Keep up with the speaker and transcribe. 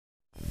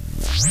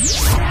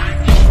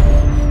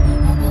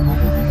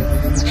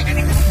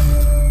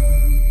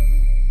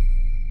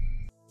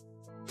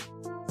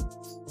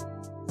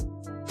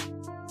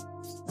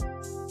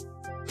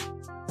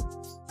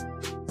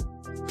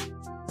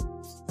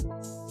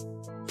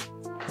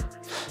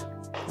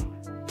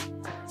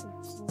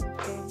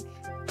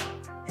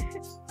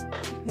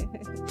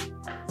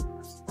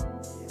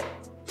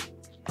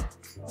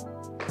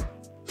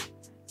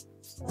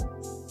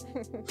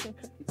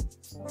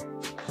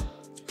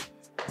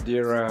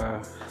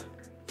Dear,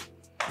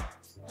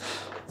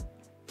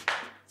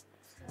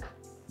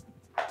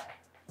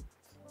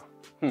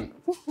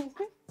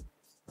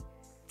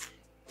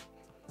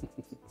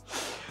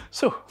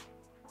 So,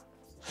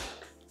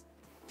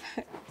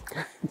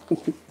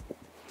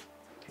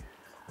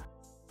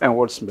 and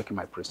what's making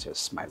my princess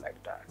smile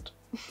like that?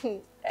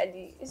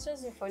 Daddy, it's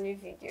just a funny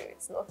video.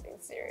 It's nothing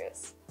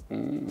serious.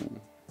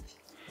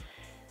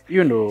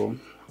 You know,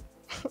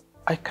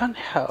 I can't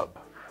help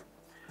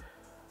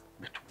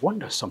but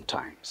wonder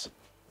sometimes,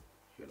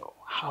 you know,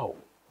 how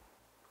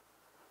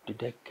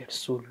did I get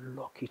so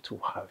lucky to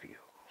have you?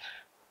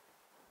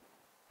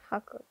 How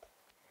could?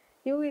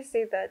 You always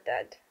say that,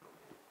 Dad.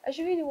 I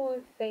should be the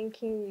one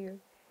thanking you.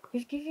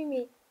 You've given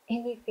me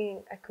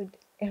anything I could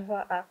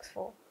ever ask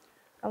for.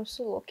 I'm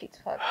so lucky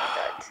to have you,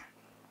 Dad.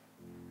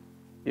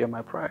 You're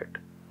my pride.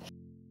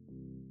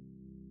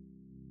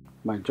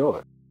 My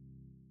joy.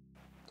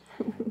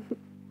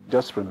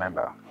 Just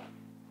remember,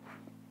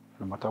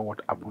 no matter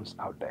what happens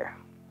out there,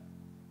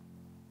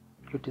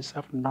 you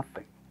deserve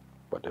nothing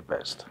but the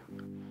best.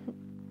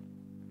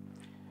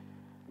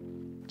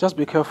 Just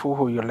be careful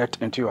who you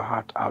let into your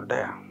heart out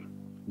there.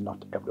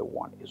 Not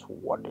everyone is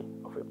worthy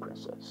of a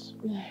princess.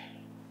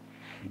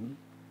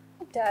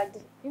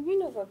 Dad, you've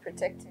been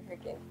overprotective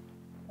again.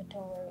 But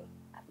don't worry,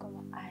 I've got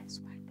my eyes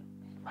wide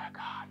open. My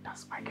God,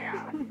 that's my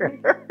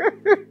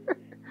girl.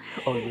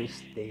 Always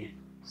stay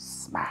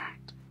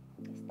smart.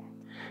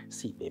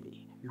 See,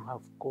 baby, you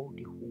have got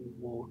the whole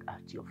world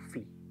at your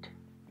feet.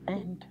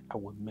 And I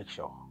will make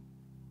sure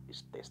it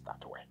stays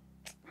that way.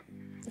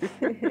 I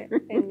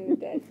know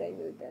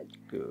that.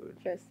 Good.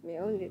 Trust me,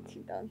 I won't let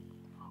you down.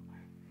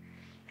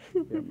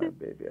 You're my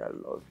baby, I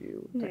love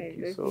you. Thank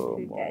you so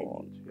much. Daddy.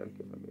 You're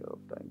giving me up.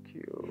 Thank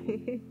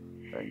you.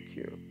 Thank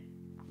you.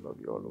 Love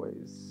you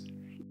always.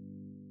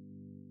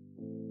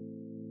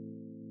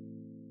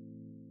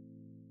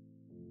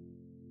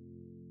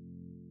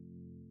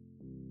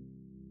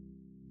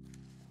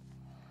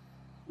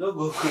 Don't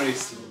go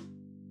crazy.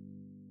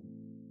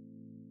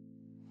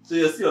 So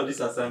you're still on this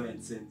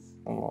assignment since?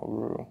 Oh,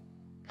 bro.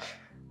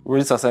 Bro,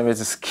 this assignment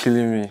is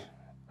killing me.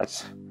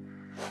 It's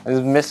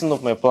messing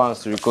up my plans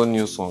to record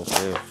new songs.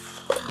 Yeah.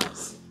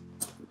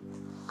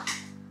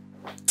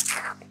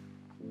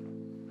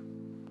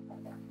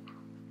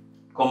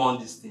 Come on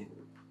this thing.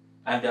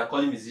 And they are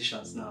calling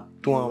musicians now.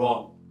 Do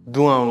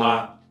Run.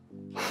 now.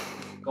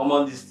 Come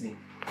on this thing.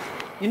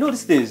 You know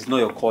this thing is not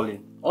your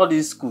calling. All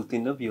this school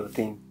thing, not be your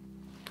thing.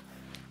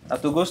 I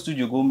have to go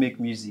studio, go make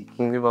music.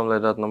 Leave them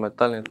like that, now my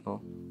talent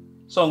now.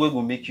 Song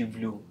will make you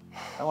blow.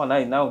 That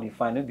one now they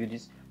find. Maybe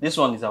this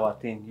one is our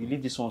thing. You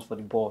leave this one for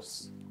the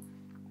boss.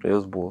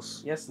 Players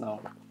boss. Yes now.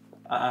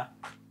 And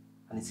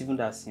it's even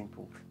that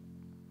simple.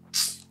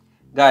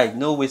 Guy,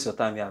 no waste your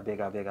time here, I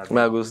beg.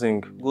 May I go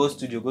sing? Go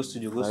studio. Go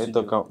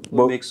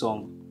But make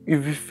song.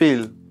 if you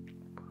fail,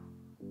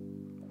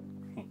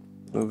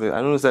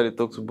 I know how they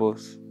talk to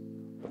boss.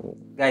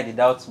 Guy, they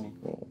doubt me.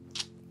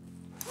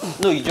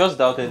 No, you just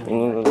doubted me.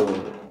 No.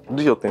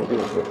 Do your thing.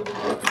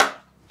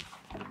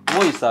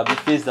 When you Sabi,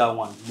 face that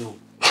one. No.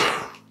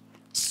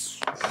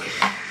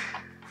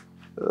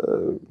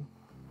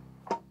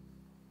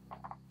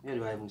 Where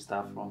do I even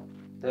start from?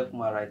 Tell me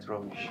my right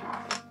rubbish.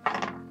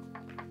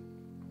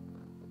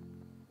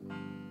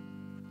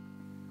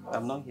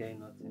 I'm not hearing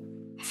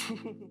nothing.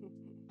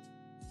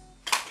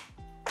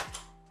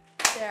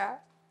 Yeah.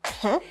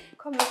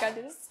 Come look at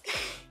this.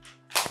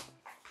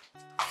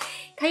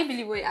 Can you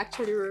believe what he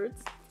actually wrote?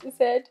 He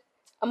said,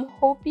 I'm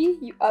hoping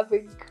you have a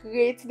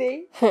great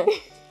day.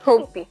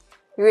 Hoping.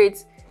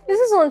 Great. This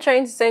is someone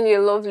trying to send you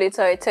a love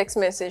letter or a text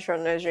message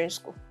from nursery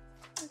school.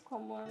 Oh,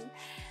 come on.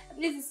 At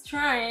least he's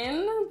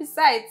trying.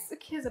 Besides, who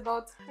cares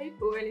about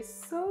typo and it's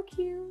so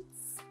cute.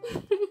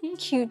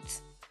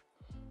 Cute.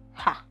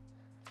 Ha.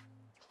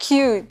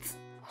 Cute.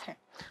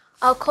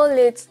 I'll call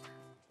it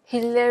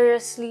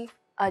hilariously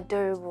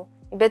adorable.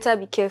 You better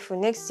be careful.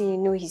 Next thing you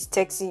know, he's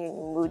texting you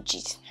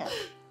emojis.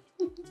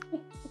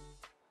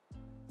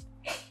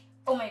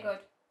 Oh my God.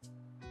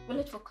 We're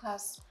late for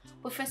class.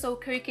 Professor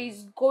Okereke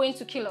is going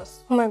to kill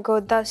us. Oh my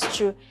God, that's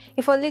true.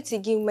 If we're late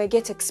again, we might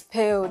get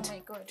expelled. Oh my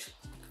God.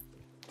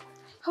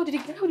 How did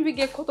we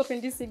get caught up in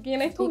this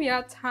again? I thought we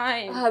had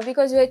time.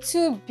 Because we're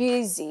too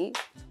busy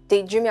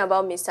daydreaming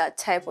about Mr.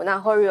 Typo. Now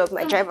hurry up,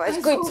 my driver is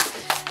going to...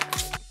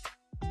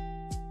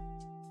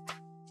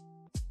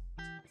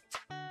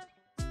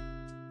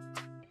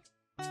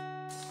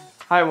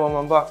 Hi, Mom,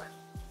 I'm back.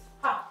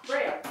 Ah,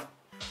 Freya.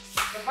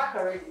 You're back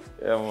already.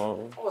 Yeah,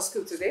 Mom. How was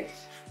school today?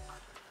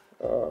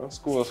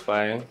 School was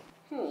fine.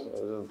 So I was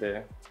just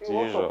there, as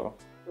usual.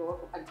 You're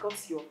welcome. I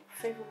got your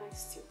favorite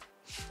stew.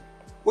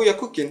 Oh, you're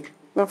cooking?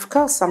 Of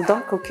course, I'm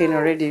done cooking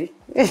already.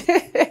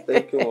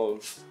 Thank you, Mom.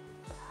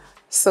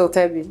 So,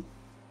 tell me,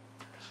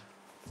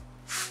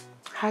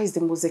 how is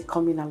the music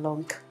coming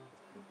along?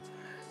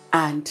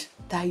 And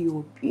that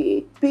your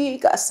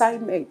big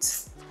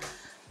assignment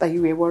that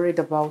you were worried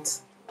about?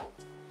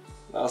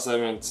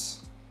 Assignment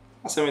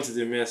is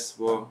a mess,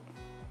 but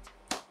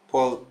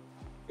Paul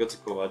got it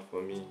covered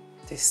for me.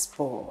 This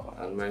boy.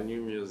 And my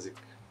new music.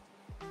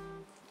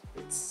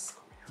 It's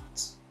coming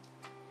out.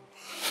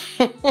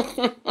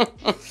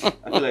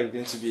 I feel like it's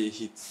going to be a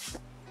hit.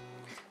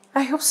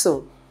 I hope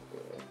so.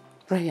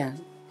 Brian,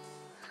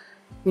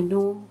 you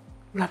know,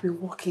 you have been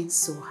working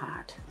so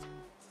hard.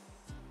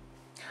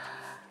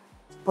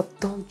 But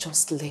don't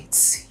just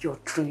let your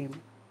dream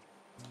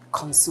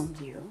consume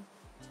you.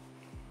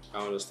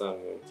 I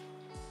understand, man.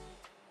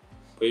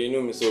 But you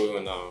know me so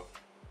well now.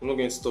 I'm not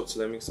going to stop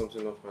till I make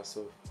something of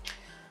myself.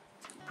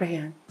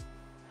 Brian,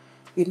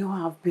 you know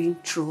I've been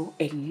through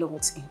a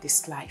lot in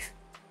this life.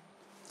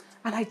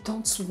 And I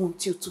don't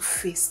want you to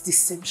face the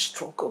same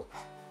struggle.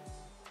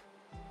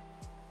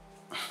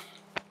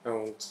 I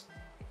won't.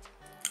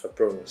 I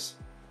promise.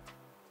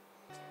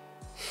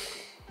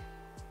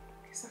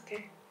 It's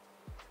okay.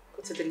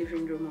 Go to the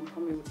living room and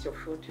come in with your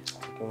food.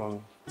 Okay,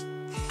 Mommy.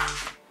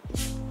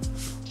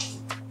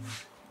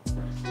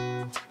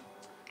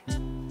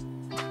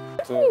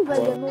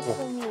 But you're not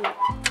coming.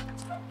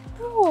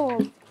 Bro.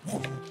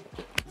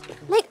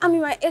 Like, I'm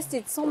in my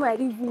estate somewhere I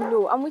didn't even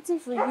know. I'm waiting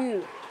for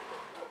you.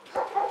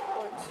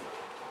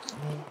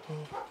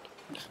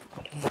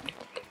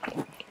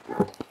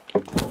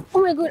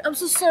 Oh my god, I'm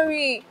so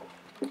sorry.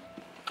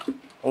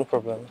 No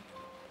problem.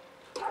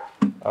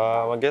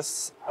 I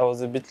guess I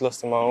was a bit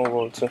lost in my own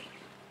world too.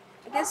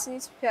 I guess you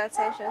need to pay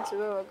attention to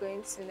where we're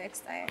going to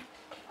next time.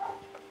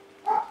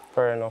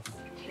 Fair enough.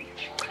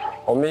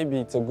 Or maybe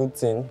it's a good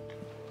thing.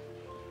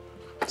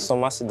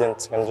 Some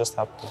accidents can just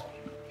happen.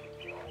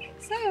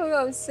 So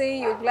I'm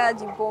saying you're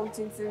glad you bumped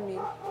into me.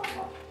 I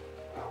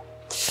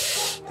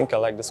think I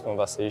like this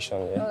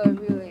conversation, yeah. Oh,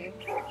 really?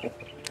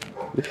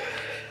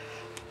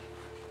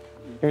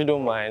 If you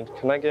don't mind,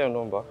 can I get your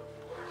number?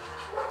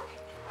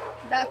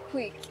 That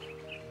quick.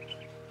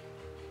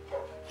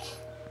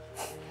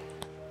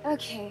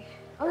 Okay.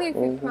 Only if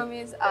we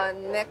promise our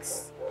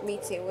next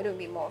meeting wouldn't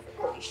be more of a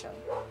collision.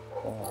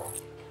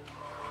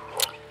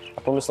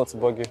 I promise not to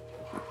bug you.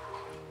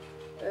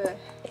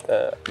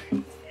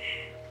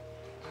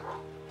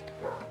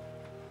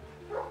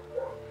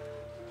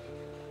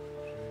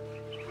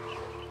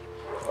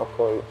 I'll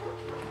call you.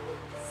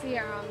 See you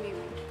around, maybe.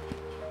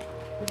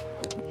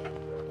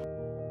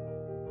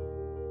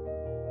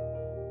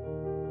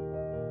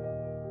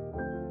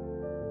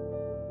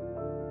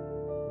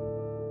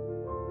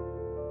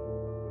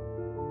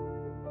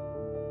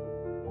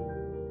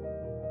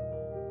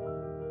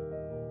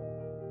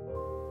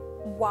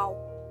 Wow.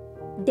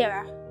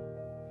 Dara,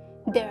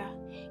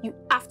 you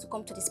have to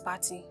come to this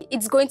party.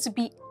 It's going to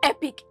be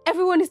epic.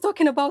 Everyone is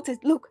talking about it.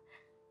 Look.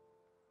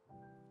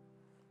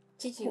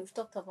 Gigi, we've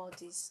talked about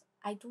this.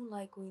 I don't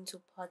like going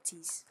to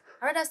parties.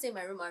 I'd rather stay in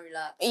my room and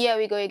relax. Here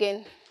we go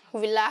again.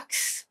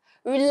 Relax.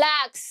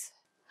 Relax.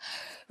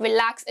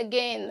 Relax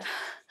again.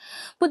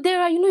 But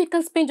Dara, you know you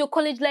can spend your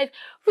college life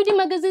reading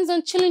magazines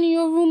and chilling in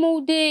your room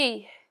all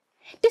day.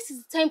 This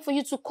is the time for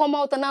you to come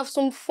out and have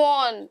some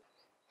fun.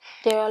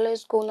 Dara,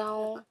 let's go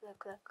now.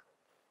 Look.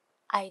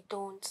 I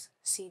don't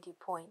see the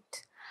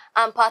point.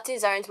 And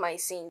parties aren't my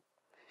scene.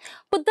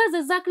 But that's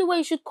exactly why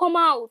you should come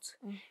out.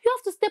 You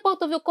have to step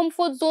out of your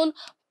comfort zone.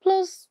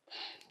 Plus,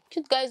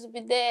 cute guys will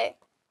be there.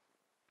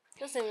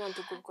 Just say you want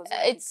to go because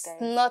it's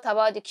not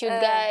about the cute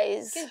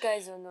guys. Cute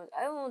guys or not.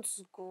 I don't want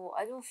to go.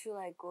 I don't feel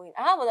like going.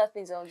 I have other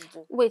things I want to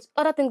do. Wait,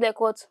 other things like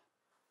what?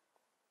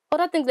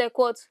 Other things like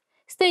what?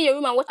 Stay in your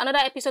room and watch another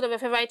episode of your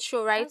favorite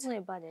show, right? That's not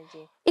a bad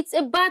idea. It's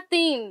a bad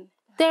thing.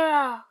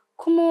 Dara,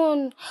 come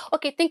on.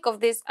 Okay, think of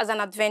this as an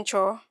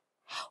adventure.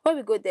 When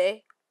we go there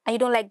and you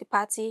don't like the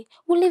party,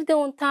 we'll leave there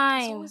on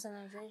time. It's always an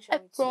adventure. I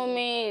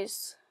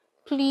promise.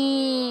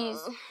 Please.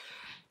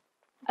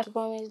 I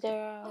promise,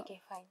 Dara. Okay,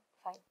 fine.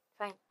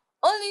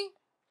 Only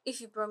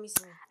if you promise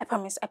me. I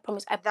promise. I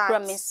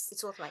promise.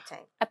 It's worth my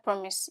time. I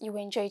promise. You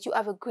will enjoy it. You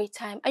have a great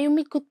time. And you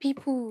meet good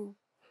people.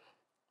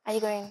 Are you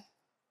going?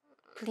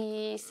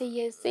 Please, say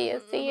yes, say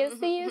yes, say yes,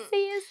 say yes,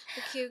 say yes.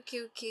 Okay.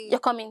 You're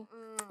coming.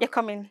 You're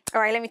coming.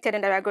 All right, let me tell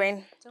them that we're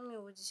going. Tell me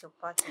what this your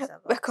party is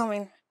about. We're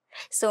coming.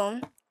 So,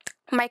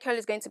 Michael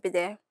is going to be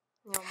there.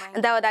 No,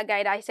 and that other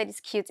guy that I said is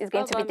cute is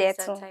going to be there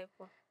Mr. too.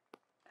 Typo?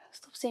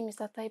 Stop saying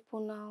Mr. Typo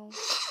now.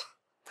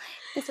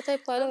 Mr.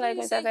 Typo, I don't like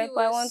Mr. Typo.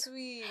 I want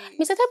sweet.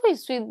 Mr. Typo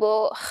is sweet,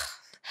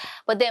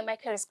 but then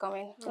Michael is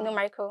coming. You know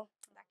Michael.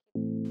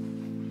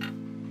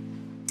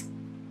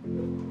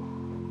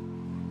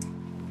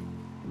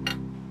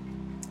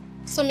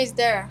 So, Miss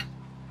Dara,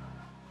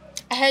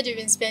 I heard you've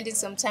been spending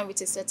some time with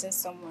a certain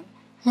someone.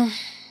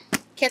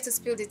 Care to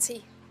spill the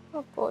tea?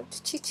 Oh God,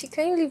 Chichi,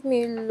 can you leave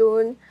me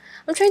alone?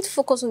 I'm trying to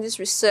focus on this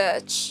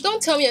research. Don't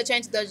tell me you're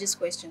trying to dodge this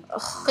question.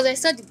 Because I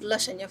saw the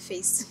blush on your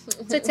face.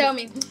 So tell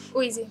me,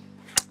 who is he?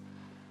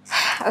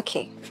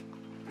 Okay.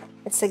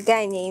 It's a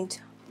guy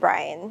named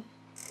Brian.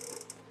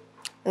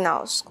 In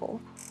our school.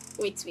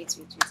 Wait.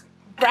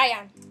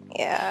 Brian?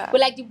 Yeah. We're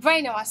like the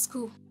Brian in our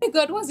school. Oh my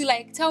God, what's he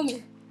like? Tell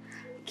me.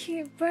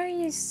 Okay,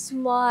 Brian is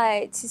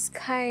smart. He's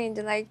kind.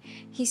 Like,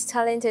 he's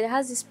talented. He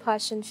has this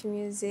passion for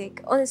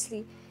music. Honestly,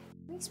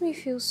 it makes me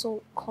feel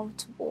so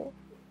comfortable.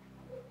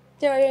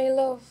 Dara, you're in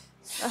love.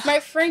 My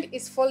friend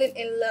is falling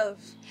in love.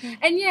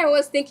 And yeah, I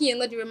was thinking you're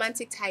not the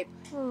romantic type.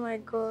 Oh my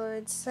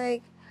god. It's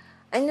like,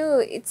 I know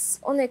it's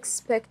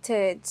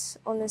unexpected,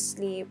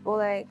 honestly, but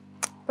like,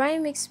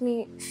 Brian makes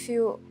me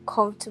feel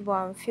comfortable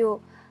and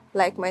feel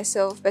like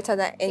myself better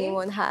than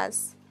anyone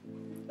has.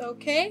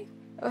 Okay.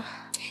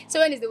 So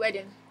when is the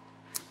wedding?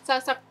 So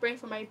I'll start preparing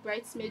for my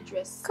bridesmaid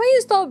dress. Can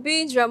you stop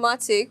being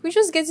dramatic? We're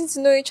just getting to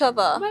know each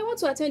other. But I want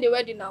to attend the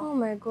wedding now. Oh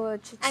my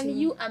god, Chichi. And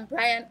you and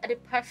Brian are the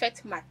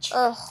perfect match.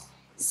 Ugh.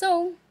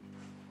 So,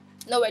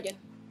 no wedding.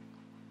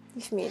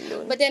 Leave me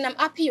alone. But then I'm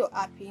happy you're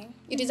happy.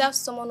 You deserve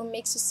someone who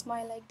makes you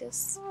smile like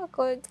this. Oh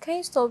god, can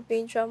you stop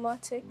being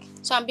dramatic?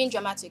 So I'm being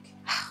dramatic.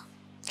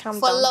 Calm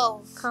For down.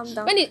 love. Calm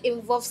down. When it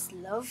involves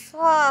love,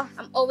 Ah,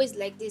 I'm always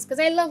like this because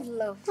I love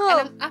love. Oh.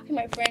 And I'm happy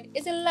my friend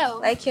is in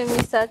love. like you're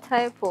Mr.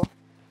 Typo.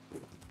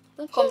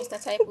 Don't call Mr.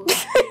 Typo.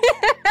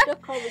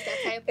 Don't call Mr.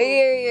 Typo.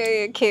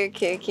 Yeah.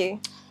 Okay.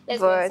 Let's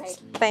go But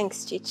inside.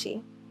 thanks,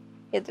 Chichi.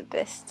 You're the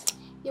best.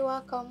 You're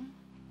welcome.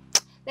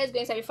 Let's go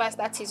inside before I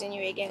start teasing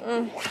you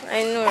again.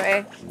 I know,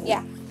 right?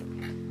 Yeah.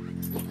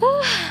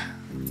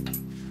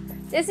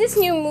 There's this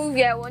new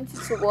movie I want you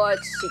to watch,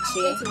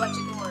 Chichi. I'm going to watch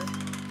it more.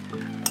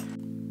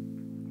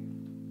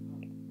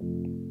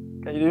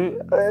 Can you do it?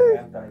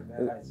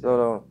 Hold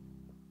on.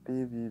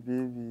 Baby,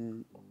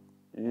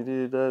 you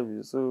did drive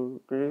me so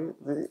crazy.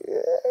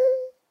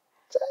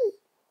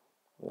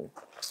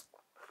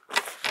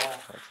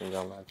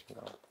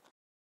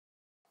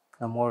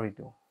 I'm worried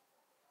though.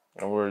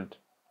 I'm worried.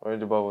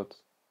 Worried about what?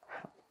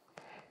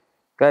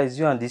 Guys,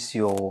 you and this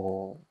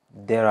your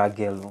Dara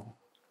girl.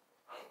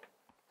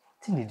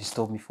 I think they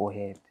disturb me for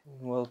head.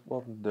 What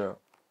there?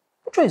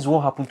 Which one is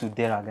what happened to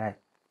Dara guy?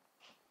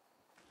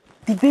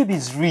 The baby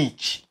is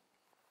rich.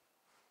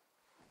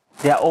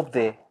 They are up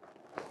there.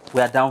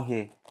 We are down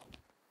here.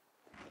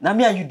 Now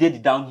me and you did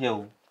it down here.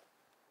 Oh.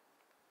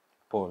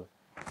 Paul.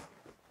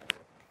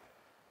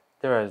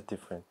 Dara is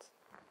different.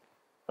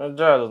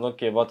 Dara does not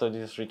care about all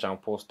this rich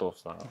and poor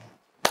stuff now.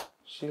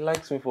 She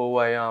likes me for who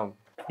I am.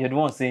 You're the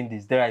one saying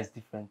this. Dara is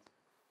different.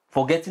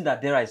 Forgetting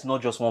that Dara is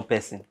not just one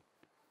person.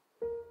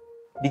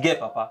 The girl,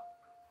 Papa.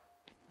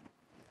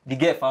 The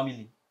girl,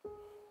 family.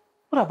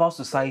 What about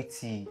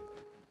society?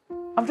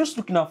 I'm just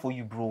looking out for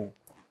you, bro.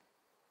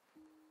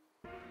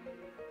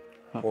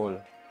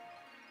 Paul.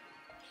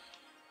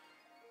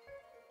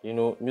 You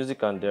know,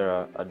 music and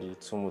Dara are the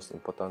two most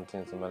important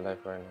things in my life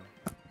right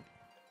now.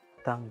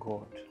 Thank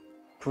God.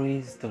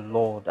 Praise the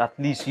Lord. At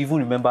least you even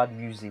remembered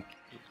music.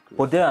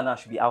 But Dara and I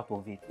should be out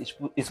of it. It's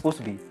supposed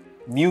to be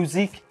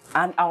music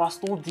and our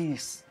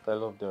studies. I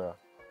love Dara.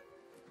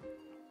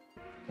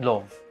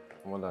 Love.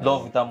 More than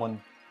Love without money.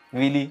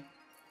 Really?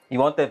 You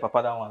want to tell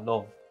Papa that one?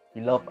 Love.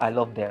 I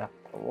love Dara.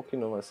 I'm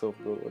working on myself,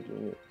 bro. What do you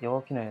mean? You're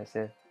working on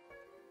yourself.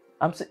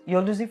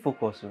 You're losing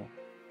focus. Oh.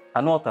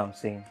 I know what I'm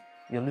saying.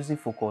 You're losing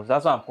focus.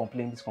 That's why I'm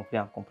complaining.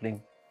 I'm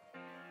complaining.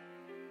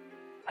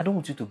 I don't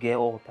want you to get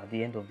out at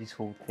the end of this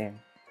whole thing.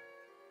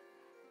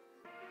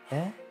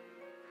 Eh?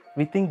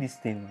 Rethink this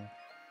thing. Man.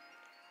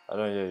 I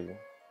don't hear you.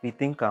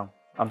 Rethink.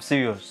 I'm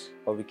serious.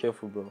 I'll be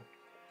careful, bro.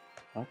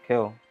 Okay.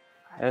 Oh.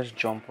 Let's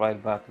jump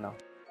right back now.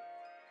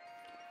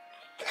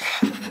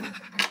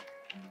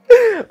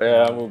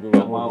 Yeah, I'm gonna go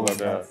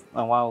back.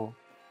 Wow.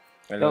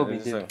 That'll be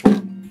there.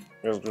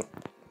 Let's go.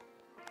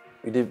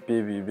 We did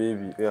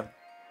baby, yeah.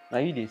 Now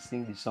you did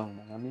sing the song,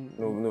 man. I mean,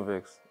 no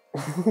vex.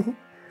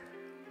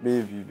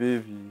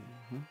 baby.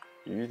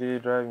 You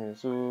did drive me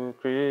so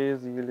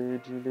crazy,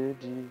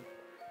 lady.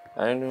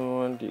 I know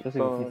one day. just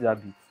go fit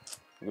that beat.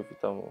 Go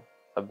fit that more.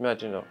 I've been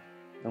imagine now.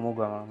 No more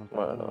go around.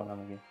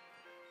 Alright,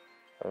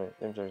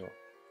 let me try some.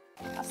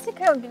 I still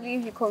can't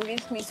believe you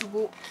convinced me to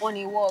go on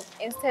a walk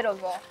instead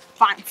of a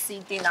fancy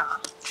dinner.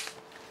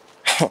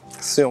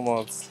 So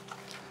much.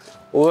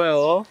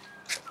 Well,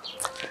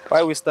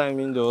 why waste time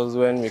indoors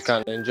when we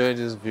can enjoy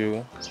this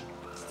view?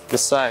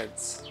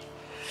 Besides,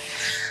 I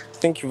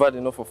think you've had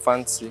enough of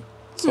fancy.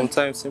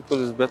 Sometimes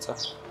simple is better.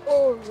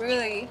 Oh,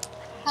 really?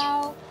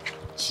 How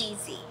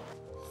cheesy.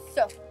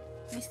 So,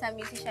 Mr.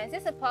 Musician, is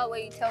this the part where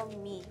you tell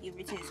me you've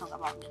written a song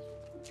about me?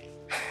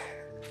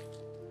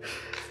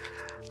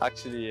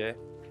 Actually, yeah.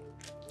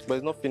 But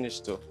it's not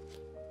finished though.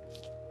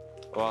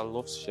 Oh, I'd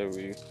love to share with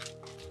you.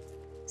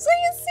 So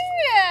you're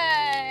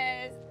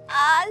serious?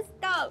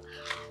 Stop.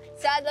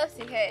 So I'd love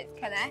to hear it.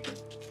 Can I?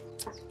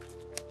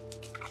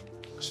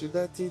 Should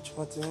I teach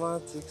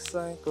mathematics,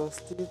 science, cause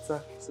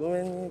theta? So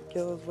many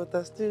girls, but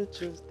I still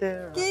choose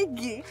Dara.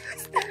 Gigi.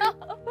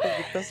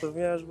 Because of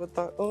me, but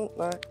I own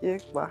my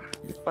yekba.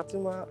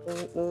 Fatima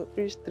own no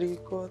reach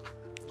 3/4.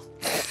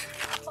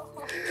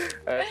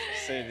 I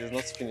say it is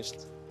not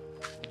finished.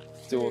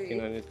 Still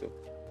working on it though.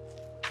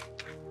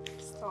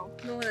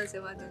 Stop. No one has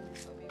ever done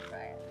this for me,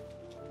 Brian.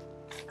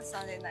 That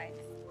sounded nice.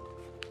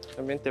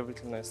 I meant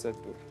everything I said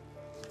though.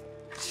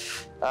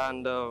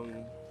 And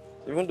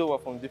even though we're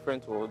from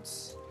different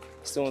worlds,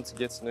 I still want to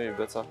get to know you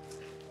better.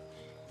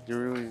 The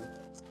real you.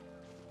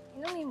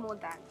 You know me more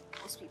than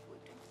most people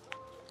do.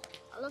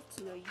 I love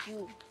to know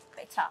you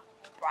better,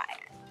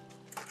 Brian.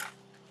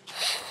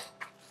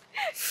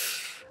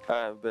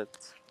 I bet.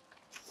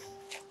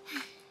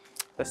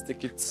 Let's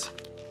take it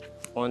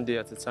one day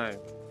at a time.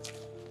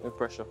 No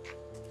pressure.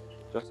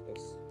 Just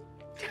us.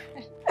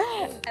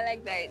 I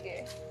like that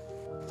idea.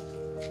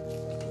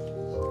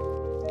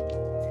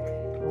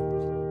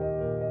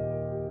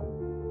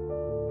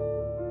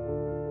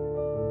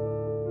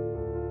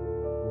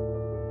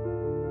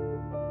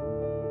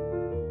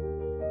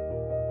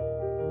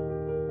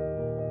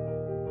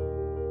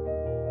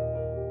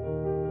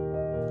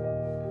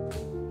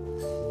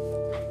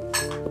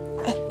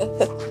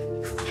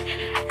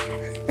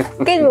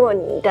 Good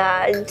morning,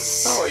 Dad.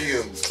 How are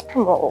you?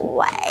 I'm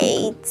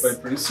alright. My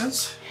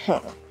princess? How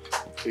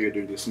are you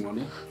doing this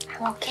morning?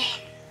 I'm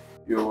okay.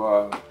 You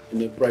are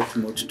in a bright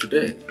mood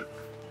today.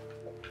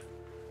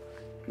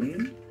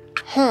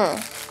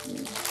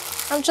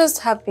 I'm just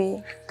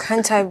happy.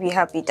 Can't I be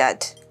happy,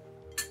 Dad?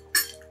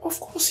 Of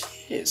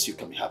course, yes, you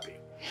can be happy.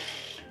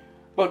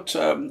 But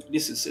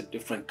this is a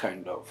different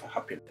kind of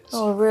happiness.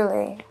 Oh,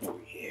 really? Oh,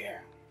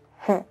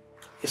 yeah.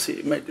 You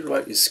see, my dear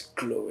is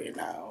glowing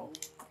now.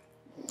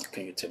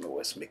 Can you tell me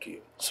what's making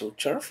you so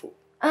cheerful?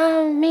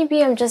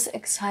 Maybe I'm just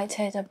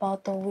excited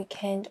about the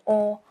weekend,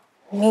 or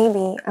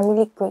maybe I'm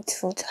really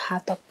grateful to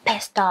have the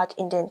best dad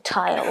in the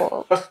entire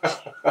world.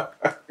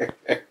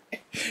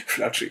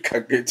 Flattery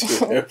can get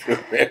you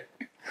everywhere.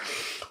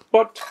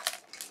 But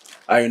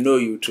I know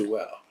you too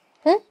well.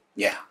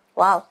 Yeah.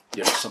 Wow.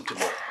 There is something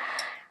more.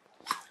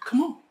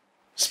 Come on,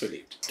 spill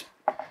it.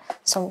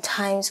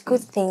 Sometimes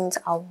good things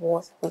are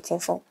worth waiting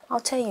for. I'll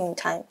tell you in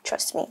time,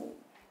 trust me.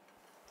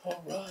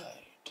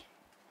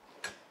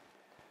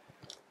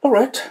 All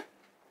right.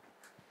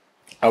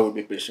 I will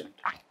be patient.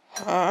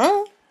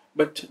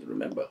 But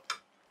remember,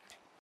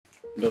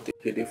 not a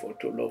penny for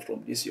true love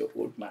from this your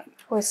old man.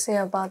 We'll see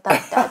about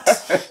that,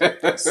 Dad.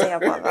 We'll see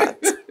about that.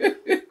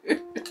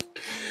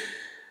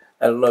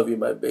 I love you,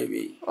 my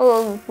baby.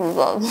 Oh,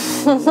 love.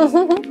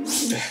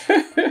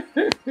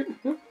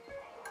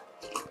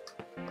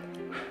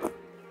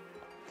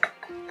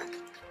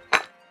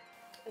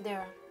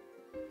 Dara,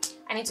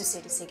 I need to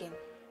say this again.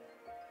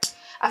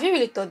 Have you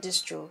really thought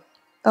this through?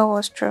 That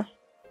was true.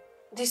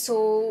 This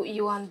whole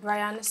you and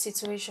Brian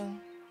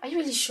situation. Are you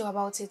really sure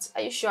about it?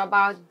 Are you sure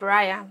about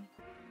Brian?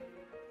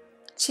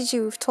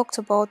 Chichi, we've talked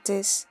about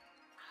this.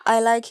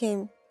 I like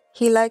him.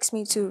 He likes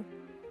me too.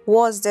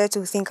 What's there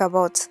to think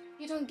about?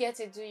 You don't get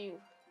it, do you?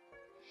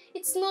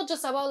 It's not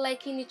just about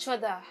liking each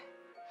other.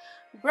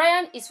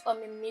 Brian is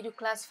from a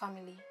middle-class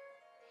family.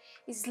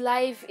 His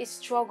life, his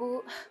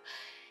struggle,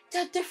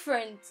 they're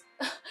different.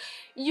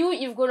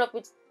 You've grown up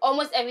with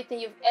almost everything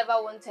you've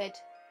ever wanted.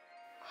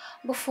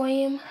 But for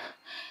him,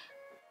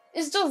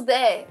 it's just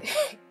there.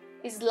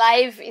 His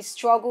life, his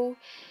struggle,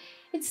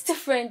 it's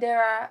different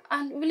there.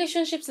 And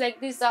relationships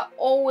like this are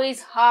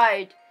always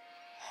hard.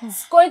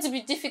 It's going to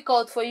be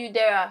difficult for you,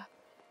 Dara.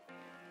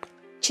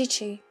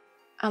 Chichi,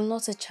 I'm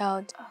not a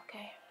child.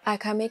 Okay. I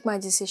can make my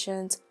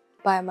decisions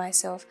by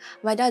myself.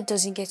 My dad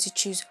doesn't get to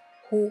choose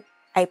who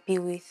I be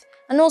with.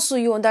 And also,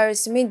 you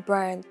underestimate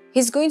Brian.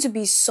 He's going to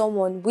be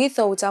someone with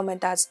or without my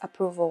dad's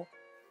approval.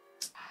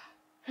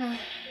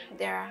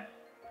 Dara,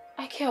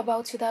 I care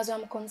about you, that's why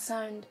I'm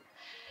concerned.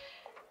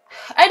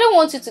 I don't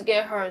want you to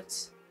get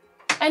hurt.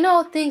 I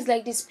know how things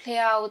like this play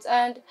out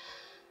and...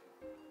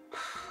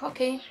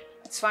 Okay,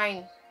 it's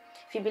fine.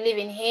 If you believe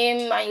in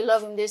him and you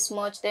love him this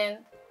much,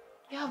 then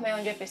you have my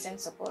 100%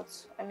 support.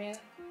 I mean,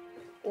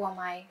 who am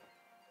I?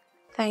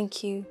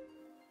 Thank you,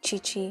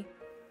 Chichi.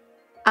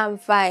 I'm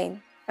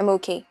fine. I'm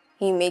okay.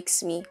 He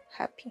makes me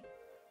happy.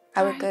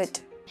 Are we good?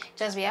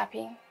 Just be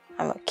happy.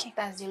 I'm okay.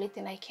 That's the only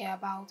thing I care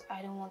about.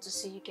 I don't want to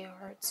see you get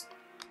hurt.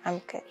 I'm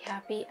good. Be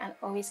happy and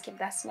always keep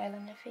that smile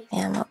on your face.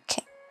 Yeah, I'm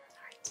okay.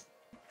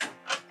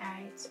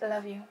 Alright, I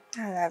love you.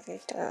 I love you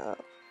too.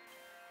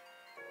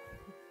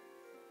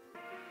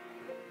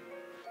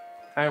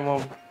 Hi,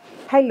 Mom.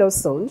 Hello,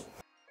 son.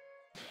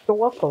 You're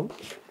welcome.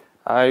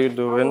 How are you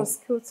doing? How was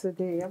school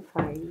today? I'm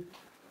fine.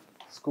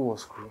 School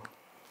was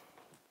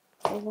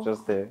cool.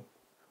 Just there.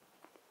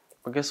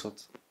 But guess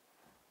what?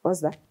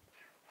 What's that?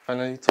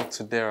 Finally talked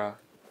to Dara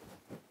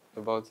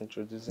about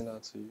introducing her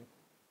to you.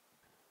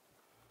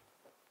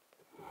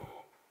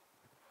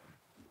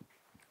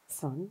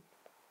 Son,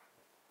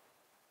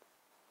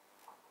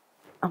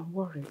 I'm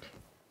worried.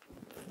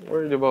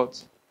 Worried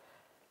about?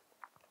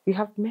 You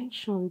have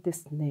mentioned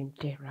this name,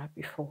 Dara,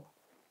 before.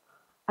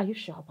 Are you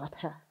sure about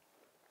her?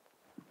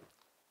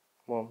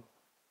 Mom,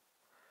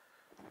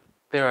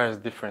 Dara is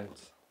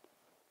different.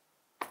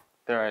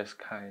 Dara is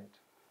kind.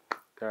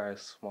 Dara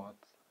is smart.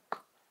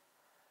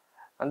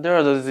 And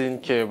Dara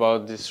doesn't care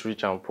about this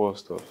rich and poor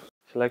stuff.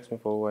 She likes me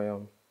for who I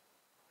am.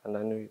 And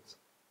I know it.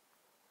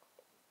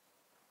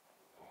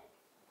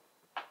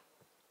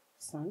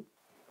 Son,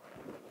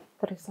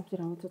 there is something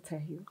I want to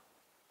tell you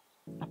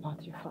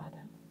about your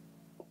father.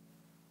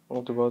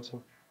 What about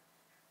him?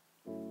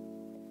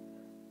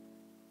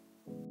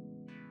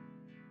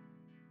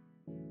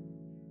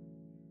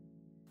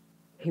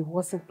 He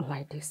wasn't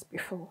like this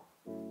before.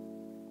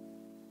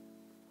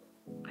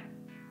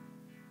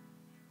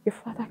 Your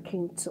father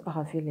came to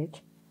our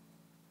village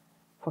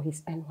for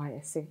his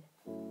NYSA.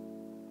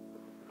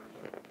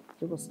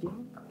 He was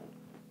young,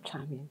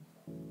 charming.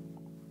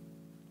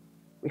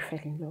 We fell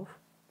in love.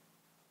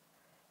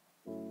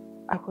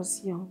 I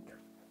was young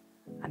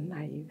and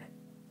naive.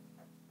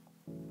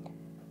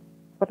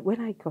 But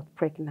when I got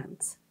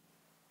pregnant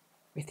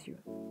with you,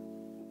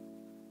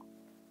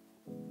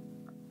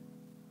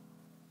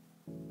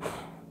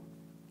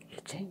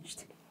 he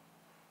changed.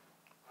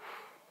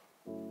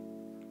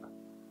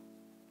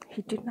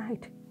 He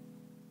denied.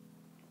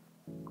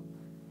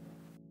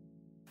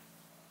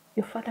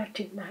 Your father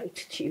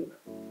denied you.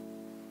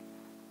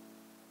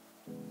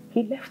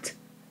 He left.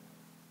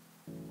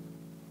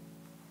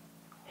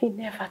 He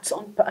never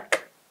turned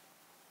back.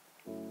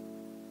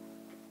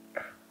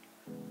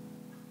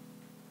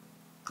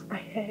 I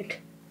heard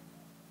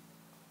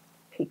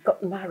he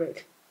got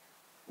married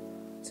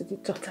to the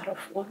daughter of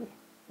one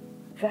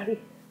very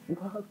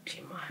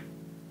wealthy man.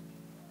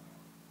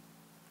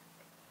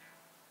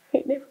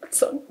 He never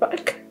turned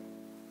back.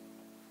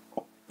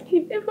 He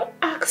never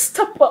asked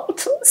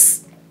about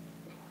us.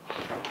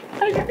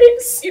 I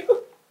raised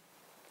you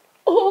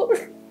all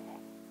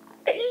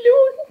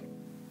alone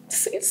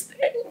since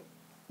then.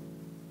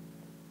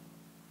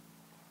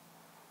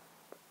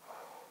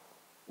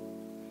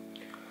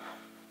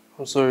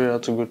 I'm sorry you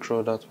had to go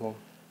through that, Mom.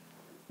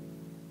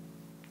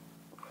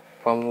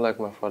 But I'm not like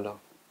my father.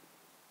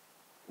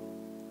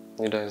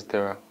 Neither is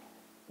Dara.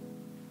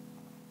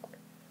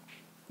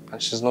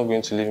 And she's not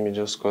going to leave me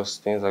just because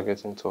things are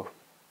getting tough.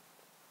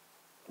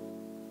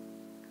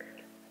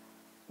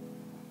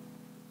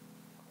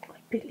 I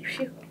believe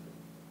you.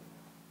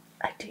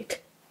 I did.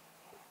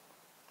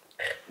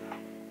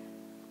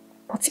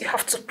 But you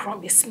have to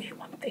promise me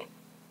one thing.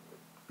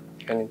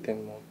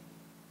 Anything, Mom.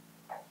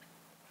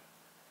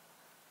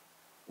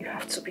 You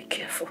have to be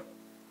careful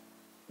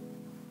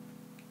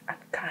and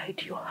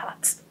guide your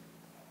heart.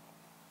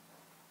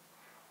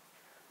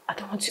 I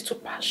don't want you to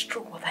pass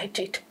through what I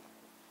did.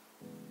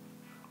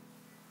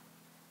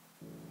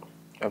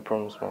 I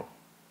promise, Mom.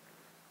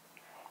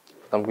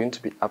 I'm going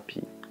to be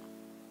happy,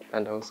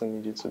 and I also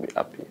need you to be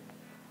happy.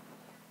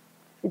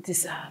 You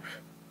deserve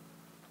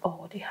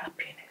all the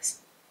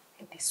happiness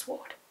in this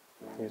world.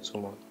 You too,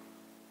 Mom.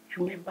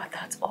 Remember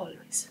that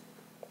always,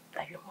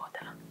 that your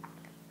mother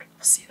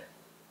loves you.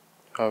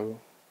 I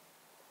will.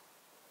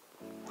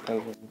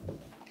 Thank you.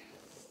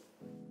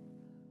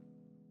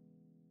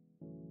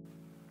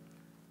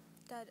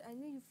 Dad, I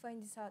know you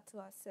find this hard to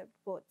accept,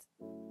 but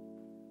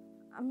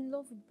I'm in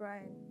love with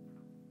Brian.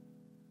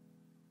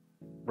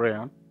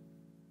 Brian,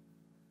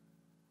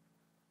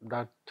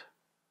 that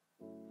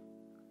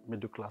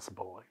middle-class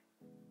boy,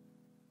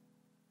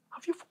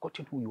 have you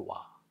forgotten who you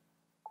are?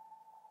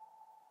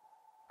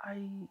 I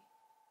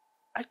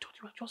thought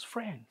you were just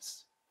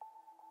friends.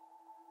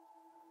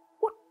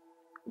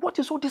 What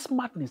is all this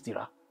madness,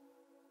 Dira?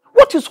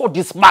 What is all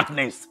this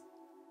madness?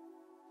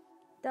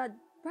 Dad,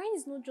 Brian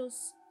is not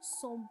just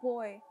some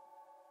boy.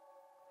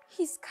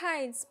 He's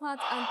kind, smart,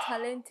 and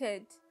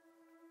talented.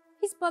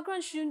 His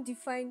background shouldn't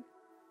define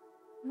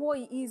what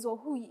he is or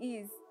who he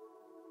is.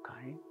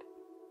 Kind,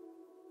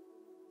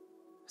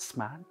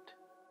 smart,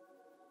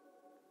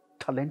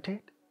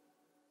 talented?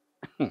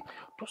 Those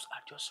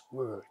are just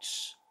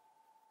words.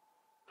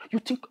 You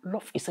think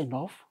love is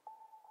enough?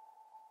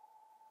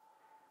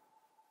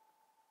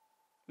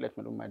 Let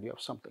me remind you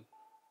of something.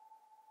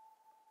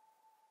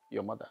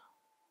 Your mother,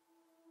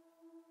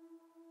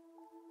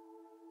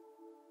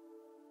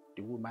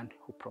 the woman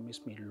who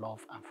promised me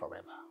love and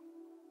forever,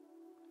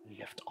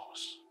 left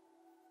us.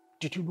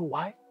 Did you know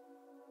why?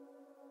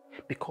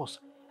 Because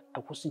I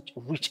wasn't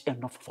rich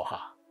enough for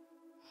her.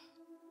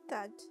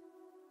 Dad,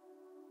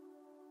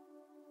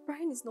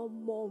 Brian is not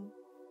mom.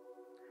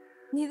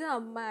 Neither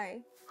am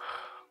I.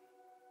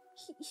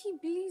 He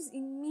believes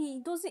in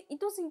me. He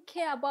doesn't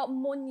care about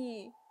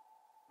money.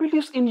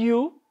 Believes in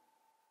you?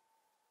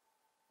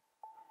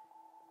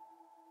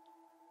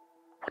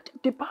 What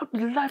about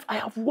the life I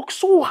have worked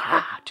so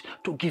hard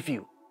to give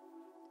you?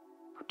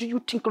 Do you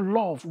think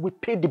love will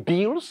pay the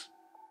bills?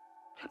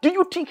 Do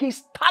you think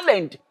his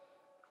talent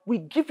will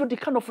give you the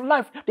kind of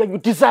life that you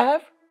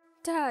deserve?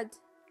 Dad,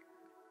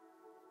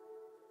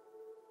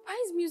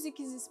 Brian's music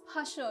is his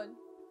passion.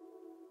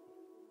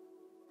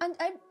 And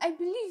I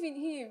believe in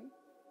him.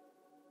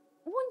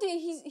 One day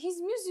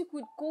his music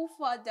would go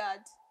far,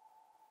 Dad.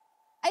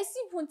 I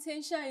see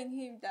potential in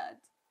him, Dad.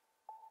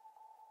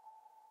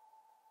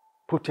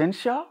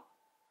 Potential?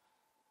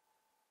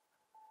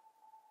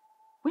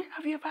 When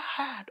have you ever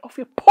heard of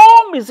a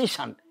poor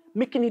musician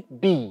making it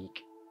big?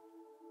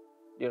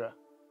 Dira,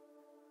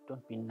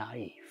 don't be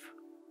naive.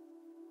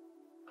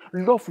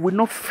 Love will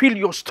not fill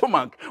your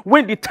stomach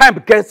when the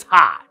time gets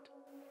hard.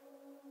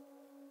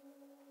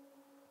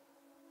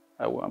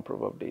 I will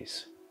improve of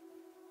this.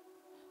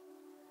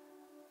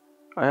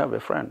 I have a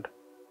friend.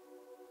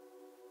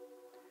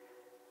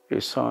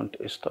 His son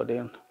is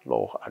studying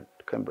law at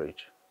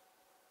Cambridge.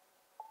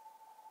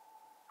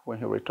 When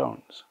he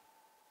returns,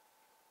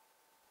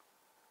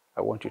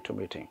 I want you to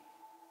meet him.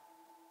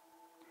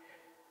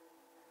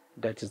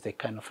 That is the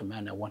kind of a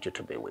man I want you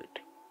to be with.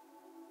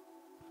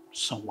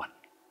 someone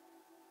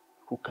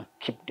who can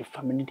keep the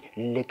family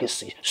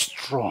legacy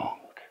strong.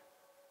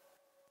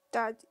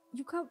 Dad,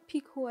 you can't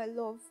pick who I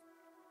love.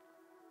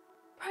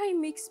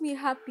 Brian makes me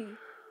happy.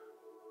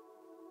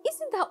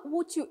 Isn't that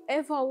what you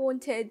ever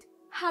wanted?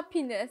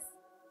 Happiness.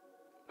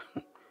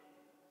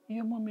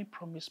 Your mommy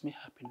promised me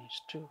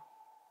happiness too.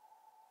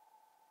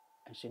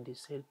 And Cindy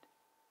said,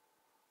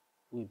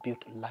 we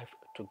built life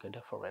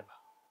together forever.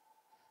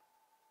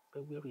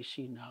 But where is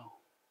she now?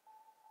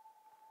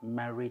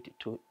 Married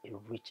to a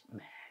rich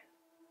man.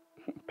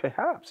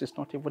 Perhaps it's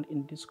not even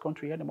in this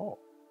country anymore.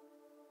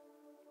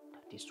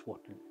 That is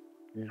what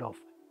love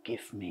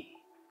gave me.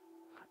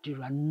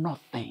 There are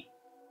nothing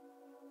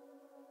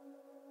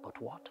but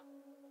what?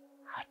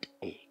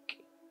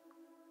 Heartache.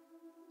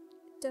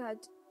 Dad,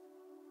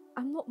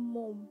 I'm not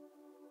Mom.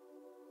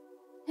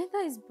 Neither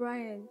is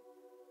Brian.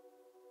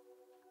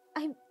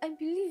 I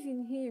believe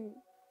in him.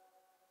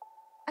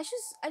 I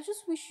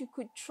just wish you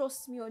could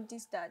trust me on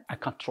this, Dad. I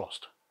can't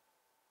trust.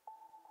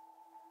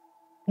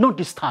 Not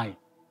this time.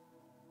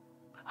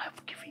 I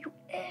have given you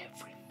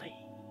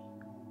everything.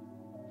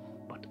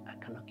 But I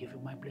cannot give you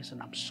my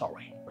blessing. I'm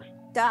sorry.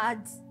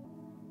 Dad.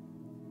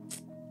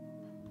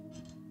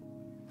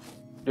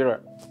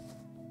 Dira.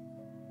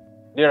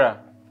 Dira.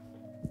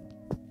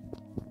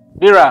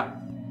 Dira.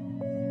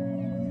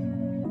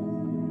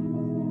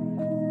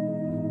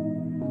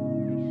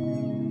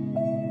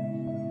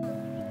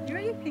 Do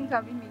you think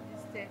having made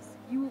this test,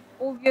 you will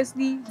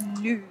obviously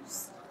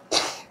lose?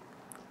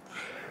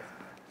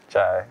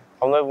 Chai,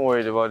 I'm not even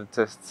worried about the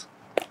test.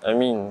 I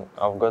mean,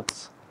 I've got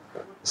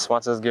the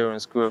smartest girl in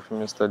school helping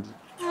me study.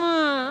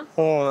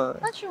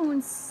 That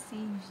won't save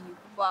you,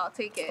 but I'll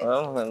take it.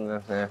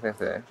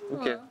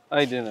 Okay. How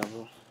you doing,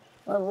 bro?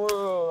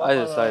 Bro, I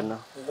decide now.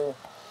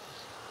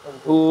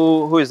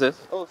 Who is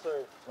this? Oh,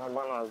 sorry. My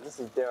manners. This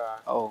is Dara.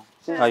 Oh,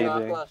 how you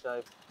doing?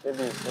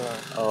 Maybe it's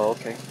Oh,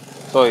 okay.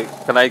 Sorry,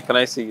 can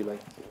I see you?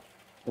 Like,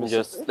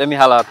 let me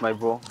holler at my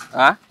bro.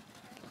 Huh?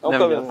 I'm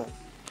Let me coming.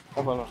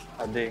 Come on.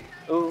 A day.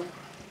 Oh,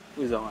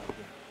 who is that one?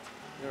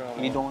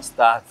 You don't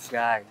start,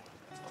 guy.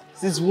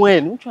 Since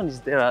when? Which one is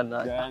there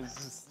now?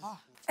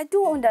 I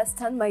don't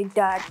understand my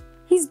dad.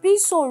 He's being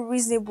so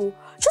unreasonable.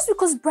 Just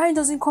because Brian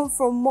doesn't come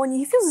from money,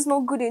 he feels it's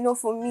not good enough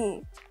for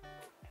me.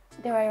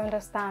 There, I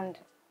understand.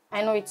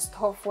 I know it's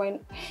tough when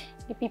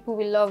the people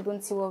we love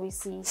don't see what we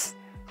see.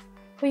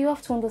 But you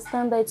have to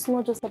understand that it's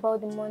not just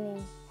about the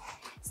money.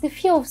 It's the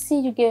fear of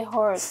seeing you get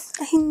hurt.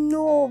 I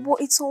know,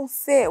 but it's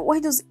unfair. Why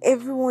does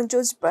everyone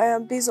judge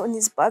Brian based on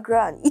his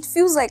background? It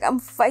feels like I'm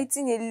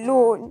fighting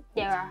alone.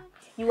 Dara,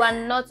 you are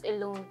not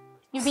alone.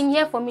 You've been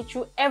here for me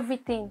through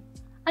everything.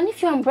 And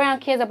if you and Brian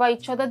cares about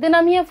each other, then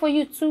I'm here for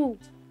you too.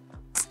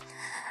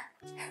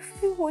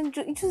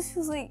 It just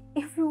feels like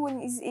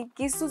everyone is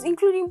against us,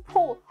 including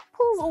Paul.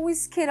 Paul's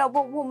always scared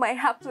about what might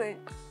happen.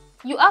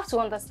 You have to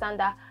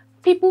understand that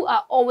people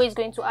are always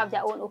going to have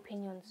their own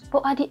opinions.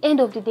 But at the end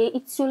of the day,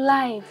 it's your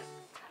life.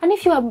 And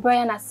if you and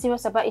Brian are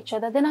serious about each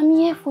other, then I'm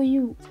here for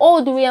you.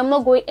 All the way, I'm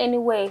not going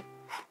anywhere.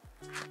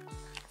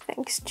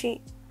 Thanks,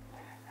 G.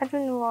 I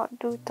don't know what to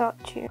do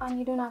without you. And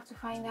you don't have to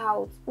find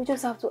out. We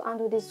just have to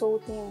handle this whole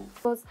thing.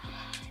 Because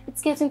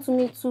it's getting to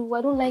me too.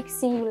 I don't like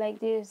seeing you like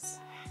this.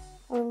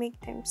 We'll make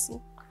them see.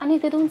 And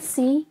if they don't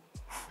see,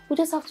 we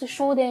just have to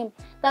show them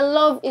that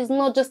love is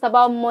not just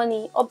about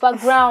money or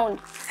background.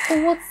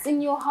 But what's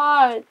in your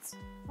heart?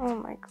 Oh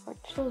my God.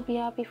 Just be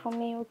happy for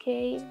me,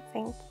 okay?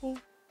 Thank you.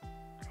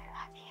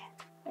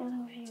 I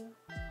love you.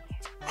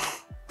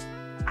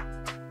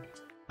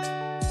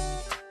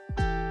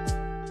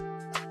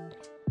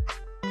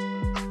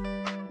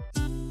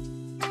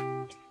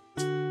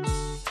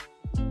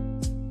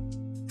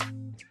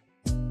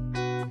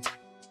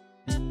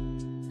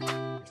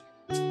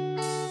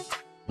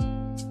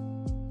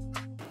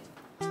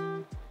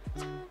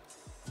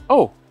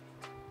 Oh,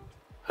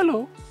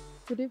 hello.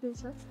 Good evening,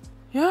 sir.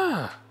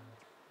 Yeah.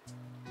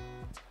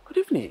 Good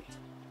evening.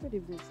 Good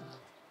evening,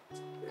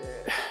 sir.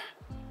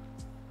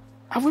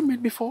 Have we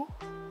met before?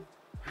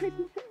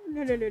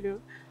 No.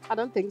 I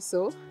don't think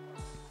so.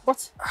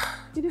 But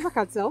you never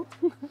can tell.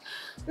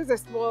 This is a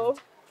small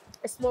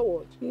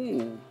world.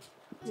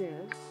 Yeah.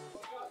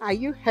 Are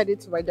you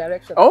headed to my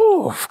direction?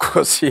 Oh, of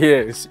course,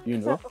 yes. You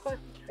know.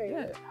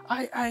 Okay.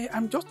 Yeah.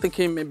 I'm just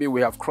thinking maybe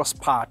we have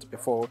crossed paths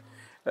before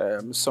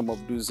some of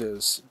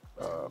those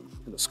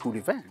school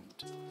event.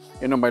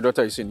 You know, my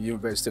daughter is in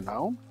university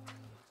now,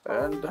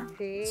 and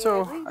Okay,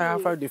 so really? I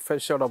have had the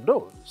first shot of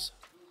those.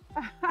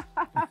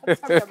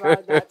 Talk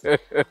about that.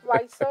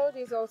 My son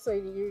is also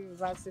in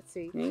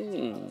university.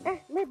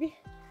 Maybe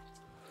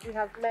we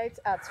have met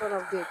at one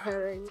of the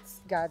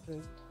parents'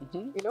 gatherings.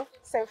 You know,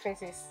 same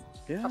faces.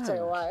 Yeah. After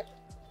a while.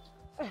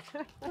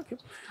 Okay.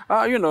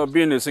 You know,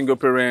 being a single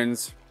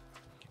parent,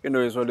 you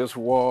know, it's always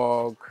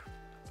work,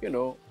 you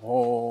know,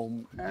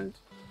 home, and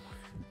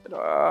you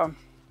know,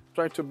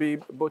 try to be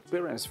both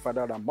parents,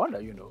 father and mother,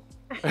 you know.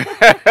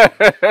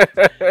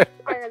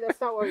 I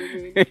understand what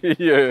you mean.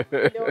 Yeah.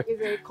 You know,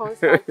 it's a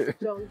constant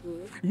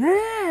jungle.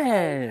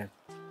 Yeah.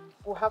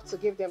 We have to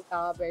give them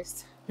our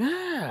best.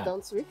 Yeah.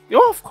 Don't we?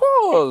 Yeah, of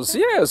course.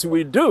 Yes,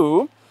 we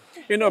do.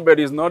 But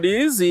it's not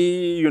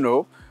easy,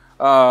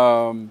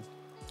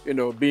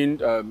 being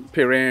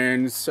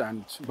parents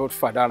and both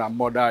father and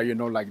mother,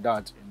 like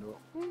that,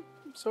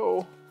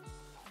 So,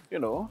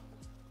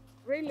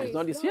 Really, it's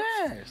not easy.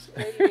 Yes.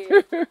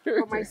 Really.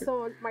 But my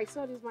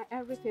son is my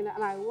everything,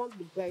 and I want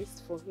the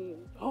best for him.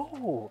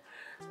 Oh.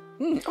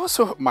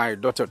 Also, my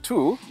daughter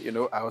too,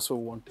 I also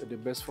want the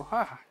best for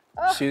her.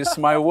 She's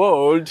my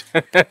world.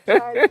 That's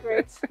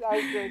great. That's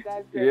great.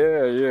 That's great.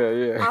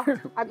 Yeah.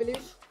 I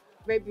believe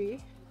maybe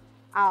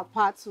our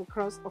paths will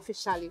cross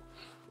officially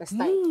next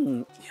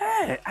time.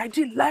 Yeah, I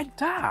did like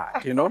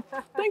that,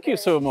 Thank you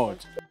so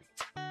much.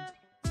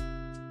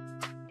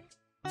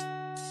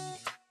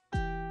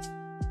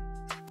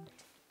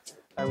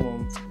 Hi,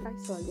 Mom. Hi,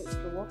 son.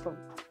 You're welcome.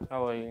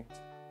 How are you?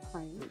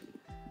 Fine.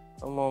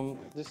 Mom,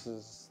 this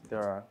is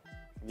Dara.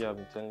 Yeah, I've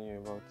been telling you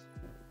about.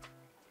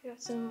 Good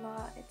afternoon,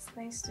 Ma. It's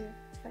nice to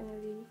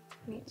finally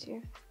meet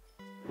you.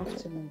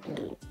 Afternoon,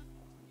 dear.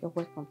 You're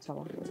welcome,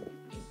 Tawa.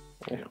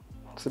 Yeah,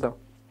 sit down.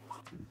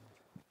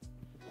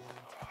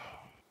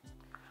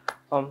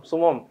 So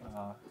Mom,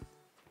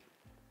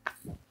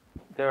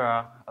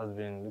 Dara has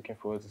been looking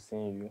forward to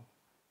seeing you.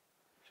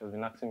 She's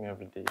been asking me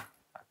every day,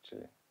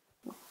 actually.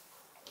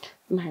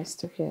 Nice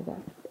to hear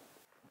that.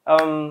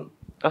 I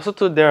also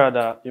told Dara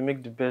that you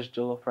make the best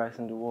jollof rice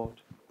in the world.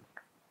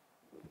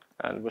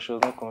 But she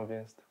was not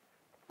convinced.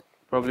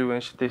 Probably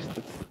when she tasted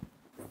it.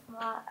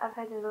 Ma, I've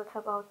heard a lot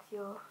about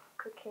your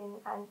cooking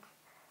and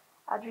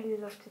I'd really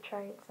love to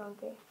try it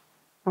someday.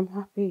 I'm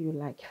happy you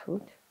like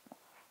food.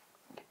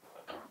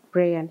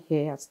 Brian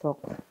here has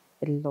talked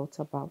a lot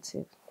about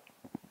it.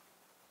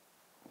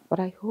 But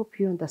I hope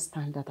you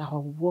understand that our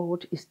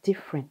world is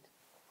different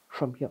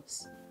from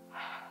yours.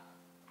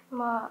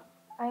 Ma,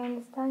 I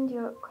understand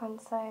your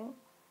concern,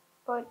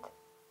 but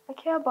I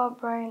care about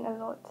Brian a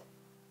lot.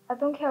 I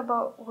don't care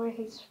about where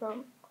he's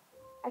from.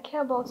 I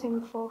care about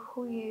him for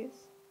who he is.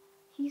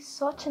 He's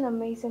such an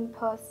amazing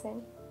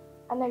person,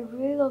 and I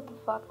really love the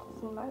fact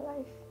he's in my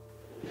life.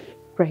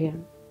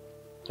 Brian.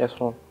 Yes,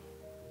 Mom.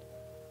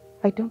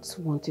 I don't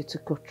want you to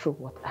go through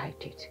what I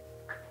did.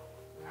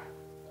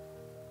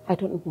 I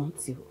don't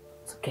want you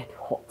to get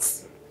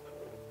hurt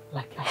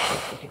like I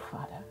did with your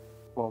father.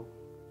 Mom,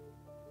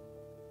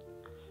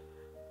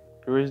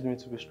 you raised me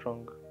to be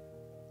strong.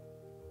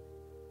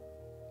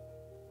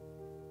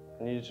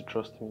 I need you to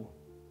trust me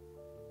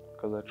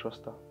because I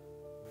trust her.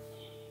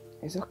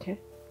 It's okay.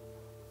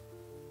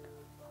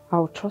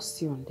 I'll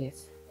trust you on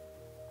this.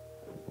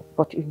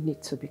 But you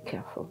need to be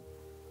careful.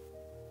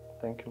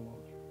 Thank you, Mom.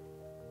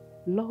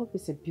 Love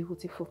is a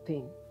beautiful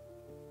thing,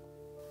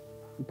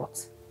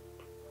 but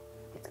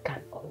it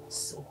can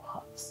also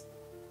hurt.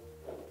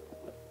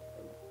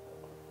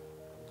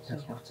 So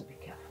you have to be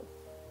careful.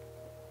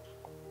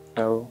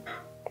 I will.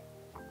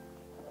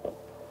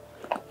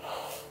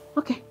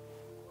 Okay,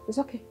 it's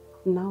okay.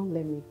 Now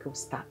let me go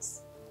start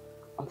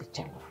on the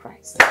jollof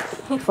rice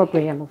before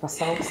Brian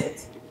oversells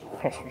it.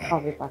 Okay,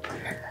 I'll be back.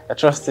 I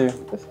trust you.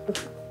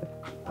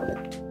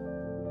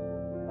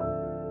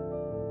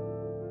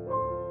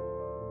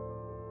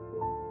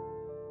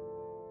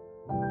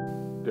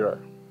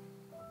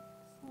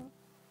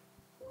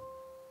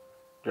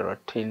 There are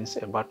things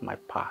about my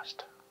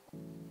past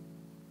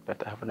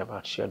that I have never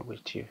shared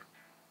with you.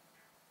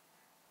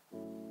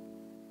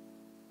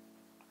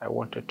 I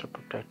wanted to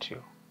protect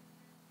you,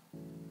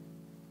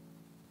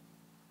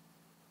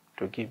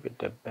 to give you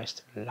the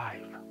best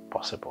life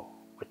possible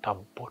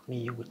without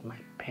burdening you with my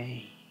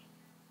pain.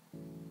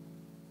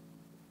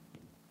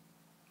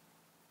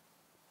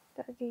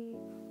 Daddy,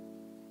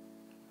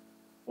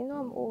 you know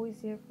I'm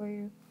always here for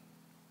you,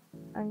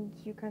 and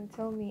you can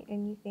tell me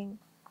anything.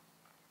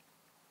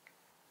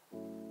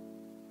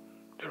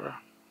 Dara,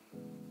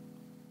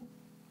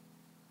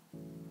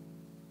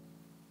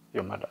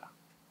 your mother,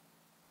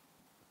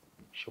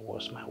 she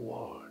was my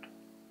world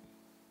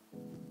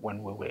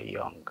when we were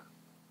young.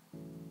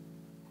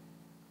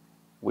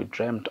 We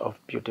dreamt of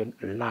building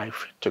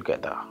life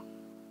together,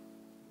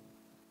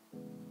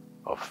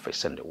 of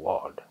facing the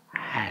world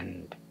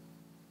hand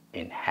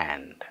in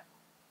hand.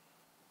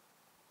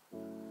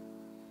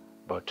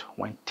 But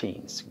when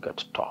things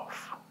got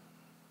tough,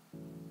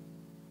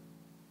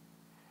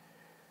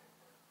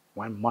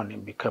 when money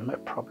became a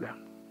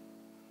problem,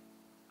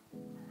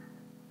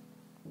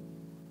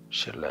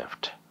 she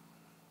left.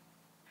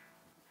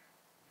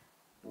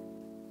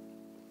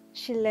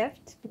 She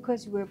left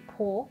because you were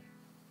poor?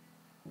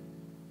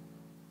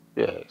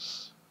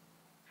 Yes.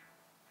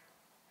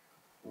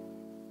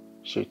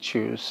 She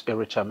chose a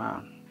richer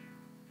man.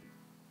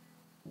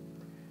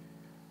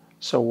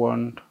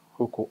 Someone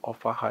who could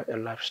offer her a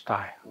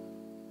lifestyle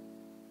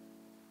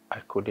I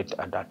couldn't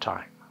at that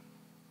time.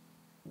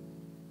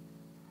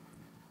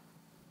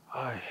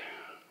 I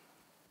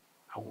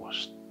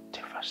was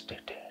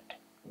devastated.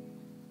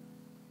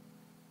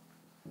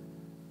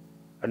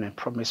 And I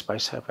promised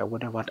myself I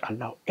would never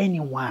allow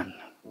anyone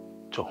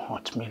to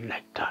haunt me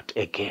like that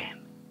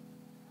again.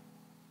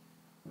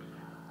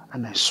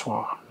 And I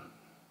swore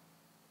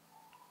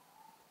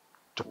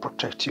to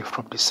protect you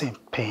from the same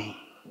pain.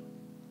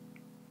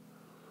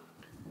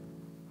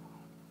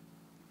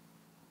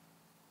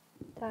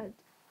 Dad,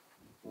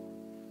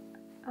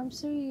 I'm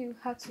sorry you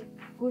had to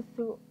go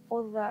through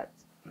all that.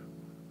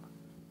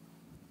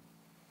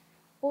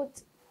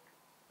 But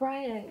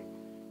Brian,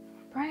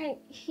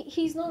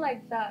 he's not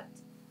like that.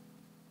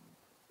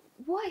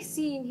 What I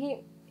see in him,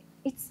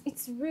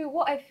 it's real.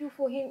 What I feel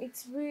for him,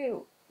 it's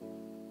real.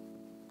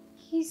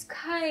 He's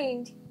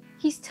kind.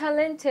 He's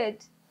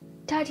talented.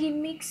 Dad, he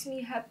makes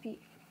me happy.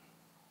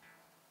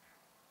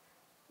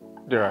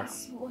 Dira.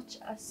 As much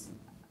as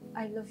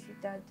I love you,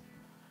 Dad,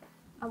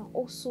 I'm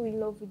also in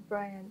love with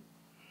Brian.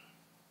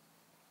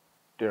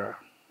 Dira,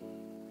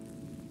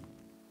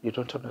 you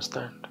don't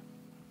understand.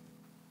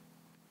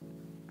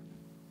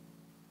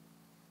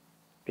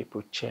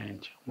 People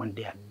change when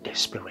they are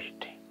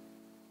desperate.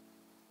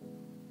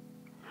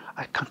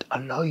 I can't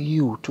allow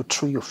you to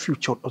throw your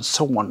future on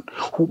someone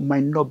who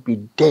might not be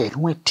dead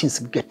when things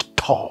get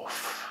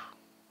tough.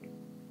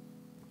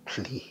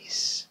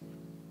 Please.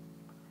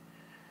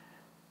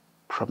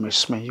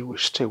 Promise me you will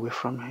stay away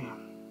from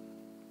him.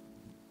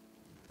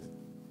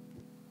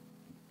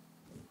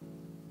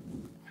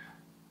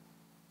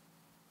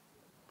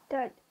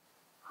 Dad,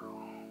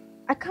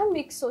 I can't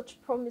make such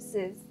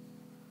promises.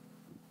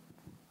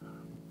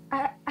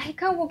 I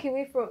can't walk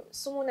away from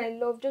someone I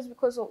love just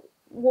because of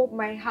what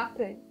might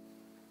happen.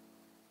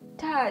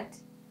 Dad,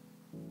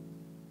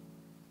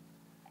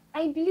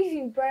 I believe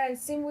in Brian the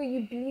same way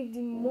you believed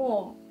in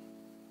Mom.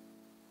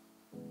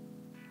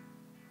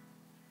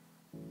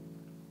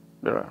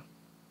 Dira,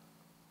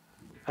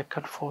 I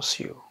can't force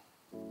you.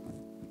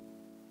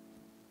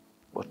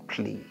 But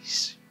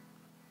please,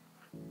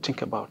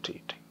 think about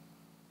it.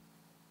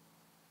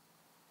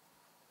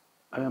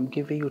 I am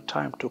giving you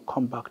time to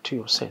come back to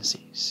your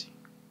senses.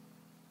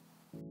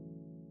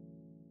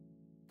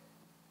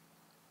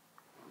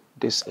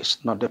 This is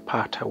not the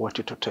path I want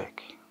you to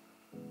take.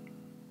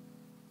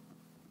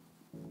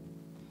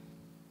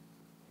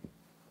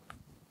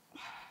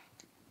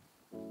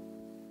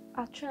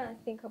 I'll try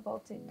and think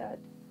about it, Dad.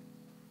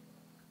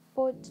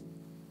 But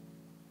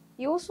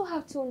you also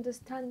have to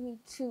understand me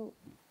too.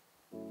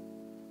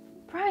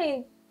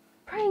 Brian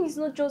is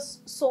not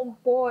just some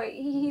boy.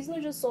 He's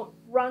not just some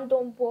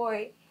random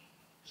boy.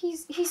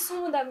 He's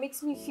someone that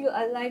makes me feel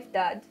alive,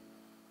 Dad.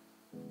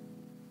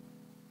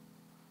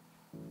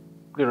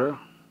 Dira,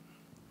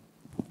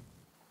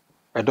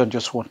 I don't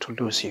just want to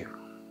lose you.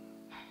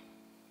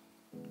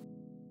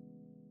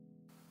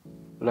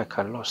 Like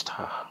I lost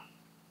her.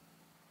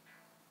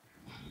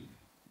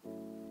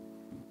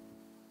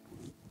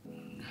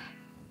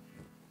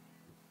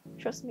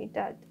 Trust me,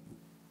 Dad.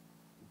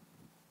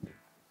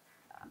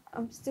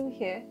 I'm still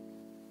here.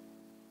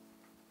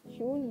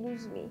 You won't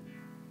lose me.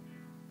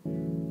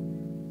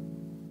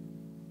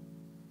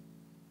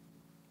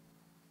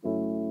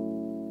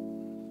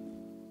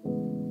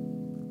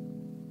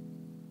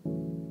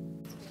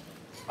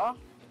 Oh,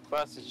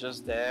 class is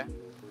just there.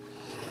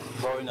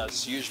 Boring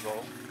as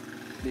usual.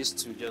 These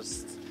two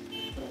just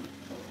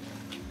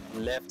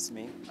left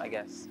me, I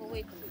guess. But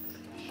wait,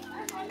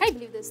 I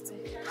believe this too.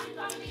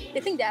 They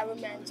think they are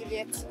Romeo and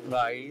Juliet.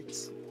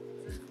 Right.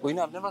 Well, you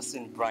know, I've never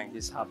seen Brian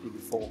this happy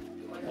before.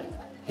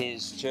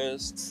 He's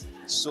just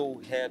so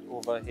head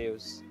over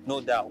heels.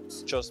 No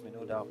doubt. Trust me,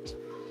 no doubt.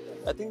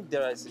 I think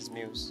there is his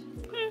muse.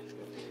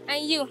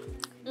 And you,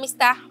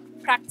 Mr.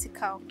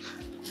 Practical,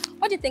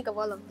 what do you think of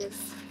all of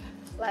this?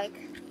 Like,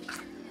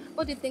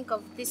 what do you think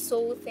of this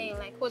whole thing?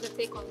 Like, what's your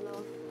take on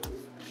love?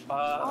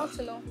 I want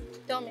to know.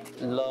 Tell me.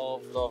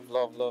 Love.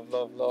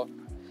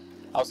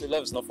 I'll say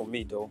love is not for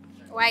me though.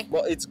 Why?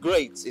 But it's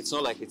great. It's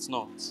not like it's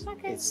not.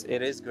 Okay.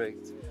 It is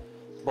great.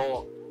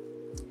 But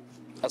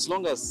as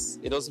long as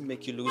it doesn't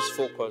make you lose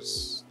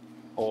focus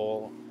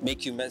or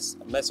make you mess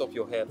up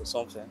your head or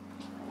something,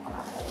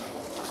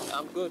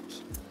 I'm good.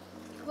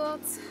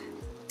 But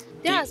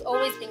there has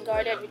always been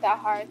guarded with our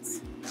hearts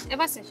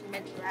ever since she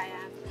met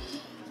Brian.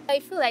 I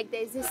feel like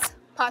there's this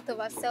part of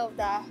herself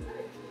that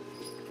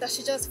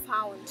she just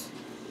found.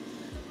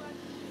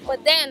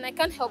 But then I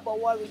can't help but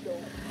worry though.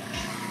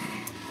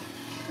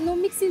 You know,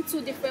 mixing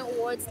two different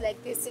words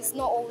like this is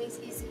not always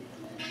easy.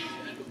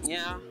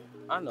 Yeah,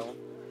 I know.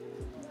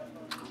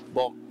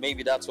 But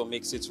maybe that's what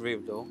makes it real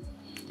though.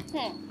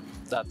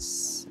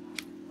 That's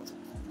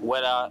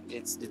whether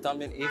it's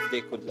determined if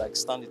they could like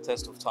stand the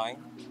test of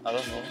time. I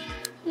don't know.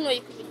 No,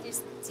 you could be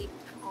this deep.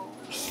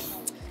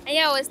 And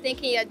yeah, I was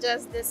thinking you're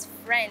just this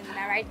friend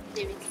that right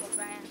there with your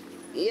Brian.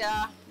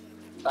 Yeah.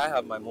 I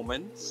have my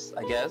moments,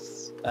 I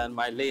guess, and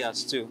my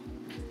layers too.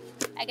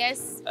 I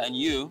guess. And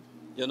you're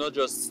not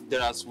just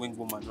there as wing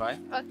woman, right?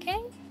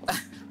 Okay.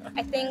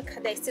 I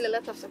think there's still a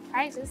lot of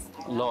surprises.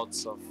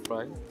 Lots of,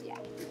 right? Yeah.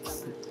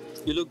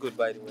 You look good,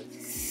 by the way.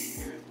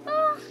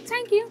 Oh,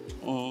 thank you.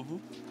 Mm-hmm.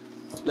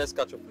 Let's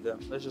catch up with them.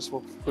 Let's just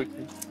walk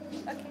quickly.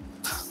 Okay.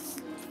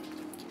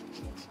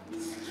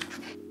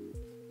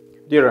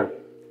 Dira.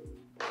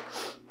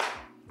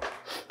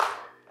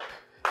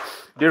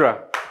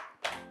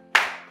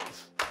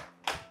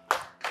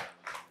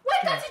 Why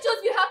can't you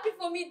just be happy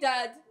for me,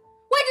 Dad?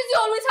 Why does it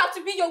always have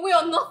to be your way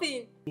or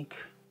nothing? I think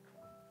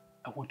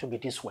I want to be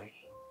this way.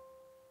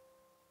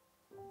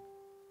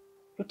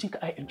 You think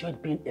I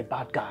enjoyed being a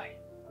bad guy?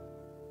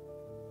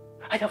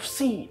 I have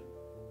seen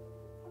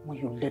when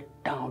you let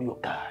down your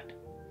guard.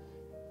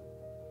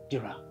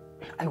 Dira,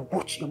 I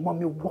watched your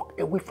mommy walk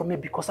away from me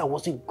because I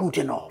wasn't good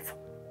enough.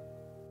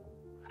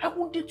 I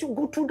wanted you to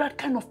go through that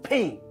kind of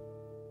pain.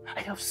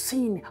 I have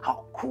seen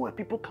how cruel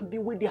people can be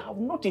when they have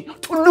nothing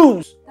to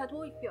lose. Dad,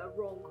 what if you are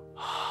wrong?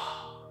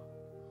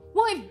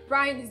 What if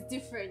Brian is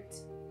different?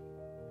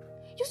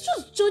 You're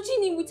just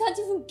judging him without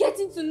even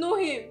getting to know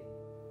him.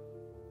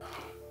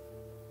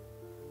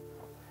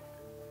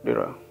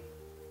 Dira,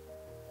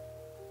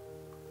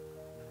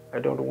 I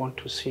don't want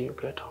to see you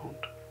get harmed.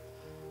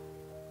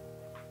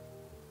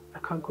 I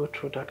can't go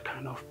through that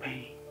kind of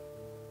pain.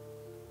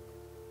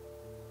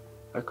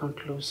 I can't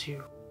lose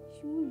you.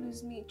 You won't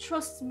lose me.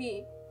 Trust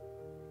me.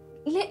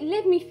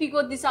 Let me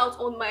figure this out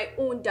on my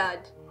own,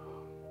 Dad.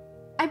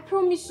 I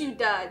promise you,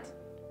 Dad.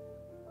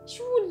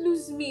 You won't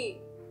lose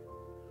me.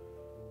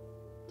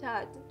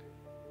 Dad.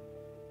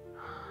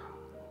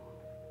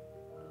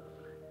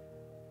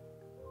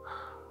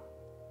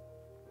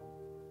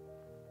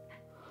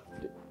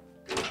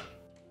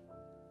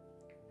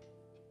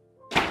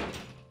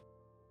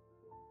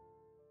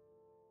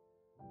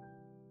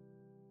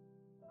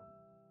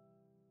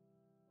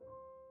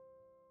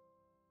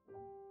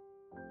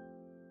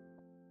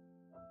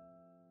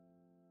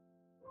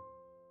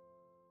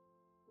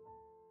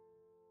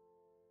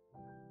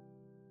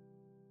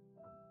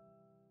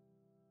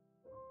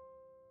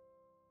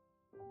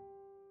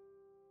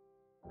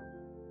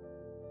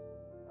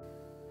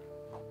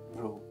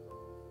 Bro,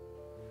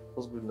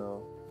 what's good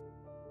now?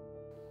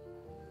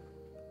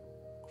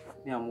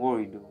 Me, I'm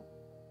worried though.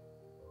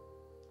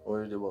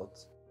 Worried about?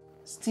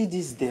 Still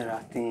this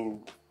Dara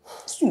thing.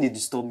 Still they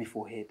disturb me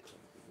for head.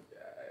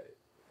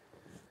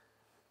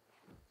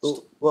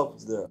 So, what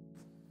happens there?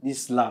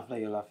 This laugh that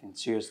you're laughing,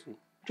 seriously.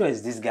 Who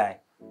is this guy?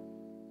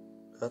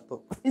 I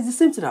thought. It's the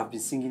same thing I've been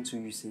singing to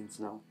you since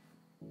now.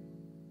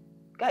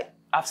 Guy,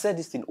 I've said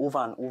this thing over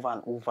and over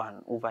and over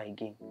and over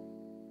again.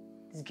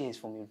 This guy is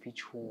from a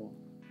rich home.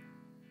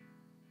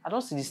 I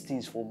don't see these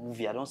things for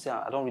movie. I don't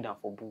read them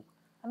for book.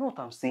 I know what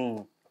I'm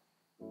saying.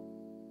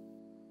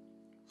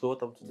 So what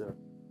happened to Dara?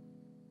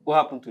 What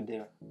happened to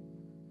Dara?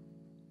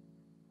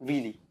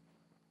 Really?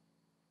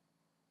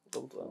 What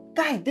happened to her?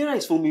 Guy, Dara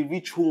is from a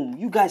rich home.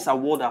 You guys are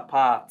world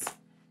apart.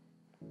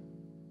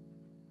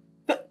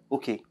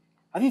 Okay.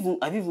 Have you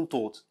even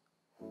thought?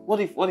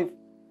 What if will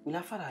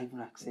her father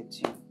even accept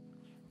you?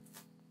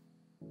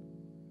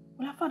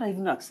 Will her father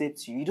even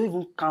accept you? You don't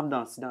even calm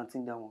down, sit down,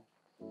 think that one.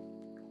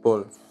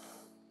 Paul,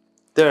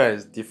 Dara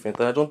is different,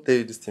 and I don't tell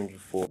you this thing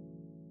before.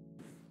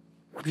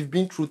 We've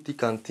been through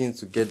thick and thin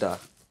together,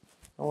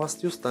 and we're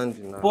still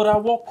standing now. But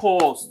at what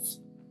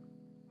cost?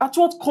 At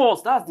what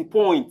cost? That's the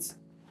point.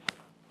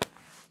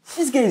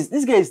 This guy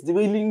is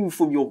derailing you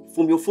from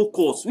your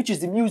focus, which is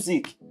the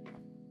music.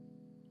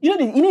 You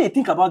know they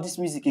think about this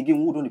music again.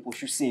 Who don't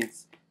pursue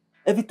saints?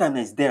 Every time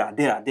it's Dara.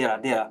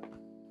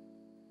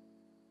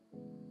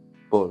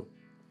 Paul,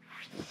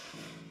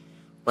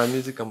 my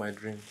music and my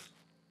dreams,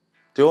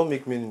 they all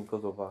make meaning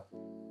because of her.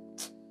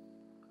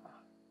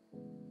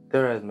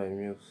 Dara is my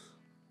muse.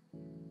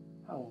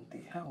 How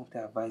won't they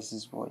advise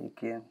this boy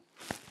again?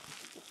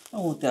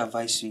 How won't they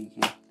advise you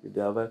again? If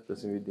they advise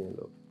person with in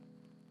love.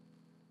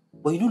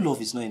 But you know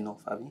love is not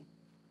enough, Abi.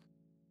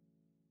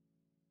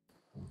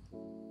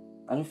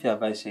 I don't feel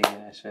advice you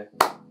again, I swear.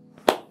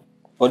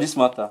 For this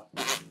matter,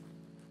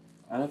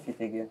 I don't fit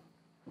again.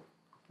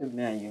 With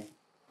me and you.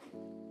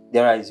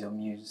 Dara is your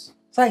muse.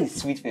 So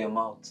it's sweet for your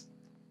mouth.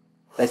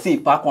 Like say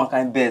you pack one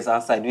kind of bears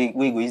outside, where you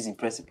go use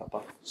impressive,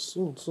 Papa.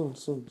 Soon.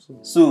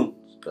 Soon?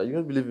 You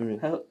don't believe in me?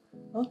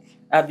 Okay.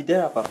 I'll be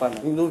there, Papa.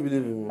 Now. You don't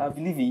believe in me? I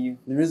believe in you.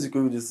 The music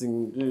will be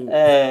sing.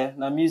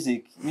 Now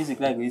music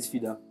like go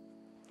feed them.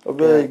 I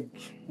beg.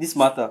 This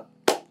matter.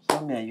 It's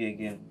not me and you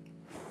again.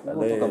 We're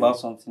going to talk about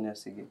something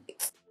else again.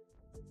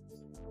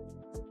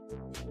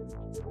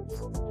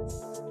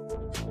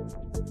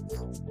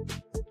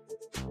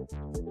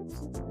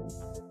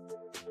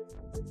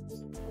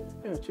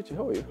 Yeah, Chichi,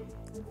 how are you?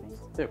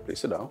 Yeah, please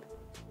sit down.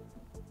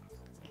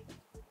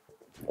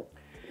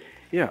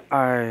 Yeah,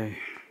 I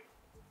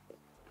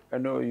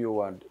know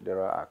you and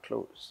Dara are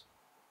close.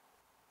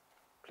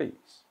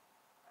 Please,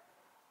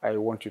 I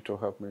want you to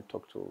help me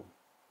talk to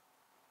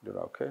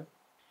Dara, okay?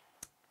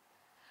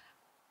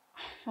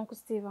 Uncle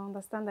Steve, I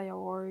understand that you're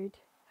worried.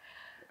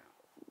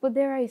 But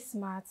Dara is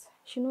smart.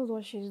 She knows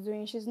what she's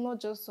doing. She's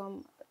not just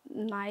some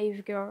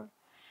naive girl.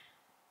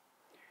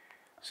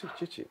 See,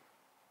 Chichi,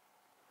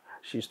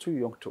 she's too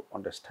young to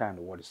understand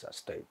what is at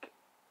stake.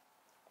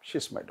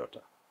 She's my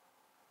daughter.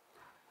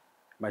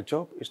 My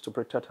job is to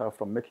protect her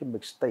from making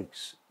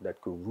mistakes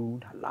that could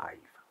ruin her life.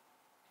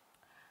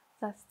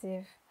 That's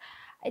Steve.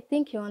 I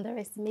think you're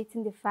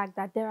underestimating the fact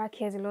that Dara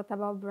cares a lot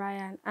about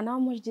Brian and how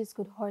much this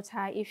could hurt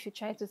her if she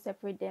tries to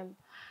separate them.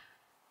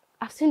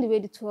 I've seen the way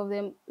the two of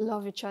them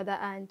love each other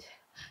and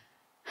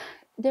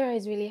Dara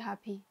is really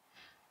happy.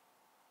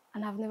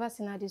 And I've never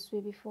seen her this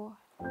way before.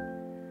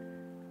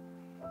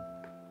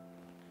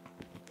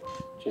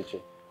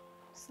 Gigi,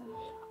 So,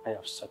 I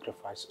have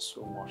sacrificed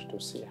so much to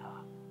see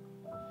her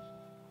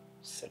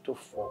settle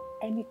for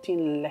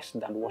anything less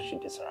than what she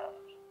deserves.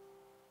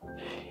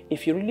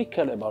 If you really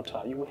care about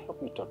her, you will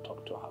help me to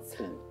talk to her,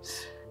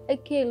 please. I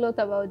care a lot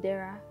about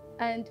Dara,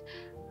 and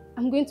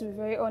I'm going to be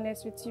very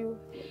honest with you.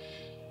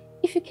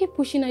 If you keep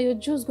pushing her, you're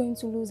just going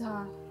to lose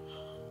her.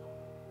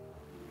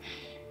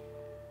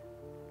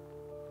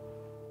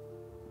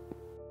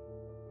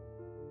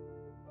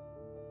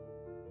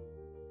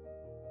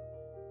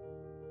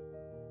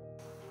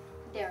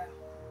 Dara,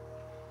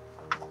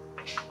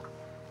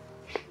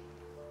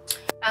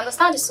 I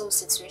understand this whole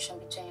situation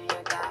between you and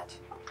your dad,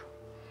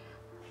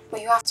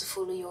 but you have to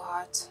follow your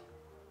heart.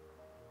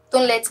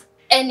 Don't let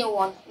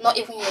anyone, not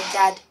even your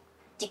dad,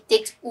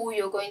 dictate who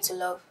you're going to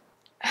love.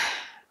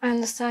 I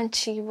understand,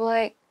 Chi, but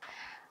like,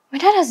 my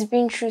dad has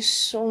been through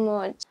so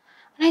much,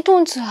 and I don't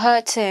want to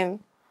hurt him.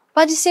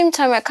 But at the same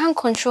time, I can't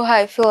control how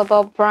I feel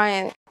about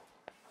Brian.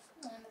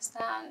 I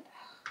understand.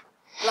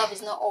 Love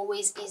is not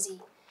always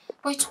easy,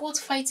 but it's worth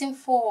fighting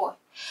for.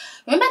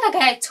 Remember that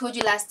guy I told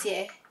you last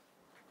year?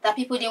 That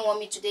people didn't want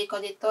me today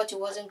because they thought it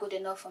wasn't good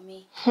enough for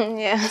me.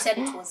 Yeah. They said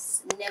it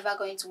was never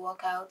going to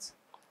work out.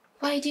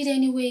 But I did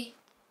anyway.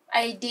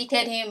 I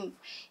dated him,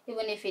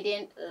 even if it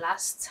didn't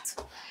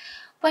last.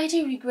 But I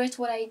didn't regret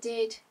what I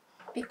did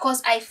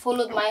because I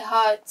followed my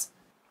heart.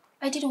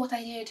 I did what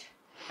I did,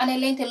 and I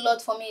learned a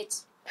lot from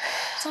it.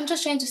 So I'm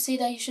just trying to say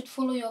that you should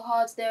follow your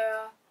heart,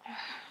 Dara.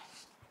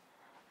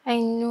 I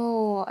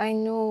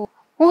know.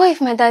 What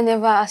if my dad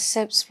never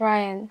accepts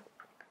Brian?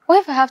 What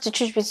if I have to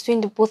choose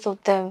between the both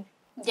of them?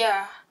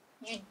 Dara,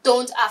 you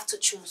don't have to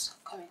choose.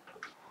 Come here.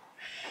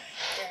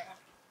 Dara.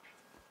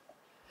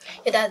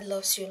 Your dad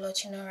loves you a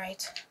lot, you know,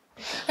 right?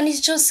 And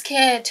he's just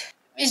scared.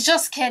 He's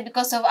just scared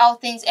because of how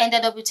things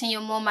ended up between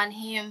your mom and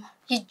him.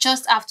 You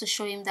just have to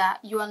show him that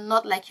you are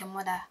not like your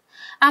mother.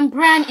 And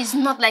Brian is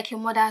not like your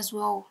mother as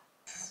well.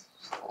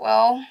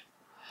 Well,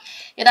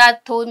 your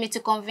dad told me to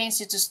convince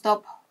you to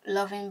stop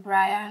loving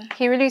Brian.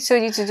 He really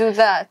told you to do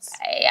that?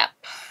 Yep.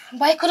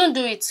 But I couldn't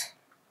do it.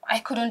 I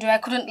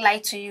couldn't lie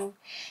to you.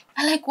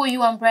 I like what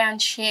you and Brian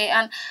share,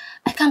 and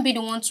I can't be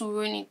the one to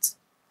ruin it.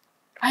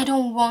 I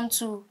don't want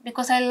to,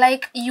 because I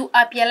like you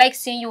happy. I like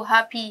seeing you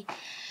happy.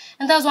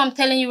 And that's why I'm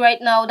telling you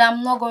right now that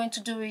I'm not going to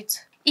do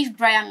it. If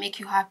Brian make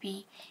you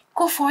happy,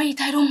 go for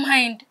it. I don't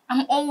mind.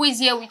 I'm always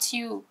here with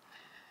you.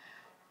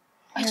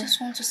 I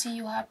just want to see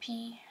you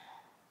happy.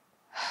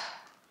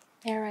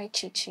 You're right,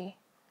 Chichi.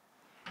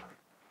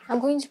 I'm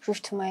going to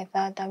prove to my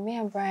dad that me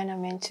and Brian are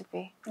meant to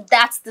be.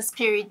 That's the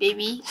spirit,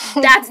 baby.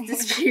 That's the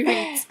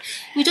spirit.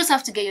 We just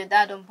have to get your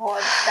dad on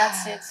board.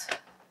 That's it.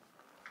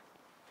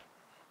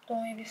 Don't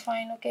worry, be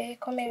fine, okay?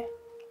 Come here.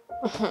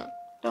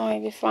 Don't worry,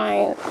 be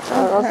fine.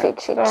 I'm okay,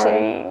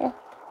 Chichi.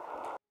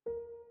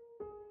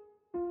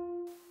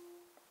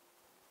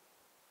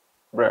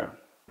 Brian.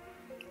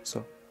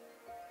 So?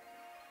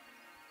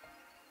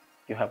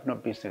 You have no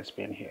business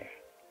being here.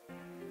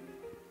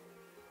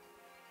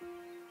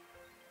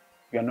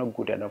 You are not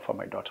good enough for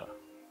my daughter.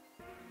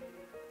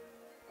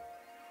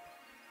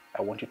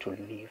 I want you to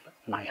leave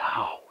my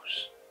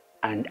house,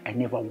 and I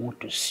never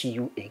want to see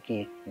you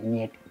again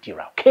near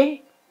Dira,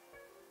 okay?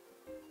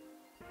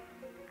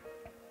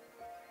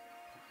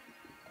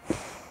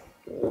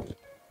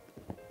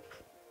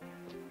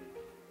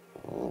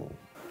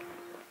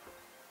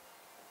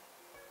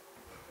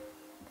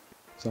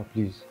 So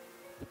please.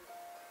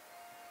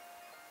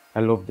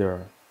 I love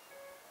Dara.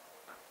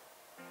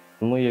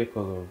 I'm not here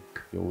because of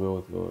your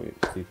wealth or your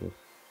status.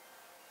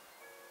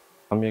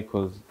 I'm here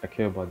because I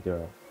care about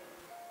Dara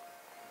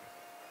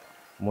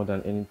more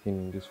than anything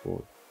in this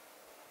world.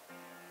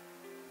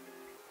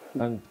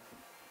 And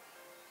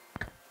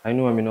I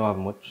know I may not have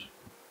much,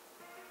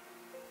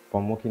 but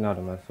I'm working out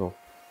on myself.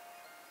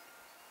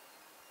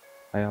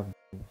 I have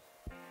dreams.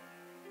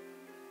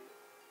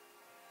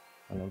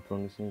 And I'm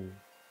promising you,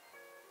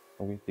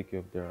 I'm going to take care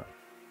of Dara.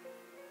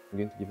 I'm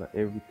going to give her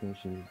everything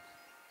she needs,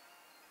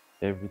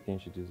 everything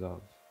she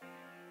deserves.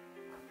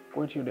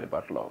 What do you know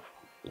about love?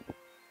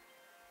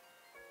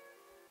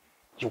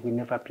 You will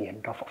never be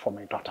enough for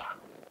my daughter.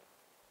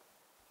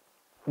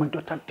 My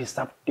daughter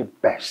deserves the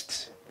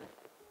best.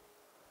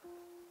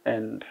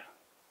 And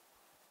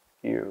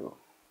you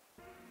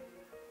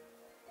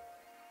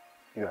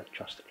are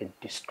just a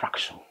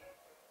distraction,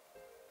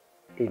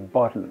 a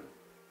burden.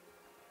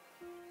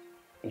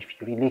 If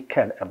you really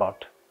care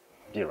about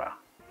Dira,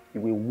 you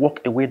will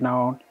walk away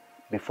now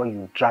before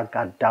you drag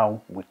her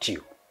down with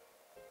you.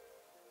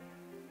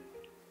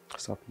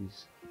 Sir,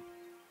 please.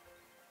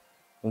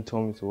 Don't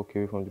tell me to walk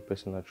away from the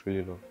person I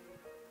truly love.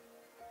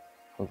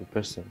 From the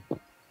person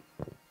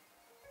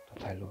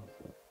that I love.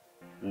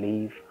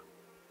 Leave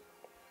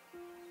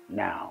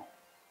now.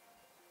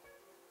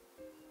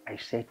 I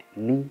said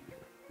leave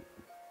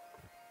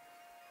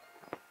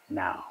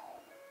now.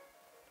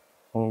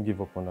 I won't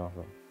give up on her.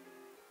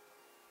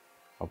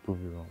 I'll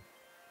prove you wrong.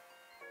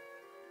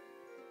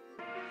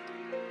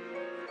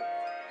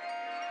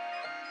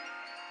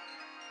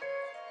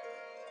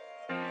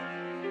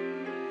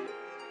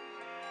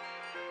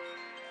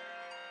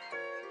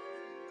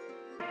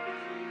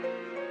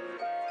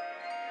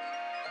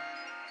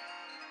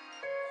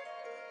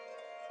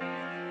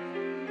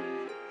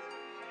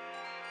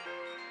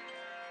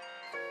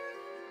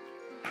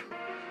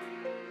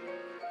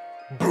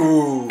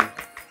 Bro,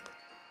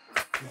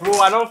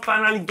 I don't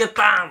finally get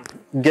them.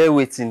 Get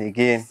waiting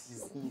again.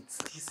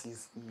 This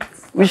is it.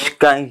 Which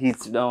kind hit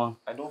that one?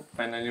 I don't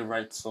finally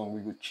write song we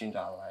go change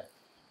our life.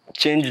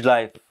 Change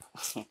life.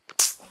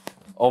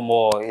 Oh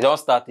more, it don't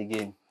start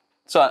again.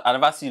 So I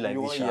never see you like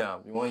this. You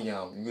want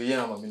yam. You go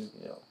yam, I mean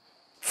yam.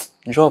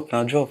 Drop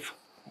now, drop.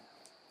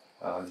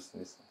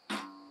 Listen.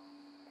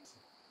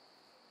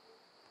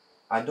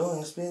 I don't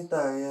explain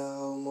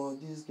tire,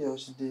 this girl,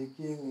 she dey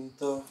give me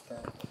tough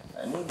time.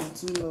 I know the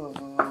two love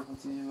her,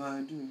 but if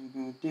I do, you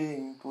go dey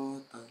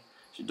important.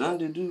 She done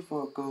the do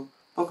fuck up,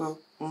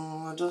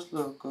 I just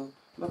look up.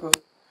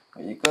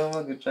 When you come,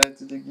 I go try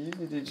to give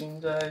you the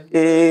ginger.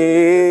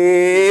 Hey,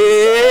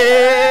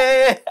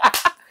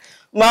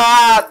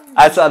 man!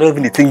 I don't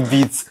even think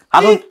beats.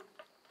 I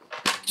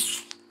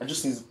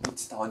just need to put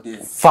it out there.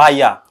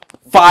 Fire!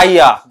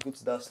 Go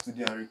to that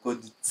studio and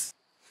record it.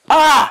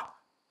 Ah!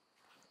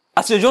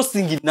 As you're just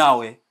singing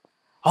now, I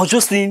was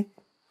just singing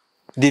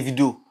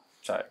Davido,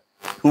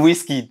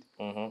 Wizkid,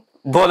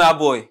 Burna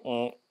Boy.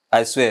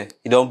 I swear,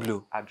 it don't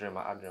blow.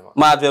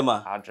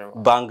 Adrema.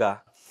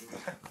 Banger.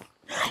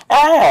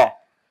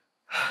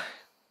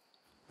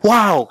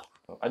 Wow.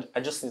 I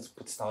just need to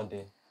put it out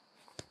there.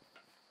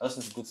 I just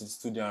need to go to the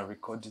studio and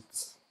record it.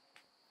 It's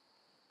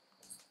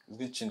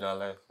going to change our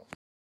life.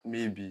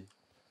 Maybe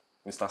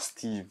Mr.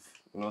 Steve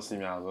will not see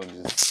me as all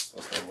this.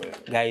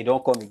 Guy, you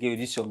don't come again with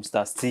this, your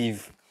Mr.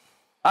 Steve.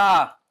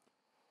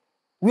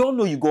 We all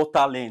know you got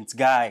talent,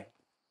 guy.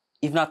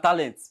 If not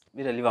talent,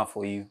 we don't leave am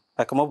for you.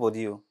 Like, come on,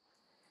 body, yo.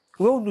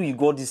 We all know you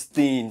got this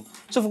thing.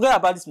 So forget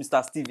about this,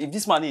 Mr. Steve. If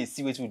this man is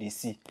see what they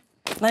see,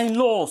 now he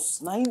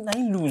lost, now he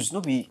lose. No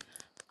be.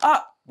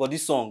 But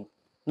this song,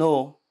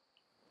 no.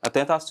 Na to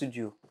enter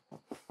studio.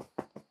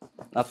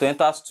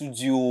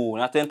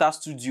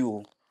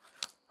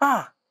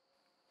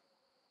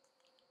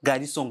 Guy,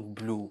 this song will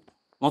blow.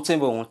 Not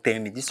anybody won't tell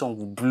me. This song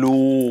will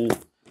blow.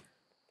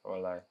 Or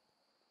lie.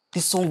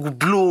 This song will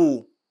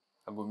blow.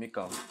 I go make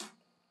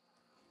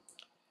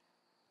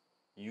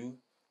you,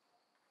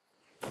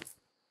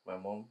 my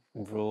mom,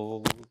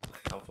 bro,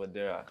 and for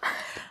Dera.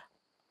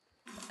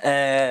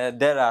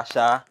 Dera,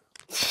 Sha.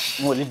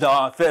 We'll leave that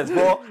one first,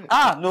 bro.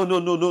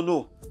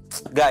 No.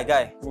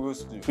 Guy. We'll go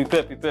studio.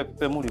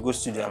 Prepare. We'll go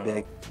studio, I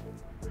beg.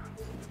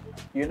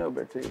 You know,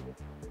 Betty,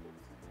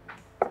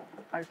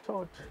 I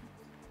thought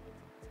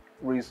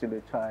raising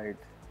a child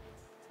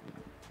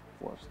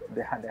was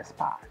the hardest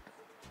part.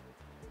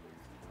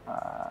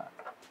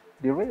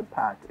 The real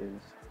part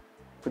is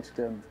put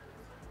them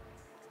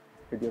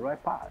in the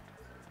right path.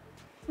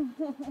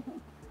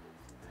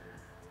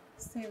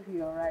 Steve,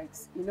 you're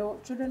right. You know,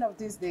 children of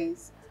these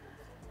days,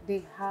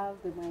 they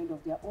have the mind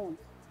of their own.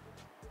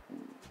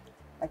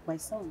 Like my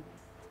son,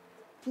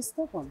 he's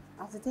stubborn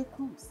as the day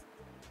comes.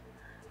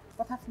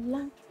 But I've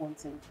learned one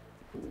thing.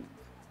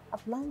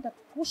 I've learned that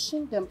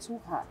pushing them too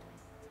hard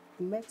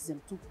makes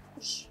them to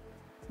push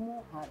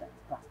more harder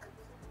back.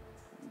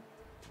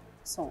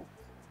 So,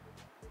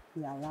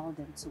 we allow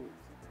them to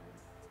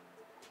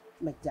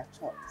make their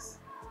choice.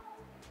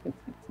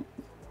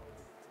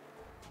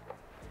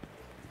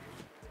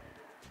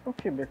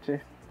 Okay,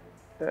 Betty.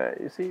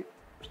 You see,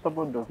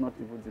 stubborn does not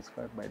even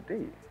describe my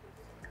day.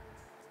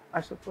 I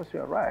suppose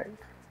you are right.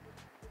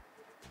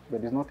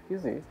 But it's not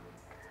easy,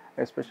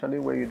 especially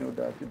when you know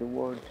that the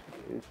world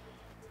is,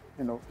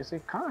 is a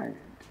kind.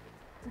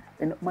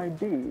 In my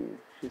day,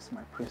 she's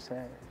my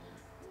princess,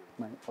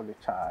 my only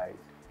child,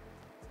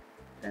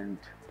 and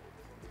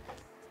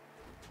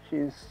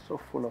she's so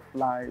full of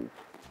life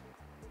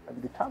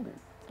and determined.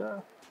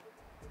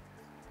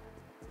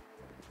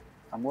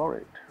 I'm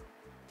worried.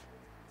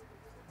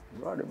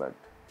 But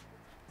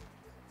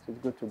it's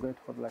good to get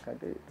hurt like I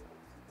did.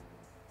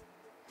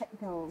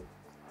 No,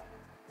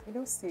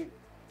 Steve,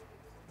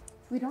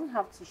 we don't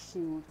have to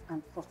shield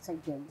and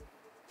protect them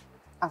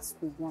as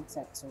we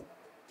wanted to.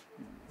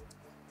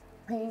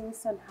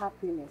 Pains and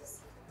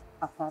happiness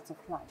are part of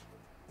life,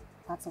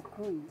 part of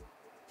growing.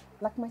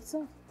 Like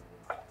myself,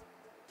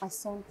 my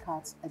son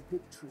cut a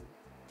big tree.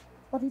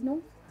 But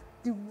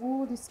the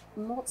world is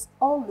not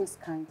always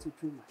kind to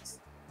dreamers.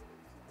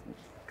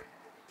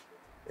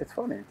 It's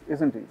funny,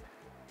 isn't it?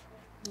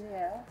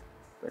 Yeah.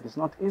 But it's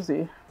not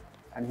easy.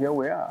 And here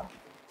we are,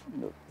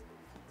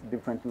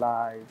 different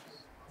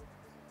lives,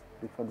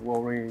 different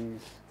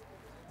worries,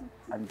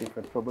 and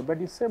different problems, but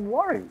the same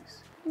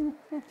worries.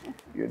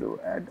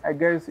 And I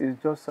guess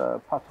it's just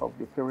part of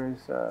the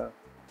parents'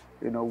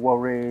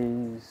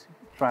 worries,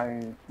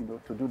 trying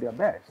to do their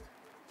best.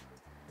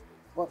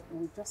 But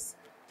we just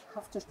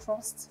have to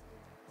trust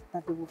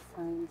that they will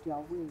find their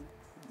way.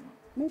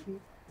 Maybe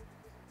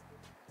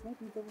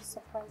they will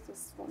surprise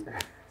us one day.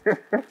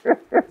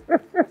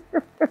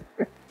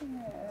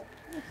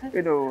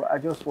 I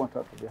just want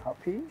her to be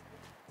happy,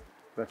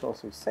 but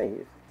also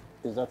safe.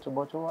 Is that too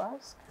much to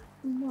ask?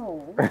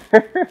 No,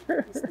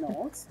 it's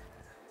not.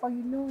 But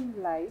in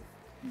life,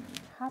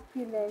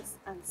 happiness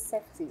and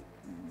safety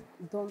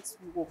don't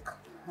walk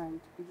hand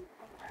in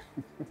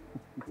hand.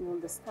 You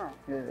understand?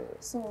 Yeah.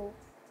 So,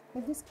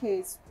 in this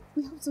case,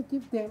 we have to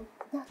give them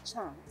their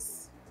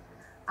chance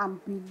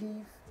and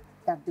believe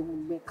that they will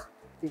make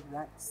the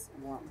right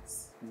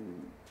ones.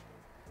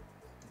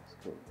 That's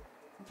good.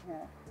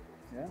 Yeah.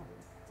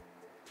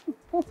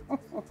 Yeah.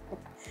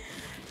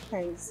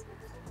 Thanks.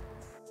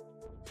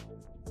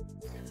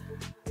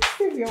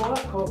 You're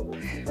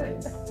welcome.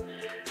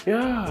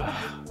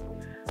 Yeah.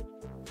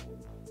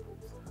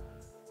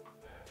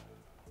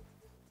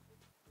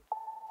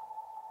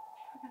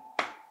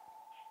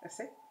 That's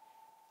it?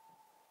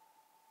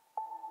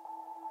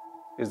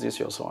 Is this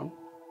your son?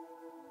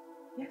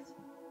 Yes.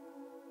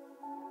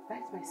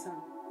 That's my son,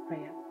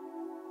 Brian.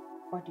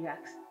 What do you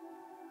ask?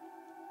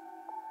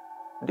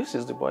 This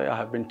is the boy I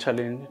have been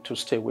telling to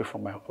stay away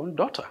from my own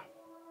daughter.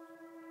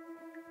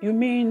 You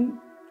mean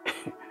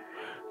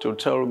to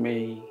tell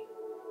me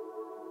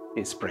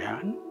it's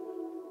Brian?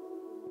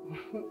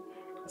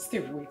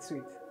 Steve,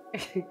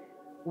 wait.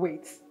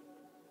 Wait.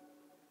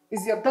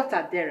 Is your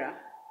daughter Dara?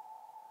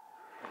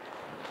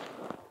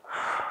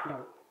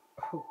 No.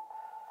 Oh.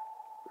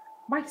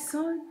 My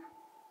son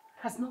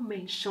has not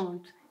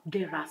mentioned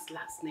Dara's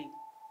last name.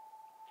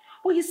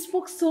 But he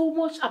spoke so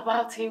much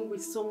about him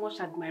with so much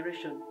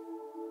admiration.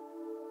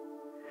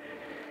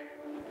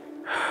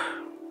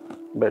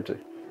 Betty,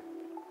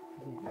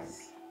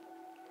 Yes.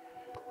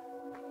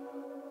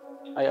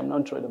 I am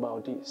not worried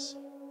about this.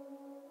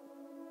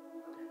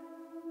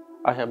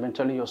 I have been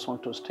telling your son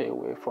to stay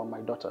away from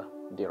my daughter,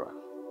 Dara.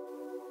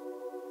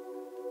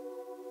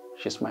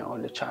 She's my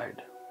only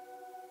child.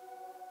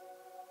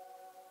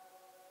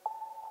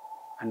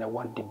 And I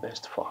want the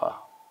best for her.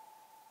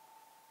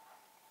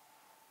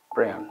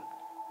 Brian,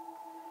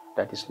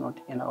 that is not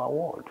in our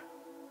world.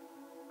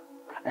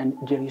 And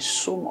there is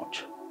so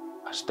much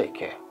at stake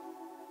here.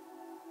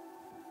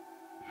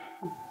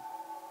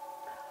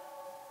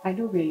 I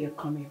know where you're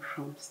coming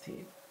from,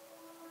 Steve.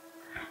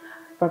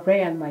 But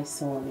Brian, my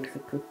son, is a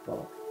good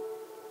boy.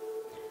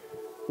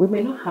 We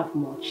may not have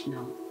much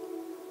now,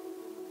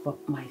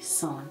 but my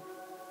son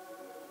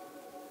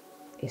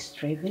is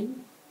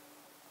driven,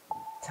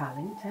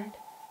 talented.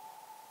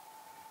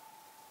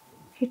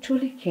 He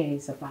truly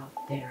cares about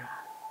Dara.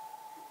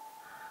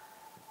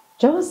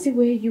 Just the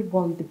way you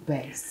want the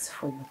best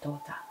for your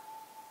daughter,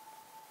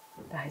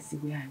 that is the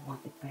way I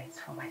want the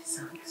best for my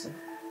son too.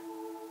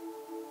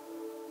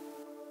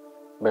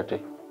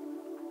 Betty,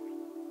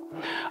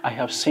 I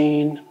have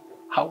seen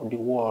how the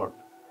world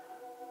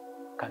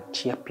can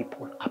tear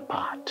people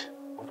apart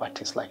over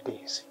things like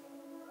this.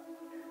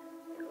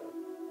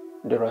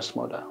 Dara's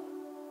mother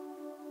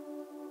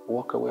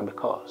walked away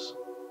because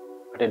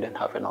I didn't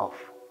have enough.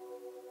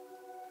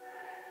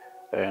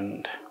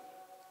 And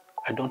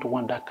I don't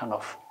want that kind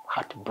of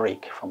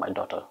heartbreak for my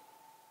daughter.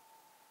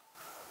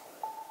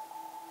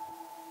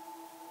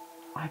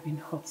 I've been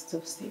hurt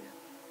too, Steve.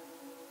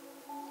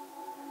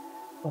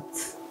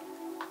 But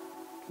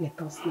let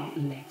us not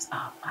let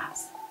our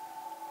past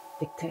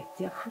dictate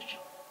their future.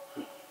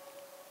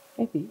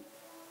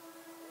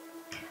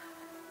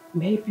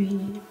 Maybe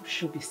we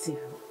should be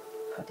civil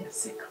for their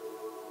sake.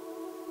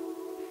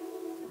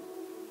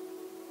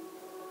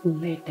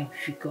 Let them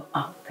figure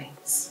out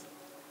things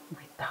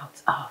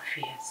without our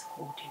fears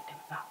holding them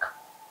back.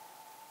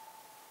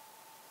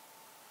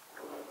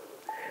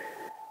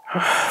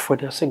 For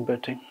their sake,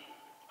 Betty,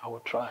 I will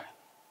try.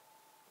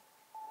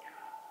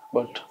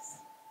 But Yes.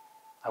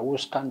 I will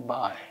stand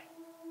by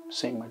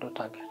seeing my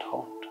daughter get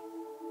hurt.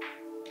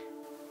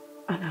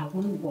 And I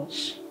won't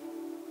watch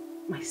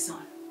my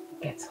son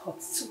get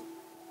hurt too.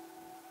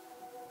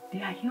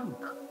 They are young.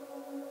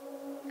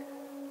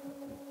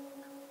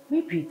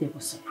 Maybe they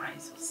will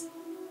surprise us.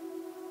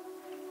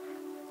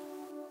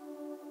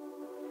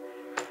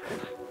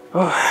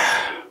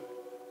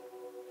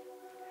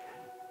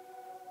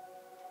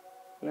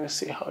 Let's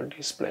see how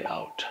this play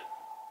out.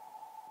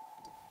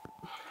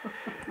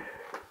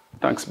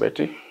 Thanks,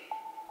 Betty.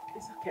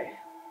 It's okay.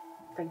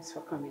 Thanks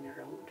for coming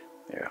around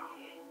Yeah.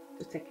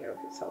 to take care of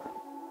yourself.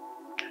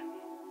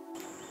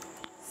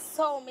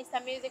 So,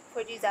 Mr. Music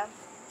Producer,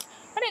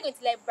 when are you going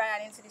to let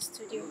Brian into the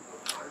studio?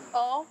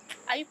 Or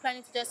are you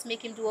planning to just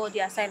make him do all the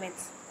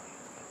assignments?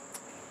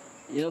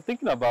 You know,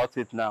 thinking about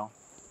it now,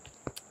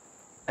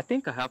 I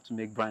think I have to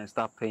make Brian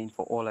start paying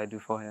for all I do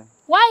for him.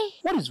 Why?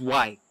 What is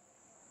why?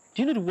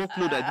 Do you know the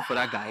workload I do for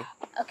that guy?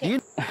 Okay.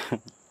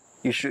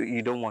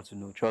 You don't want to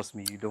know. Trust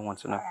me, you don't want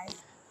to know. Alright.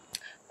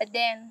 But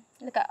then,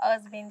 look at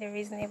us being the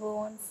reasonable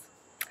ones.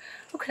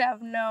 Who could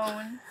have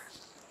known?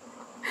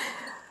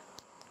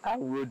 I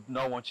would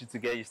not want you to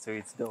get used to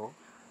it though.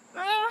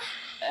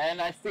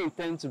 And I still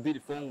intend to be the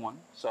phone one,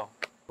 so.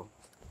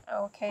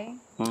 Okay.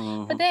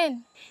 But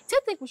then, do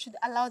you think we should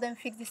allow them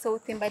fix this whole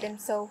thing by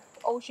themselves?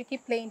 Or we should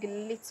keep playing the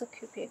little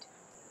Cupid?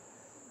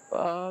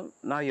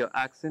 Now you're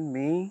asking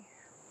me.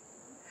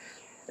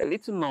 A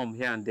little numb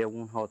here and there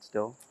won't hurt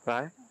though,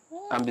 right?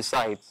 And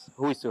besides,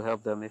 who is to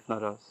help them if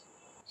not us?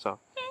 So.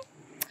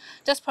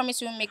 Just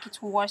promise you won't make it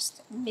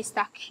worse,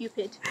 Mr.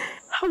 Cupid.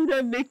 How would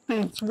I make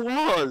things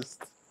worse?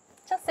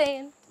 Just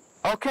saying.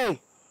 Okay,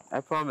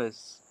 I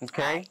promise.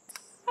 Okay?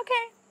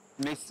 Okay.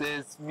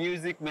 Mrs.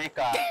 Music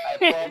Maker, I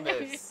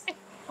promise.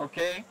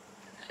 Okay?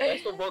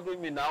 Thanks for bugging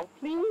me now,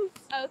 please.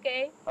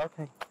 Okay.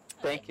 Okay.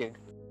 Thank you.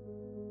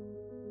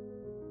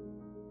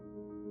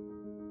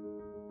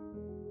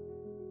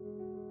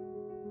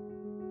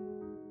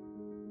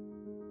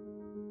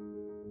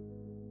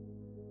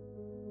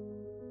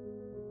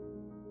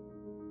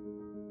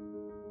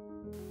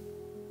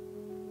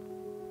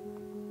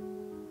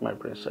 My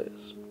princess.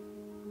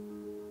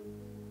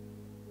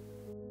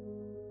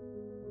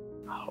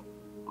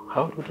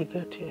 How did you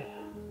get here?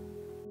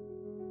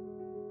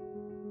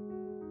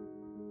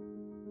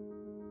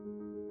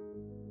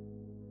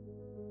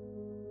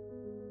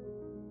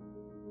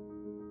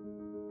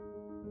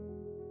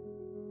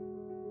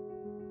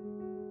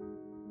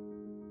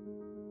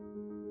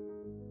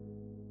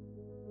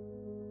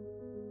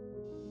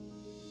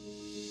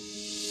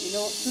 You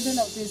know, children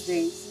of these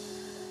days,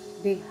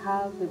 they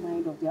have the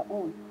mind of their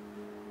own.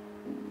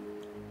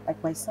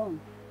 Like my son,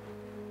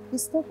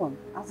 he's stubborn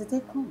as the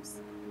day comes.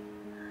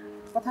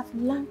 But I've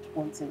learned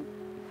one thing.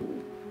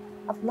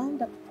 I've learned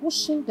that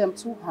pushing them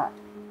too hard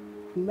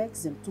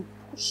makes them to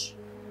push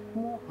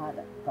more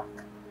harder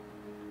back.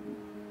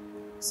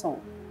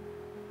 So,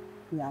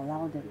 we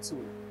allow them to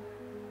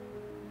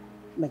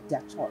make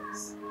their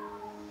choice.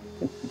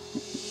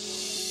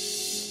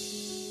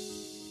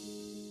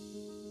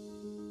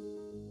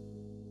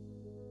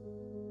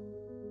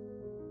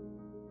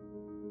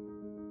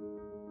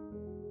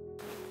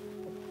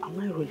 Am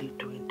I really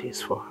doing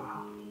this for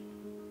her?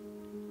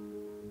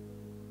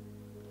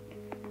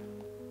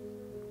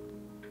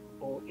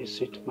 Or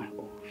is it my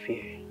own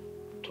fear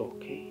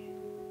talking?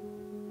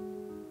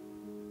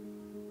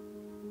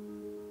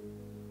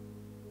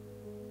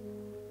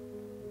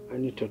 I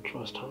need to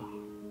trust her.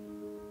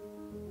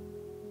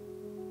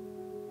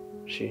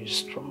 She is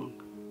strong.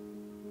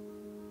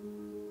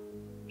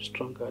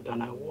 Stronger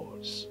than I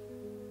was.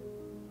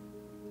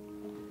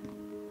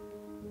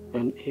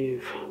 And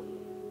if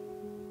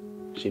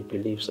she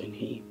believes in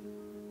him,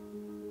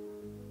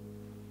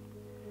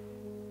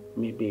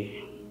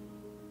 maybe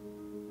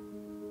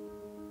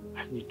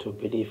I need to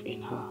believe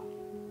in her.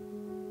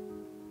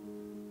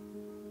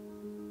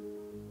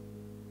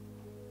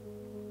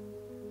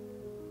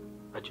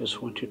 I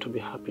just want you to be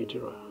happy,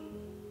 Dira.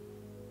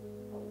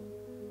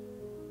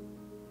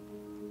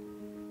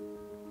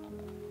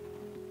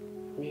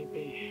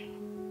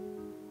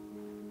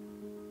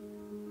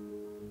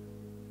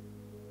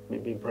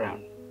 Maybe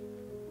Brown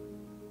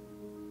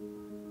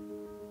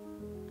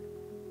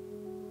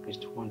is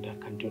the one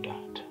that can do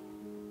that.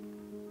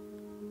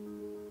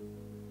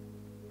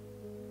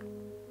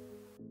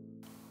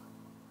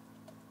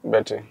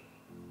 Betty.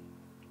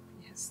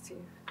 Yes, Steve.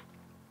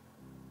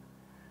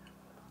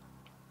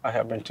 I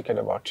have been thinking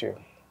about you.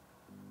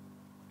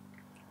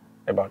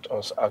 About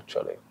us,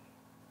 actually.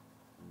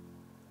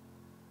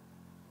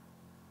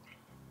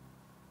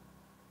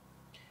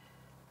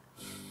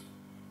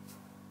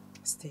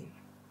 Steve.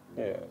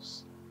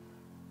 Yes.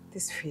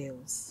 This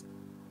feels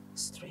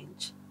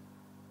strange.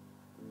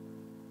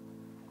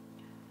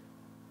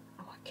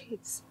 Our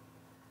kids,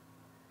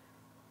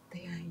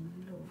 they are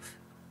in love.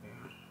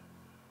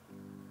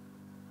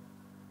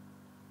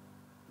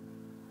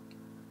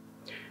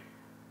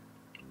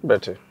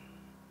 Betty.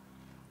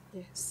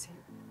 Yes, Steve.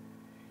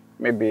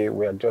 Maybe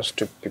we are just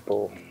two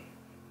people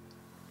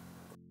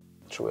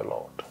through a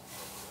lot.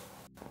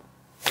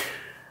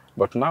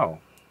 But now,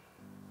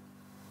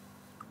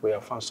 we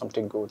have found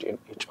something good in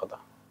each other.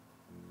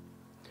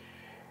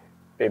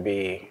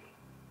 Maybe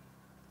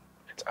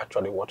it's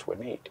actually what we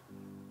need.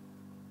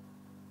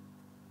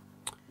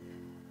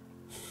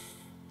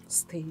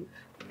 Steve.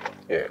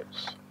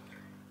 Yes.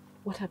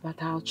 What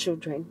about our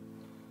children?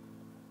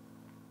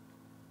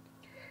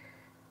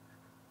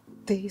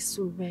 This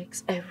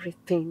makes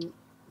everything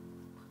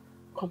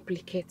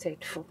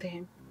complicated for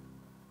them.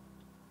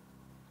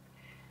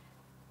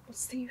 But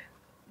Steve,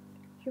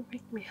 you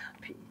make me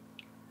happy.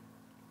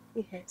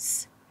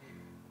 Yes.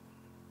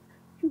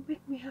 You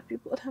make me happy,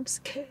 but I'm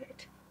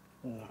scared.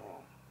 No.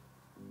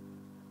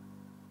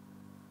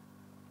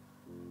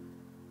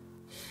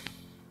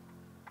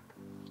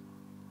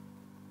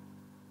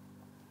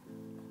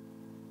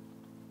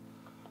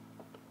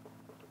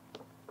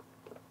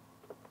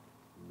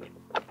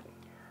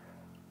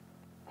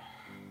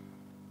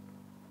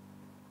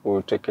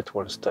 We'll take it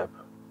one step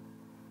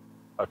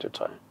at a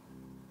time.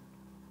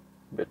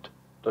 But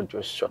don't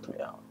just shut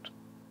me out.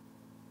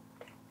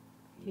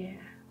 Yeah.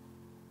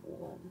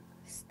 One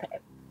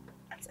step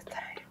at a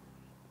time.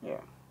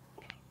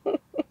 Yeah.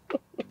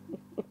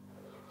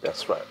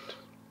 That's right.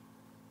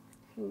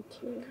 Thank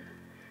you.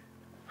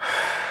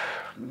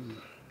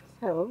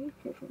 So,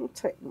 I'll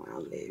take my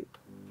leave.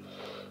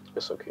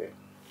 It's okay.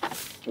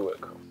 You're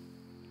welcome.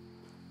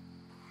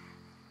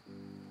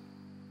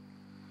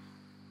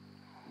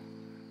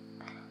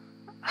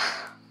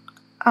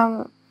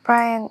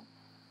 Brian,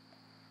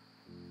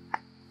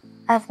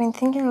 I've been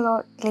thinking a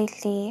lot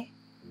lately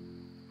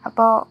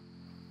about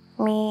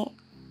me,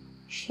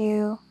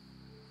 you,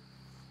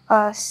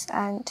 us,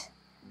 and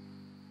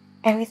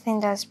everything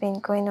that's been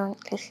going on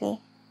lately.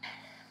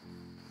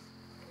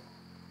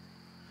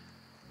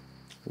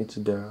 Me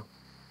too, Dara.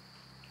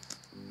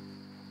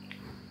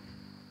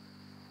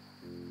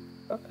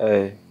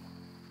 Hey,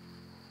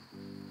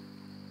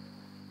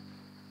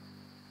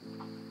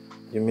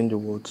 you mean the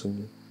world to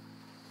me.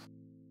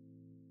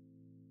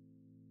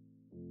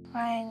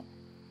 Brian,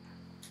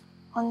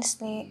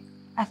 honestly,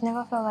 I've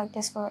never felt like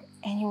this for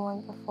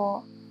anyone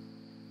before.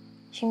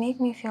 You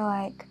make me feel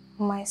like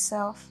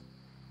myself.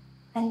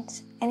 And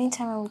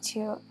anytime I'm with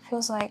you, it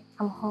feels like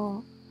I'm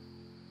home.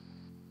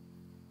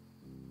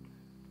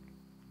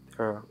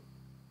 Tara,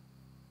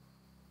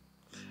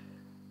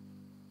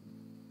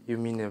 you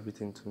mean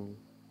everything to me.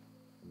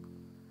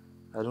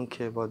 I don't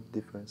care about the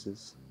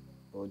differences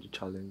or the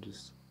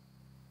challenges.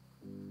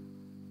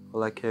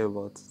 All I care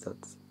about is that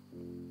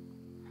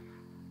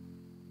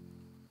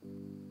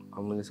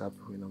I'm always happy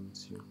when I'm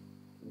with you.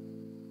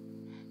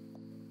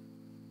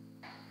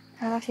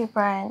 I love you,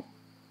 Brian.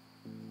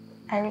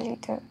 I really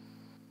do.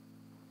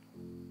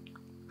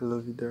 I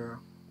love you, Dara.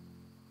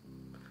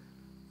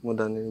 More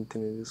than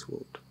anything in this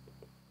world.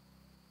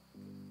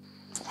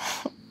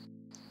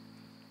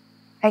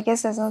 I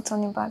guess there's no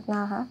turning back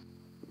now, huh?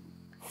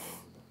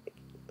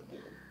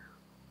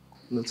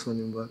 No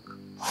turning back.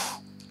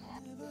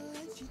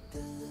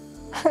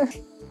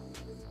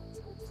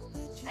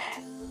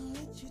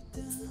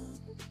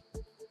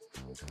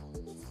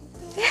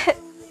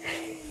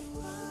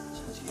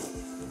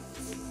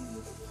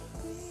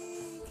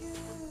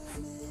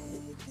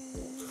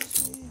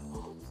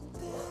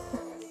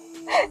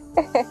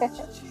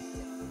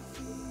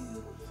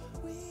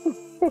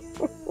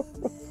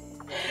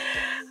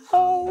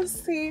 Oh,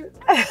 see.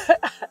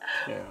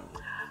 Yeah.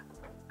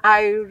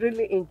 I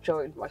really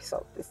enjoyed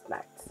myself this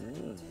night.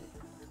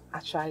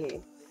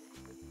 Actually,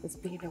 it's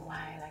been a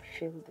while I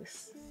feel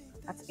this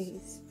at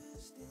ease.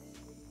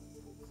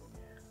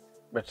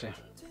 But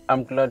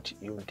I'm glad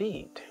you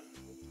did.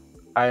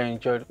 I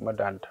enjoyed more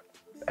than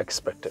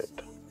expected.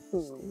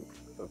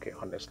 Okay,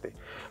 honestly.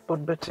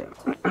 But Betty,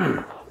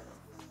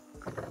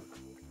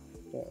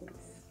 Yes.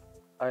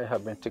 I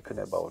have been thinking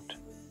about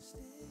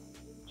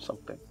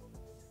something.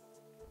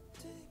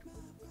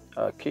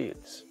 Our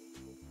kids,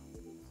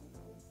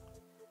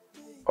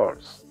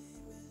 us.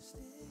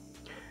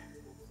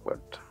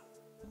 But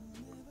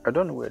I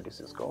don't know where this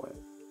is going.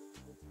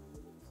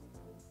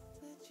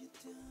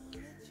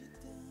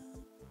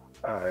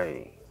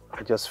 I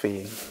just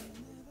feel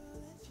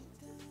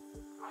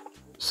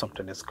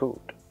something is good.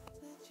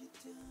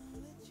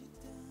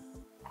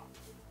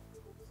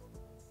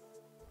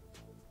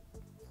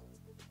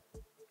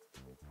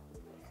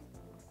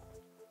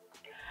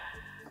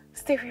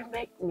 Steve, you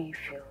make me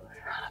feel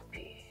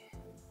happy.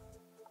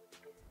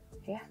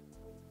 Yeah,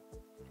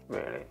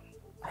 Really,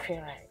 I feel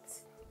right.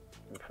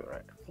 you feel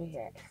right.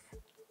 Yes.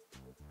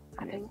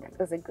 I think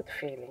it's a good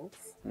feeling,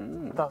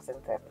 Mm.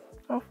 doesn't it?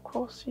 Of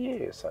course,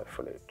 yes, I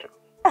feel it too.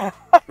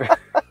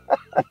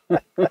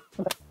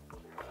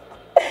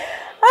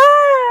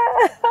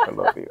 I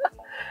love you.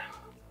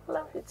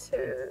 Love you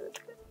too.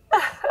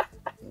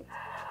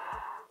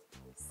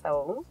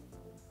 So,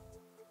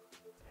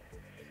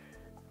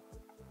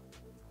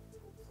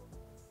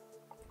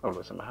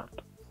 Always in my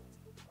heart.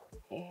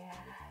 yeah,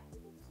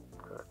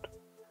 Good.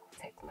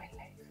 take my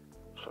life.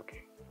 It's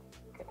okay.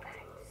 Good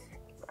night.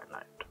 Bye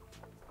night.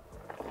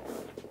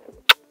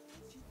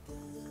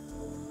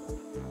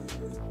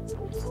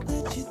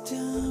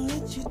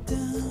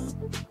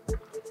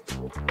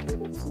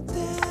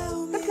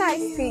 Good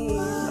night,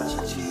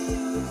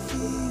 Steve.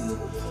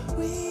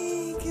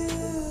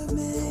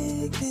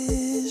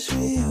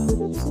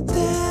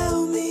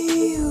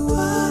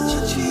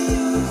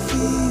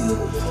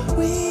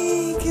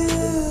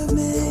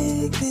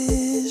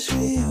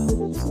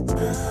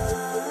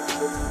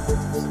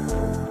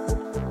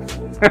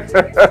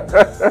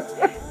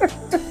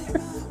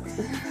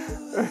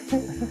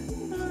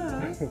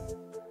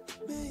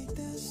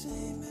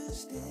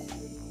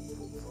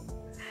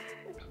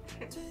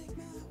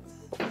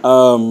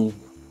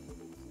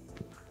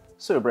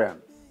 So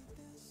Brian,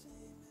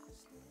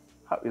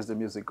 how is the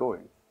music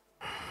going?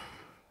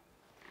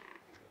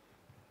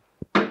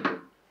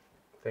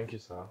 Thank you,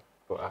 sir,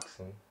 for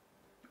asking.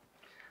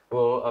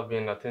 Well, I've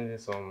been attending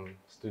some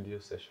studio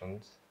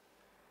sessions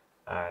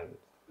and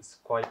it's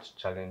quite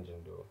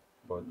challenging though,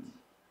 but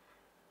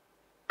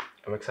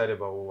I'm excited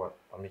about what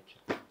I'm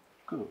making.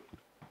 Good.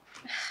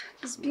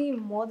 He's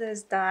being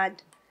modest,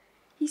 Dad.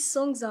 His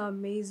songs are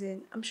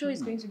amazing. I'm sure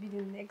it's going to be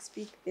the next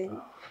big thing.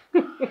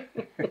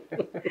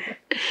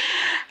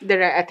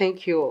 Dara, I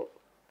think you're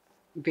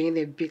being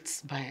a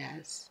bit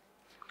biased.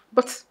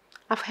 But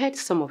I've heard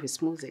some of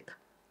his music.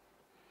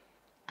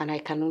 And I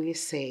can only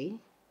say,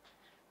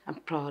 I'm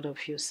proud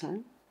of you,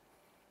 son.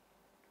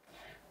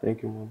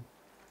 Thank you, Mom.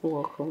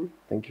 Welcome.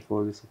 Thank you for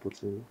always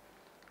supporting me.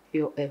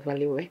 You're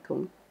everly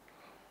welcome.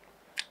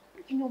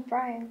 You know,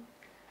 Brian,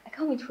 I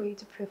can't wait for you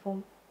to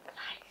perform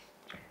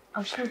live.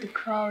 I'm sure the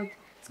crowd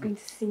is going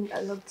to sing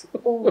along to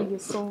all your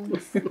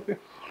songs.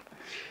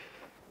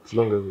 As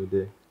long as we're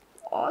there.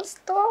 Oh,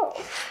 stop.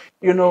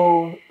 You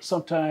know,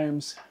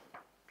 sometimes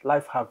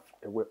life have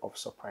a way of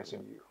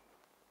surprising you.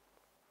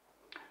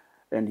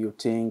 And you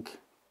think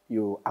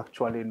you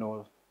actually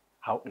know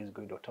how it's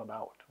going to turn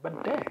out.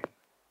 But then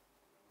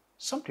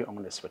something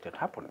unexpected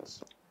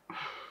happens.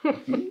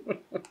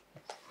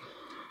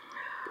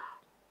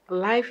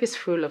 Life is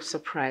full of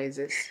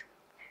surprises.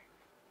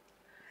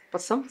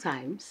 But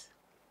sometimes,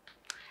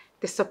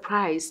 the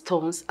surprise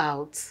turns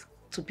out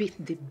to be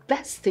the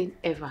best thing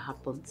ever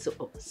happened to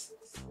us.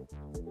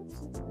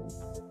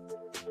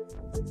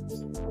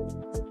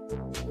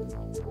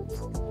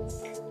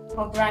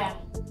 Oh, Brian,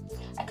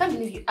 I can't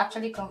believe you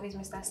actually convinced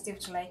Mr. Steve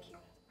to like you.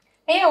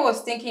 And I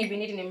was thinking you'd be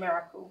needing a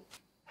miracle.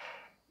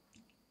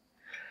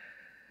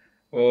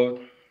 Well,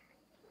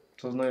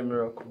 it was not a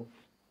miracle.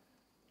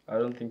 I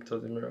don't think it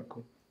was a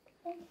miracle.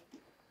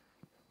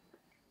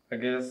 I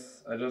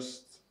guess I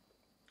just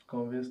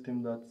convinced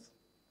him that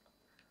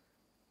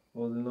I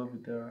was in love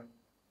with Dara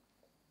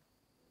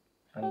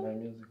and my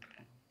music.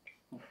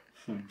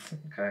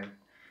 Okay,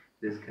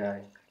 this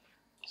guy.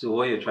 So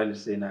what you're trying to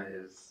say now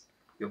is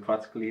you're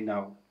practically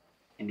now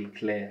in the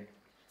clear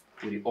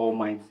with the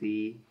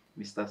almighty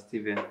Mr.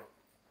 Steven.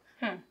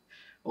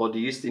 Or do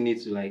you still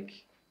need to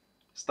like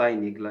start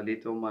in a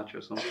gladiator match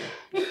or something?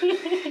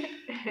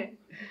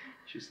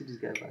 Should see this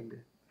guy back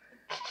there.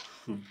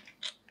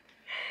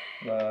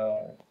 If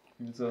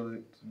it was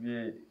to be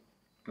a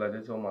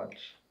gladiator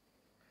match,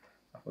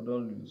 I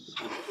don't lose.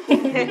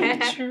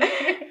 True.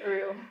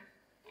 Real.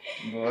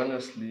 But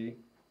honestly,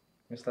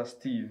 Mr.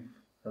 Steve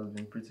has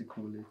been pretty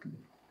cool lately.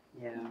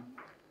 Yeah.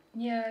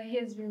 Yeah, he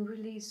has been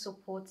really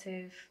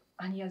supportive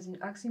and he has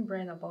been asking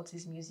Brian about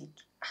his music.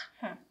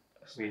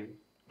 Really?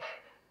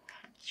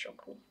 Sure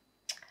cool.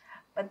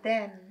 But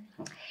then,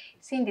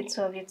 seeing the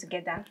two of you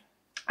together,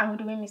 and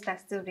the way Mr.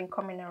 Steve's been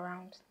coming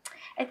around,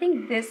 I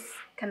think this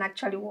can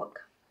actually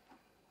work.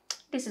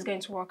 This is going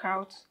to work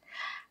out.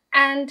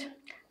 And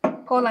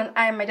Paul and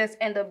I might just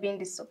end up being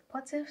the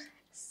supportive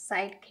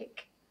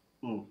sidekick.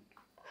 Yeah,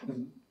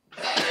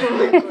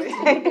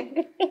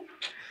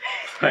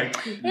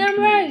 I'm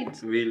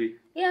right. Really?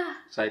 Yeah.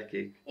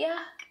 Sidekick. Yeah.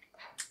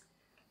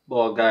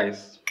 But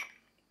guys,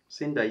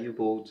 seeing that you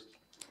both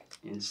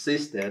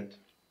insisted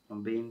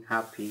on being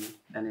happy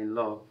and in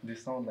love. They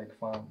sound like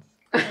fans.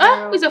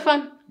 Who's a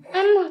fan?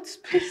 I'm not,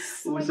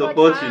 please. We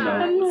support you now.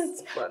 I'm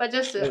not.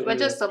 We're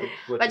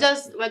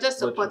just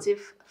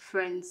supportive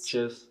friends.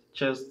 Cheers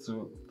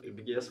to the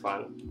biggest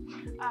fan.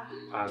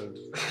 And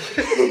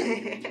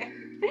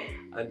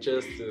and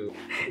cheers to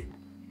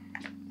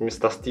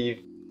Mr.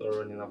 Steve not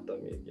running after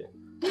me again.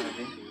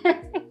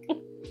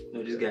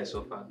 No, this guy is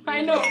so fat.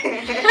 I know.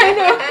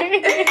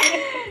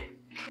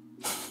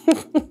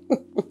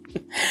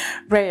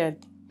 Brian,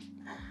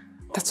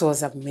 that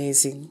was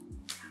amazing.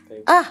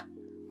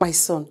 My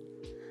son,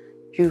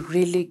 you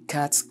really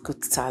got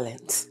good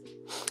talent.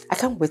 I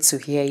can't wait to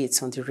hear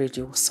it on the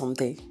radio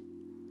someday.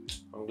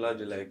 I'm glad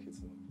you like it.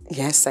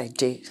 Yes, I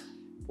did.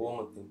 One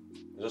more thing.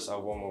 I just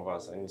have one more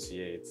verse. I need to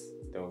hear it.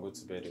 Then we'll go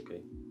to bed,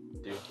 okay?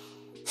 Deal?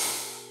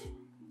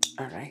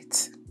 All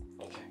right.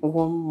 Okay.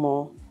 One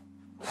more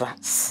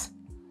verse.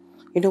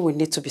 You know we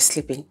need to be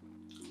sleeping.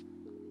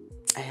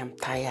 I am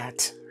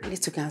tired. I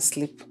need to go and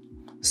sleep.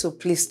 So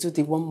please do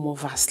the one more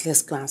verse.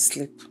 Let's go and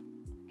sleep.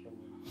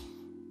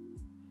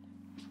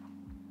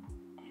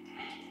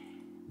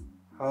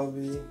 I'll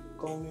be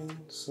coming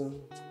soon.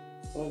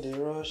 Don't they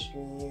rush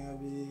me, I'll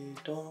be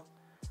done.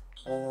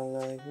 And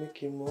I like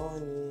making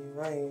money,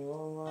 why you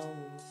want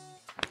money?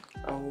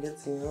 I'm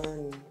getting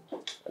honey.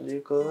 They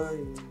call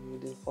you,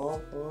 they fall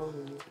for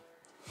me.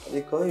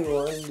 They call you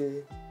one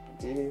day.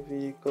 If you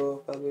pick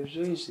up, I go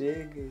show you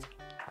shake.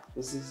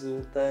 This is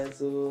so tight,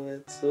 so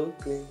wet, so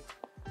clean.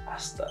 I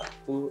start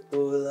for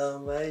all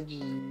of my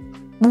G.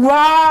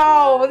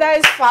 Wow, that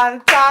is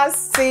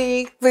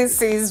fantastic.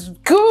 This is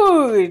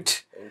good.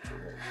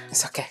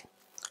 It's okay.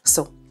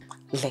 So,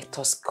 let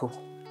us go.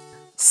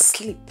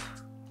 Sleep.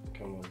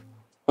 Come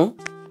on.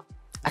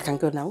 I can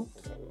go now?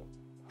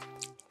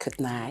 Good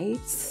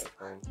night.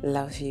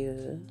 Love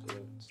you.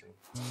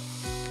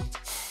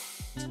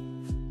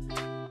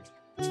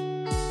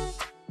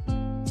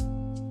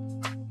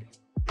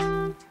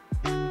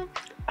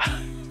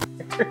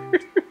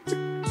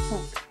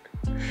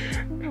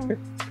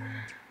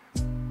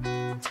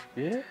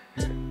 Yeah.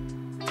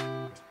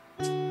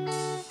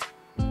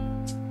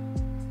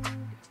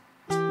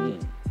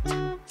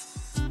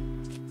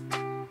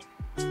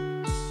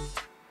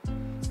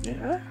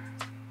 Yeah.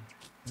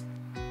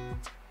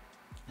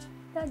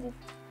 Daddy,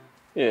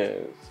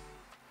 Yes.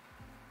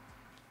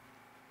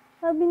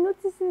 I've been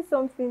noticing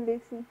something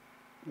lately.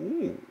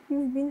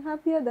 You've been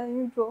happier than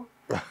usual.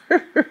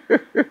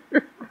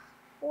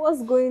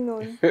 What's going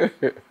on?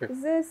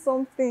 Is there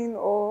something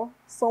or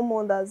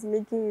someone that's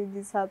making you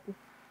this happy?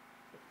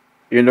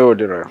 You know,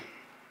 Dira,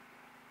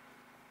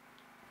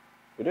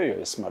 you're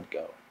a smart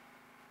girl.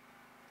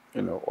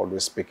 You know,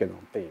 always speaking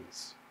on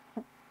things.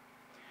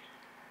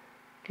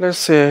 Let's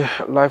say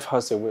life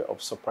has a way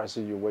of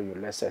surprising you when you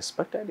least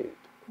expected it.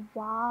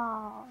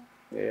 Wow.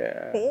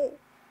 Yeah. Hey.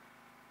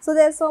 So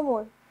there's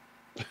someone.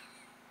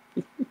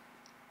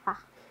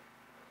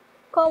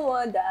 Come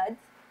on, Dad.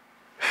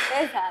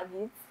 Let's have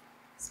it.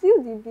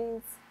 Spill the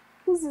beans.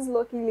 Who's this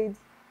lucky lady?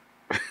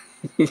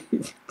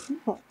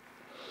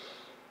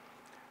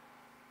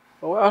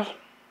 Well,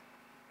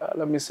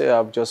 let me say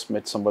I've just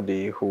met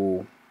somebody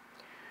who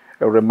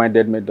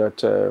reminded me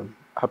that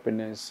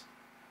happiness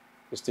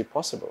is still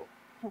possible.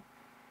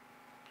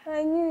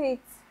 I knew it.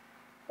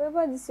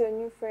 Whoever this your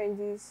new friend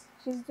is,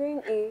 she's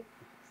doing a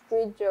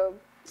great job.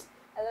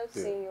 I love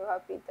seeing you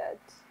happy, Dad.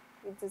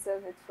 You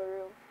deserve it for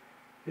real.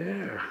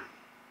 Yeah.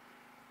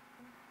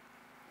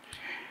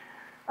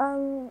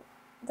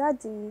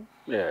 Daddy.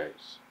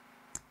 Yes.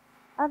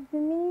 I've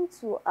been meaning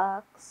to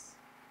ask.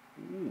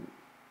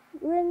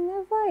 We're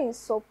never in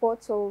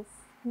support of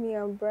me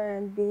and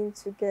Brian being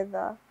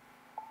together.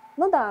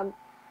 Not that I'm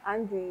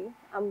angry.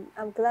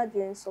 I'm glad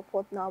you're in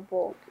support now,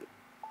 but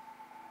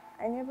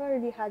I never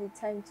really had the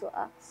time to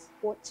ask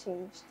what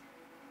changed.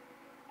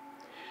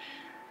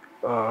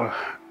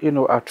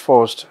 At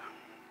first,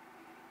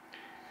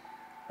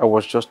 I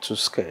was just too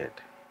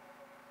scared.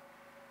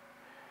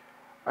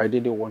 I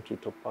didn't want you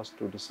to pass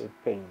through the same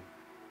pain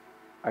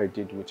I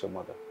did with your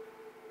mother.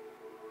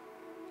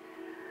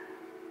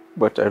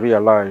 But I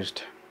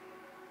realized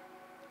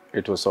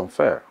it was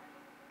unfair.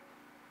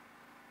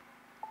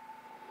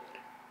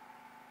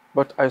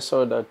 But I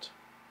saw that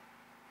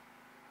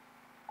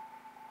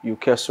you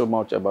care so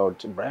much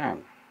about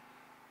Brian.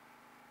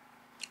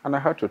 And I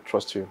had to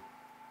trust you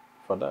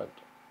for that.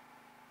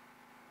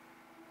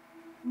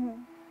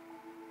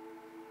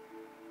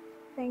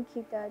 Thank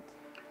you, Dad.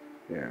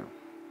 Yeah.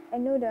 I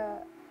know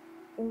that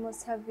it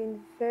must have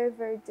been very,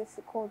 very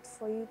difficult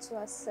for you to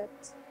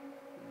accept.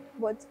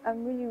 But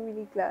I'm really,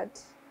 really glad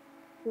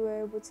you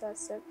were able to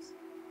accept.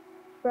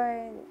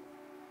 Brian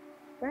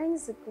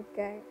is a good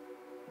guy.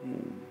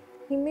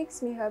 He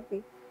makes me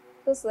happy.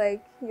 Just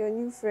like your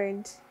new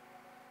friend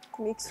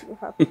makes you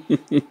happy.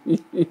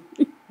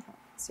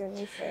 It's your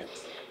new friend.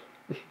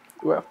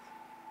 Well,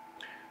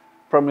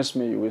 promise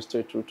me you will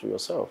stay true to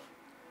yourself,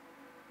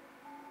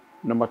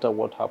 no matter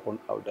what happened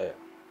out there.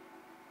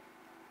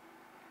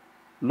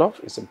 Love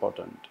is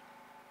important.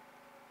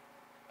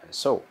 And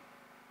so,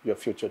 your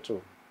future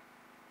too.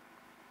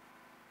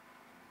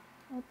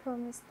 I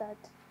promise that.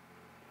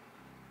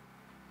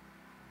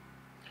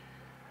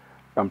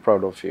 I'm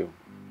proud of you.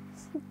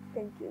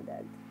 Thank you,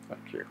 Dad.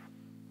 Thank you.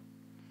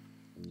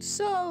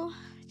 So,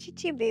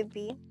 Chichi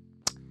baby,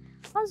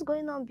 what's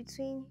going on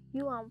between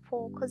you and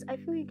Paul? Because I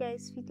feel you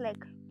guys fit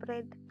like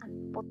bread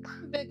and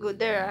butter. Beg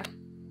Odera.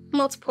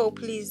 Not Paul,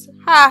 please.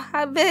 Ha,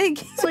 I beg.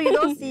 So you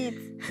don't see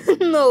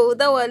it? No,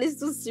 that one is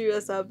too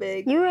serious, I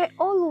beg. You were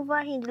all over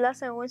him the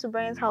last time I went to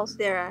Brian's house.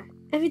 Dera,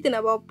 everything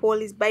about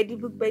Paul is by the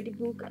book, by the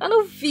book. I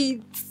don't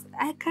fit.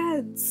 I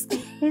can't.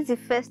 This is the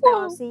first time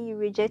I'm seeing you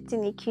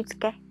rejecting a cute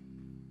guy.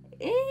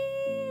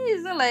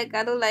 It's not like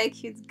I don't like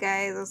cute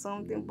guys or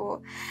something,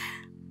 but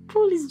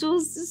Paul is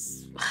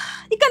just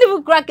he can't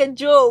even crack a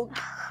joke.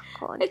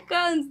 God. I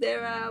can't,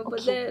 Dera.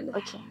 But then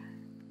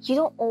you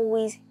don't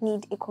always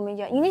need a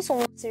comedian. You need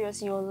someone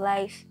serious in your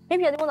life.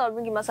 Maybe you're the one that will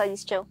bring him outside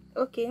this chair.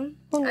 Okay.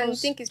 Who knows? And you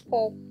think it's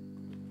Paul?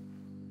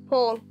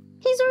 Paul.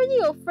 He's already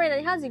your friend and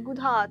he has a good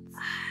heart.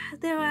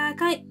 Dera,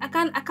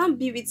 I can't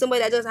be with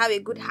somebody that just have a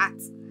good heart.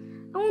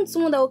 I want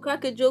someone that will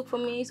crack a joke for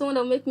me, someone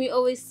that will make me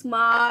always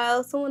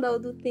smile, someone that will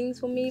do things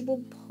for me.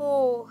 But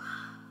Paul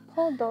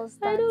does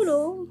that. I don't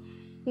know.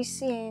 You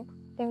see,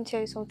 let me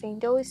tell you something.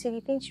 They always say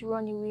the things you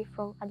run away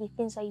from are the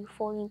things that you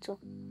fall into.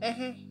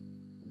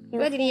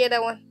 Where did you hear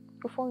that one?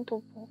 You fall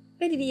into Paul.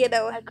 Where did you hear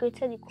that one? I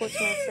created the quote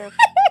myself.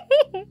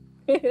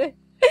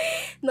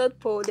 Not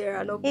Paul,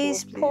 Dera, not Paul.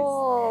 It's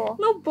Paul.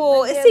 Not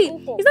Paul. See,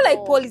 it's not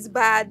like Paul is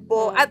bad,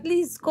 but at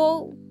least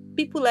call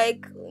people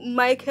like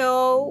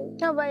Michael.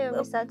 How about your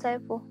Mr.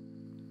 Typo?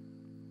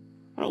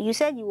 You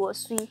said he was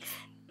sweet.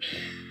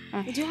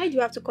 Why do you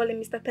have to call him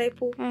Mr.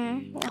 Typo?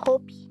 I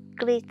hope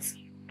great.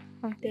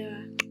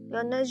 Dera.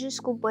 Your nursery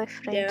school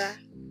boyfriend. Dera.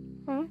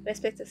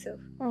 Respect yourself.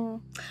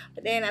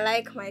 But then I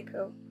like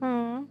Michael.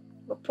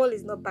 But Paul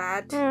is not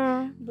bad.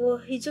 But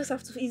he just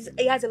have to.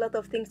 He has a lot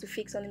of things to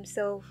fix on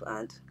himself,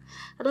 and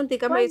I don't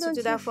think I'm ready to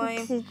do that for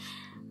him.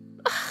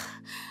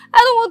 I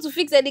don't want to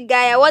fix any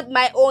guy. I want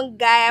my own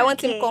guy. I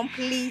want him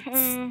complete.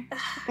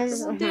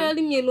 Dera,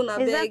 leave me alone, I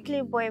beg.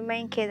 Exactly, boy,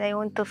 my kid. I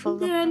want to follow.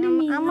 Dera, leave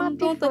me alone.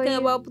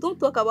 Don't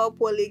talk about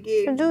Paul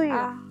again. Do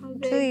you?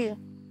 Do you?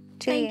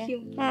 Thank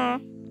you.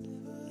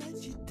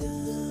 Let you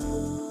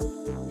down.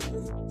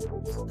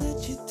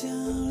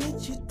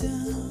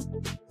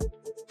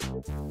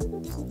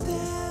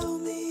 Tell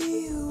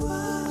me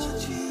what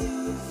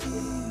you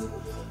feel.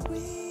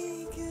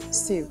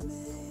 Steve.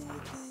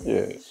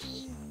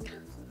 Yes.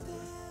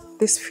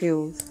 This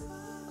field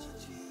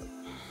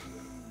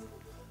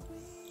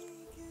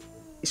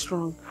is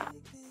wrong.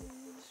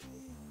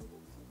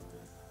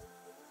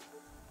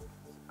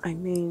 I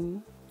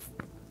mean,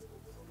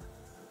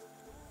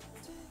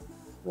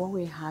 what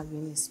we're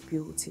having is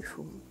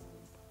beautiful.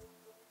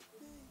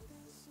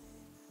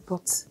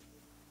 But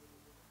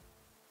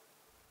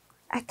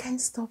I can't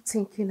stop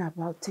thinking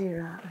about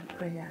Tara and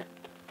Brian.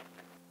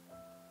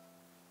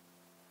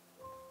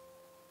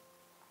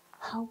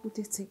 How would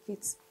they take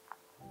it?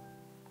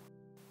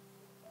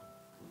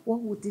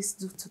 What would this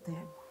do to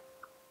them?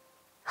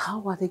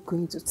 How are they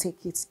going to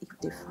take it if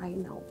they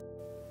find out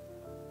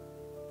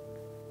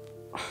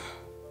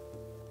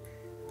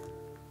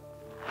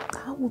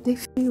How would they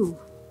feel?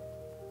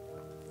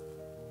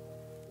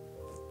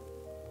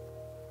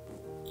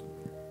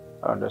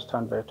 I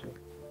understand, Betty.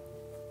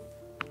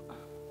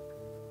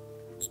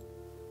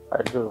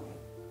 I do.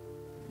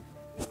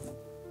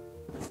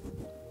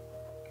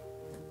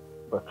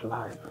 But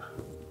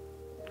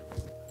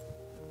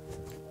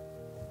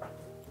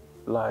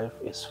life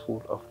is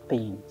full of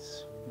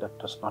things that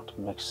does not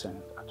make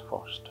sense at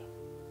first.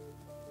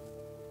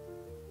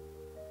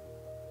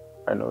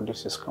 I know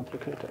this is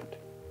complicated.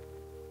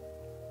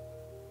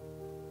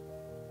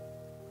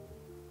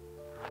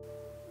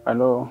 I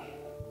know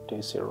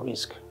there's a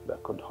risk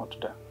that could hurt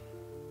them.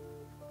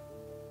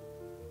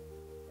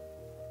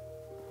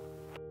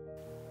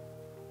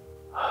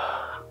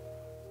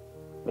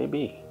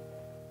 Maybe,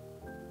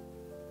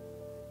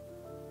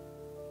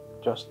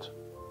 just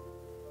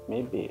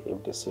maybe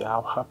if they see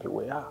how happy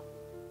we are,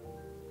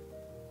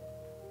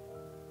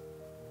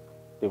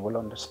 they will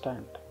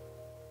understand.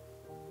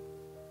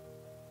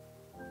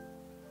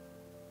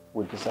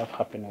 We deserve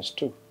happiness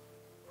too.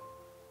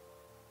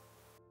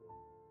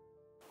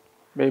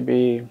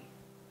 Maybe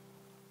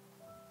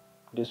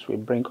this will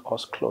bring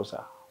us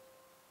closer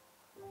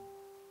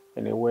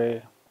in a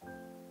way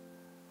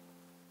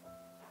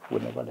we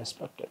never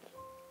expected.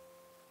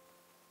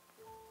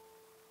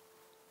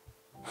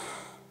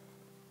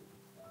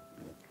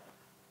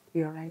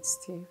 You're right,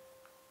 Steve.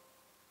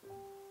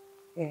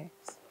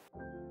 Yes.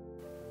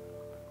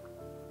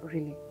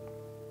 Really.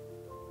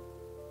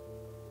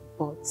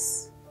 But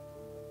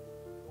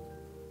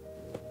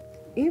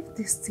if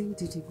this thing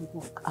didn't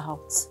work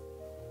out,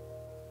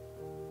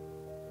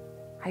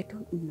 I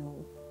don't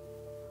know.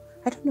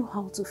 I don't know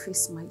how to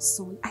face my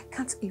son. I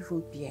can't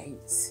even bear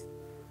it.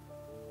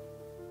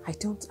 I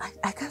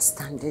can't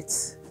stand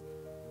it.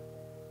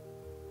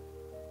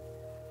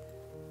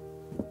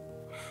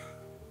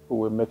 We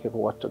will make it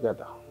work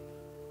together.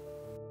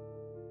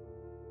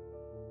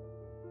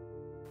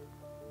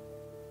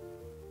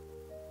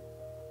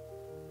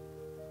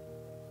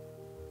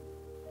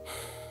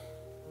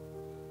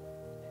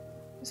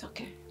 It's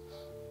okay.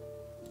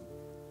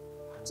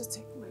 I have to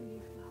take my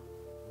leave now.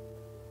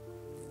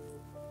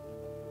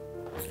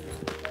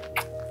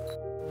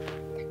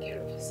 Take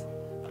care of yourself.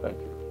 Thank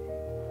you.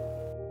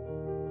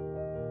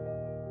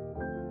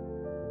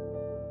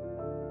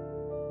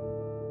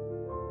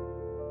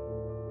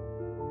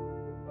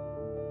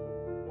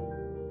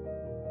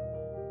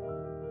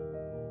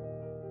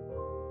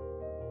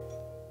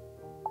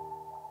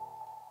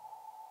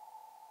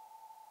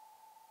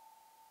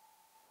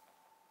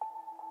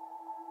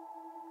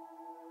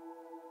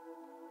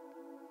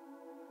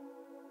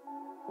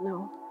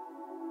 No.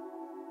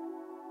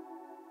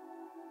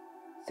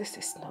 This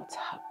is not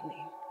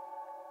happening.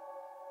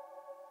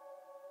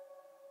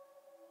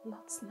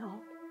 Not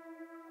now.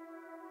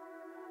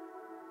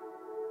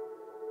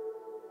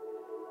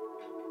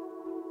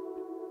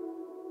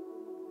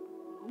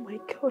 Oh my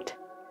God.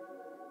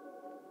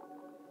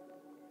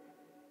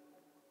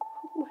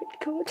 Oh my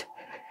God.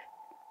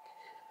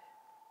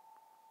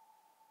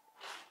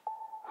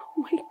 Oh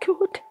my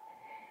God.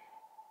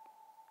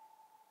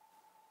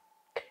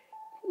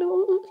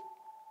 No.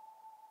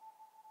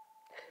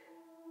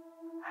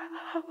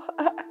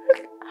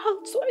 How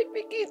do I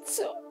begin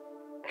to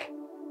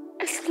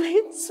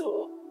explain to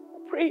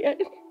Brian?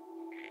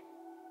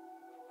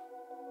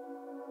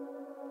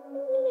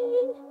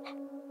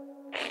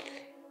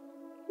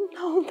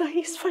 Now that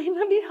he's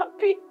finally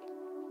happy,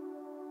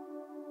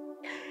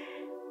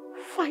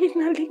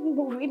 finally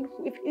moving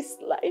with his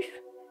life.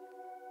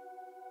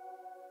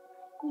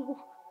 No.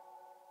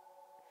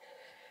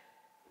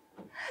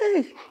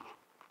 Hey,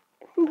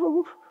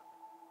 no.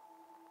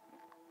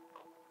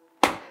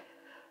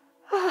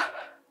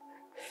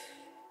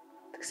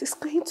 This is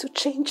going to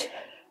change.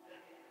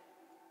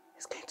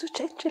 It's going to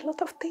change a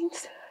lot of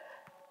things.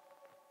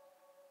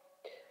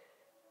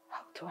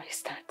 How do I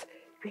start?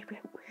 Where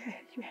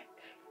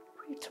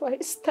do I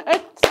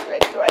start? Where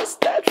do I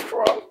start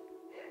from?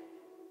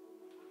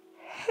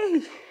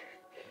 Hey.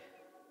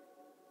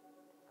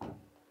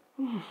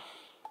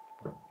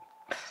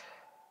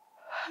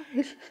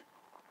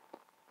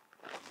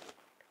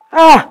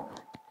 Ah!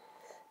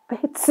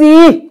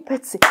 Betsy!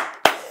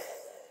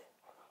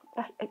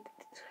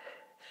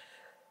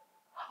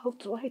 How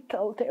do I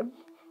tell them?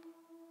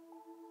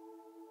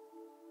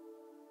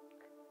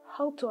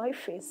 How do I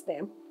face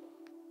them?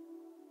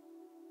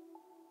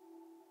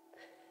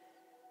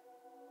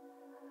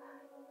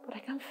 But I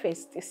can't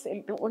face this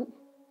alone.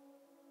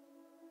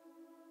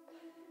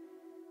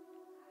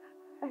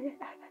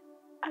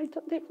 I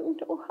don't even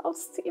know how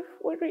Steve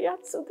will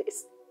react to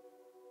this.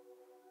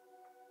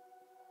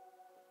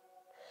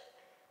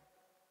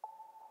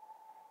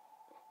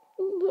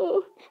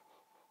 No.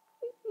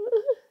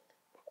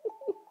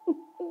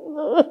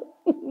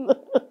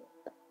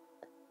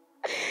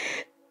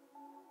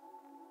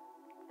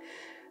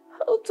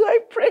 How do I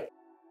pray?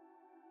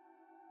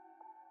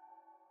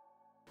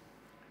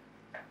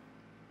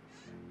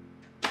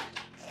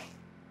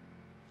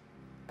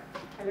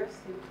 Hello,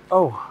 Steve.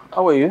 Oh,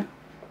 how are you? I'm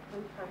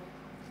fine.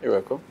 You're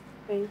welcome.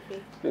 Thank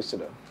you. Please sit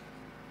down.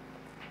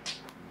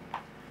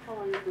 How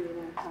are you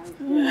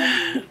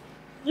doing?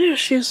 Yeah,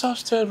 she's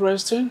upstairs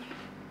resting.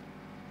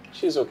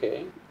 She's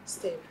okay.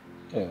 Steve.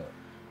 Yeah.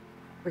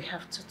 We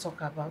have to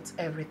talk about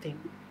everything.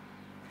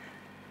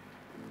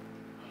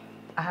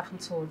 I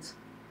haven't told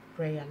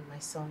Brian, my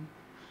son.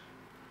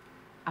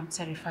 I'm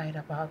terrified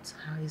about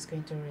how he's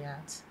going to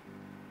react.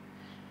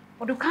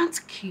 But we can't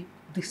keep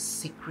this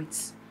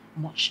secret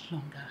much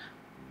longer.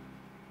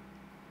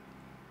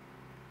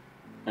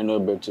 I know,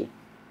 Betty.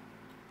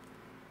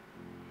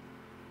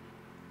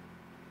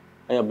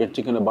 I have been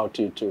thinking about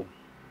you too.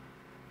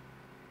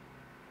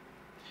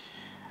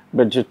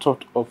 But the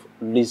thought of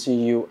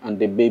losing you and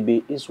the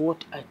baby is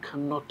what I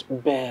cannot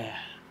bear.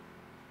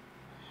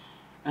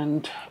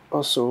 And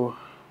also,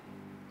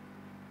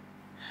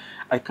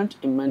 I can't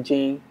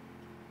imagine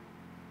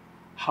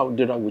how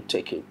Dara will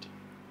take it.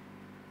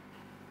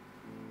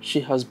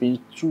 She has been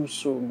through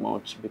so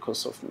much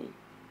because of me.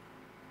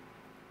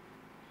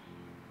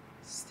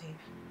 Steve,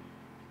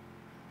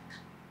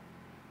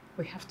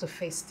 we have to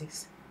face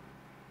this.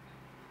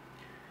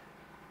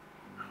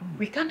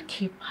 We can't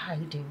keep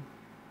hiding.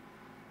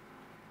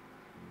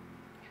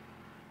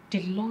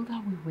 The longer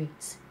we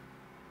wait,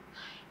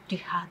 the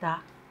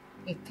harder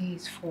it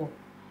is for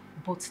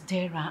both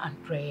Dara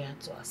and Brian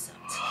to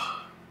accept.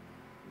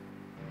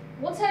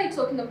 What are you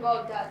talking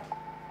about, Dad?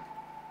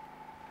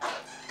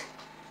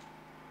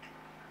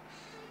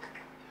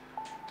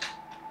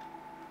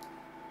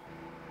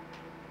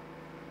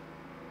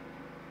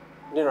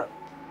 Dara.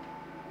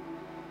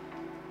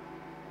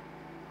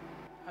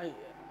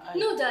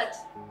 No, Dad.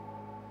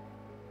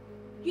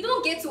 You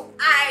don't get to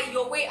eye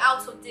your way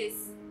out of this.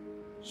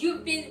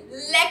 You've been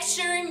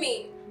lecturing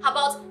me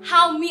about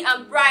how me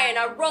and Brian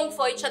are wrong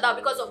for each other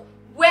because of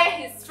where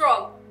he's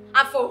from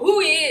and for who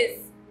he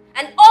is.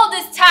 And all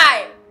this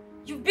time,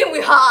 you've been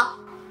with her.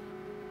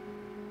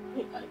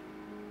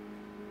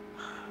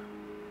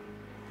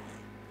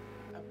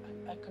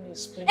 I can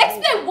explain.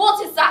 Explain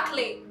what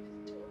exactly?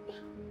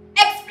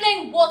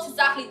 Explain what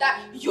exactly,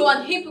 that you're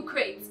an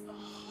hypocrite.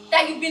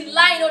 That you've been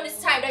lying all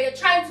this time, that you're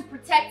trying to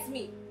protect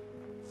me.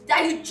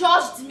 That you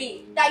judged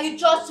me, that you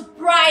judged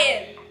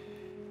Brian.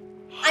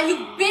 And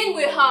you've been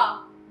with her.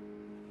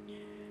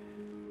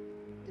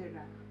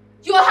 Dara.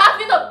 You're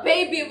having a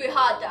baby with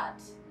her,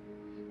 Dad.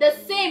 The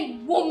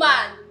same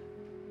woman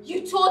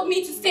you told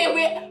me to stay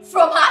away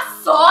from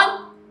her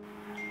son.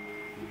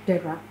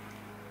 Dara,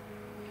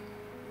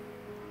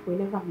 we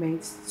never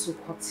meant to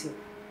hurt him.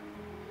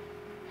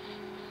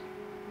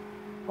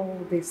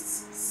 All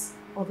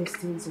these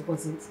things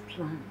wasn't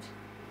planned.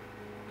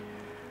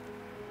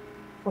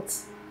 But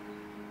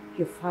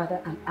your father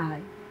and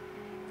I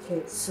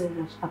care so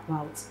much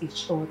about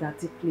each other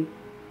deeply.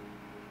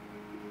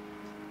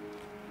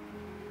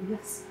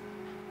 Yes,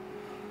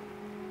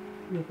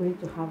 we're going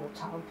to have a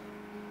child.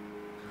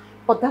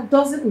 But that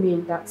doesn't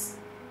mean that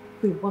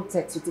we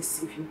wanted to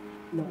deceive you.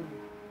 No.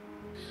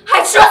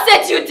 I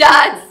trusted you,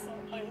 Dad.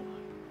 I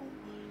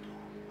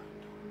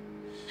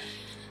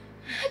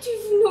don't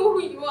even know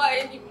who you are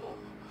anymore.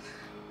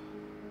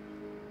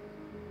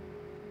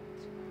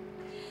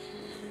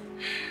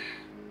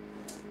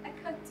 I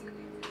can't deal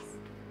with this.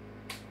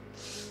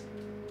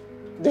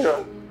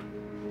 Dara.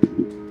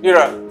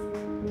 Dara.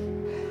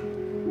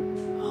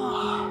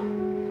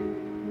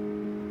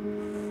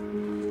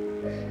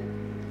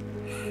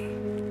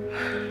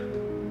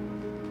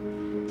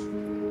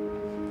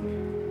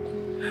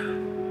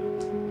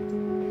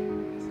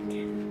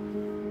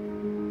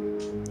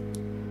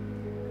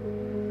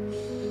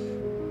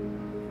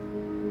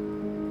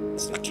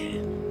 It's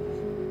okay.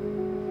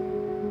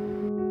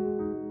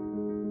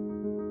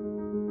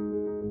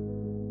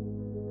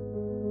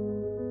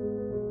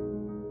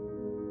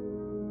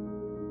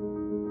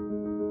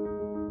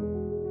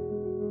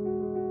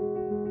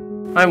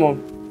 Hi,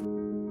 Mom.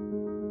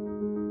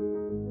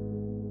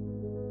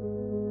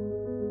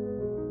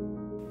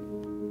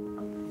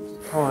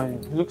 How are you?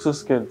 You look so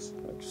scared,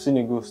 like you've seen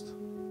a ghost.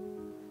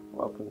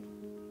 What happened?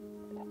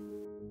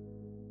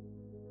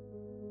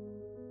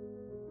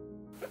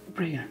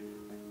 Brian,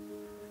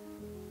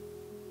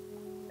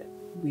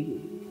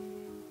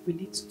 we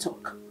need to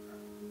talk.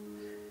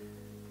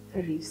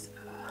 There is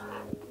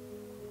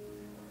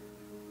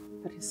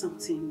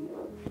something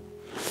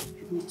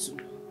you need to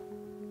know.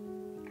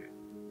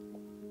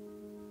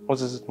 What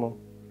is it, Mom?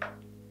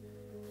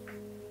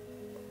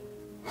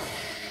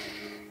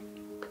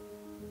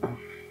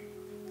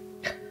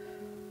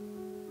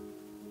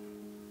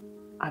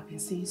 I've been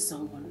seeing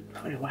someone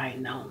for a while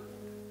now.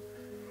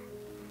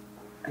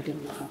 I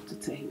don't know how to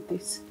tell you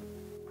this.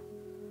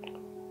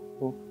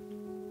 Who?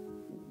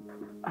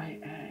 I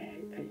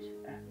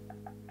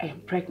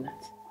am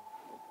pregnant.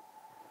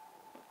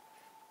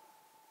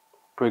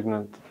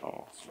 Pregnant?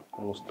 Oh,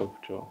 I must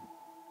stop, Joe.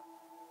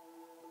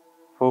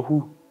 For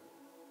who?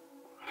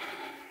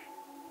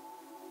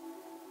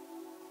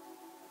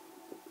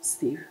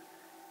 Steve.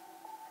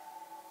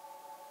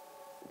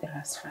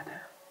 Dara's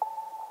father.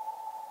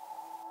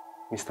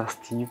 Mr.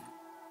 Steve?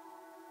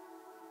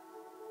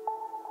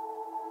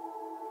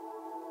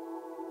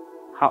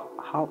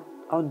 How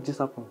did this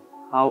happen?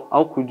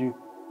 How could you?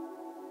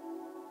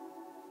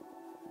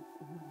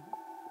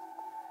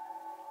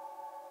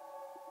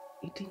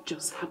 It didn't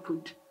just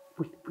happen.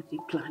 We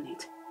didn't plan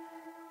it.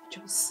 It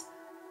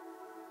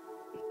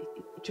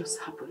just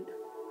happened.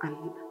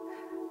 And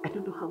I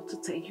don't know how to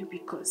tell you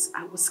because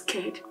I was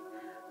scared.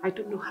 I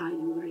don't know how you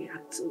will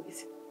react to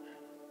it.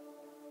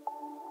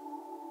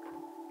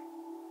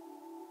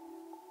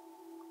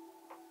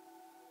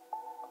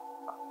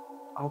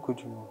 How could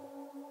you know?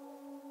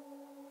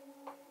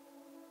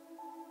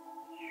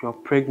 You're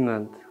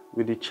pregnant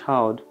with a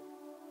child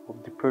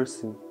of the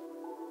person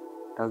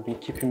that has been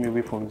keeping me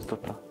away from his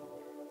daughter.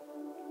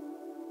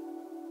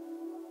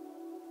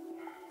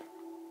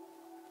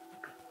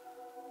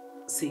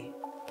 See,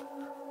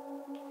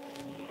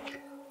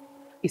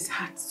 it's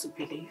hard to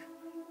believe,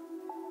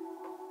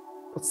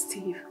 but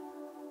Steve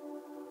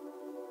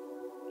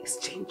is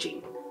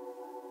changing.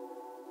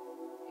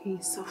 He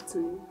is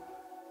softening.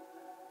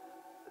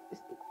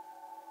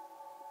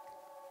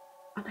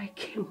 And I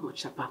care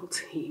much about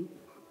him.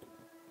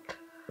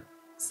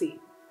 See,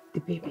 the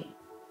baby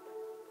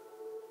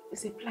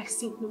is a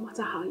blessing no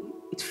matter how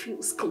it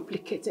feels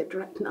complicated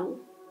right now.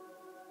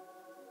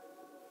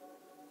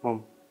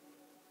 Mom,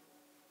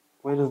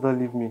 where does that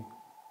leave me?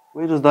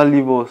 Where does that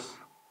leave us?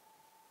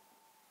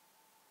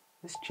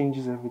 This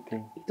changes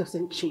everything. It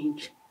doesn't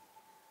change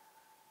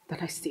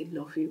that I still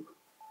love you.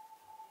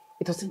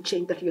 It doesn't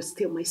change that you're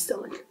still my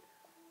son.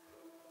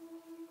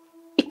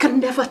 It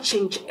can never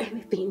change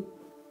anything.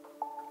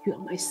 You are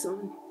my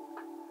son.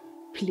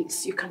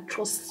 Please, you can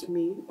trust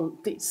me on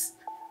this.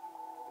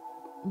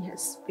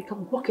 Yes, we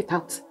can work it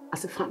out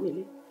as a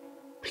family.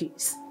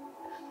 Please.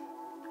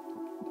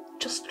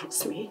 Just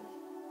trust me.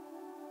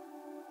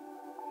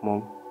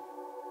 Mom,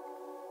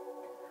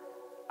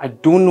 I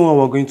don't know how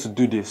we're going to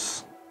do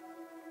this.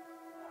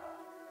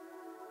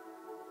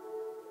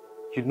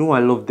 You know I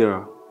love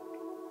Dara.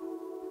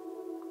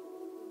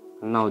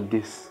 And now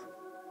this.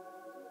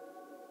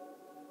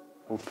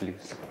 Oh,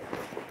 please.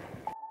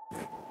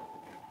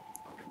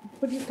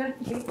 But you can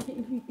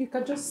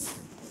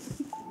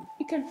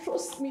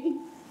trust me.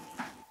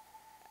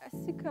 I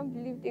still can't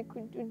believe they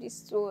could do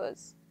this to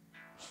us.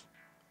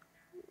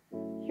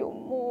 Your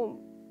mom,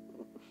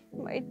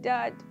 my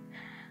dad,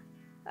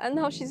 and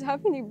now she's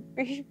having a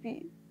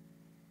baby.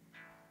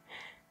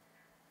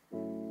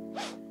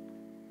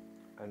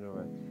 I know,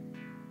 right?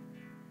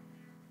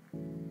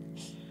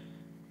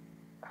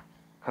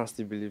 I can't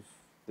still believe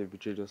they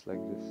betrayed us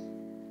like this.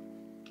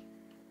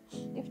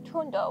 They've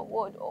turned our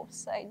world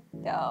upside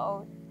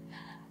down.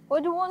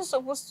 We're the ones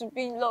supposed to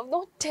be in love,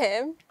 not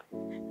them.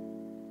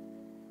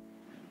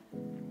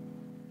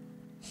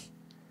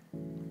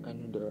 I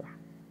know there are.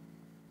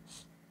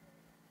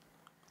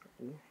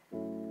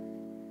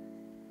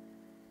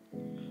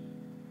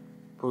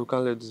 But we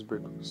can't let this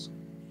break us.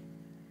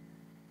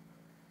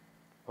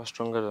 We're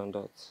stronger than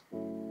that.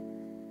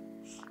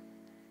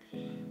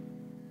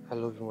 I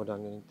love you more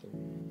than anything.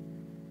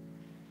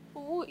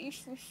 But what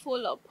if we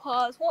fall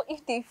apart? What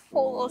if they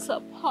fall us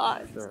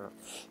apart? There are.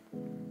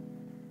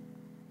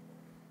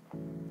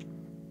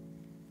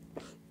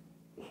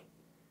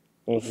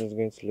 Nothing's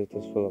going to let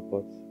us fall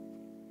apart.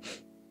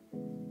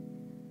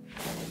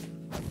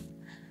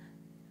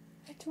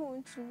 I don't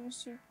want to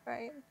lose you,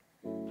 Brian.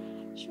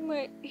 You're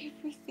my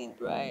everything,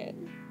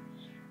 Brian.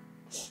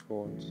 I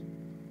won't.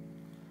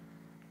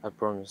 I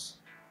promise.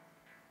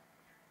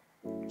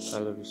 I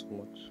love you so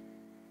much.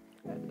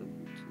 I love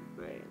you too,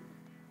 Brian.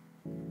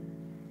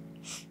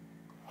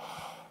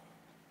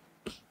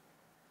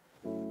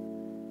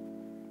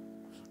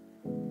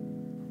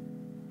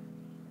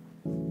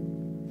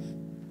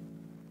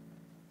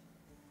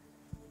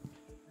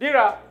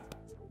 Dira!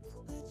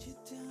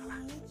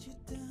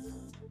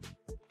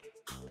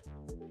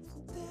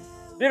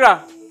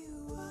 Dira!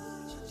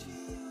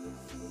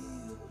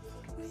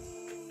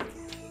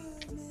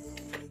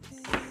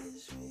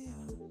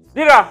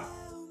 Dira!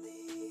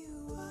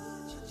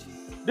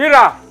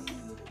 Dira!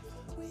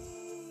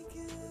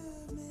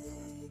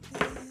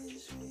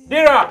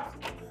 Dira!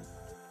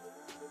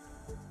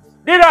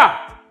 Dira!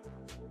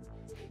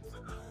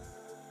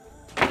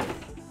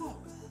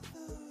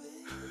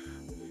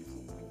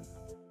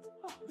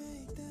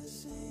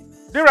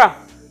 Dira!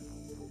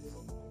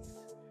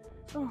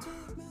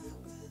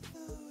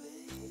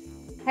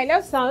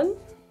 Hello, son.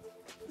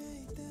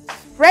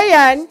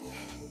 Brian.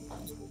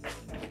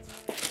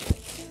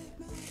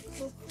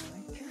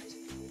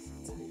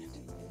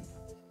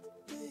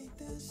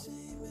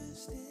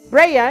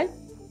 Brian.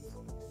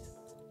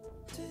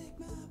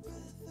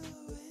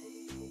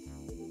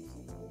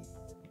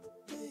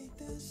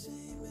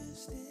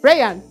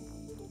 Brian.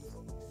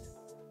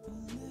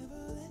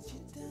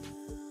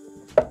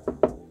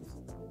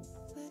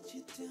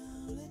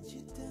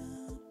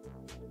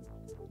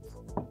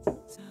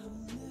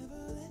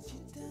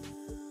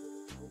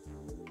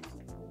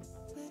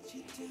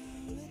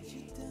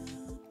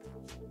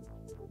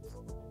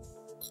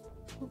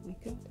 Oh my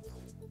God.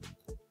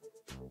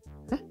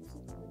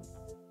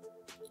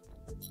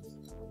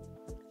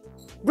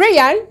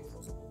 Brian.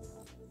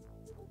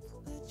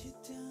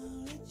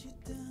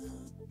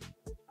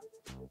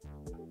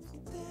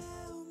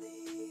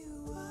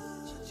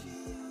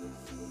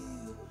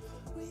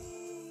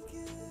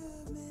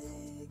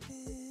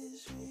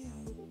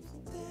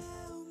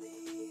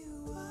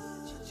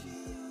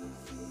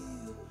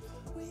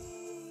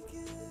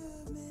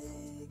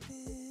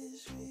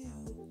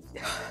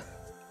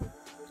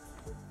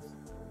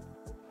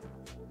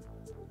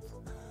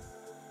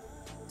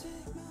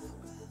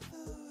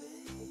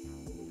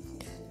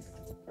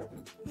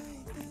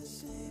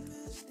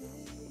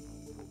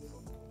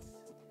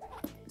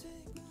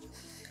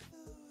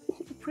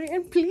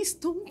 Brian, please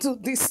don't do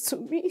this to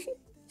me.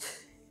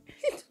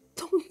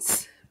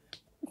 Don't.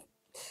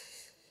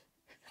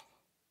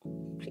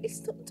 Please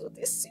don't do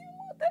this to your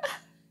mother.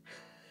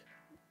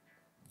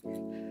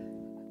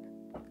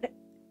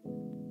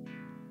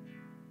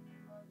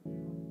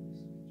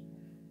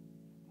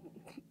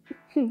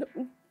 No.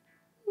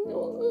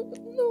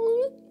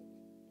 No.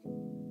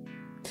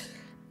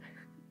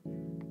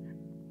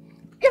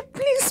 Yeah,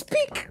 please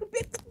pick.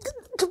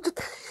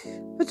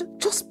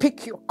 Just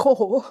pick your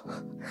call.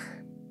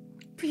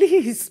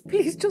 Please,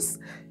 just...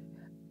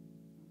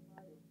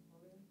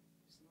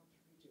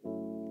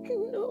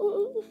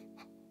 No.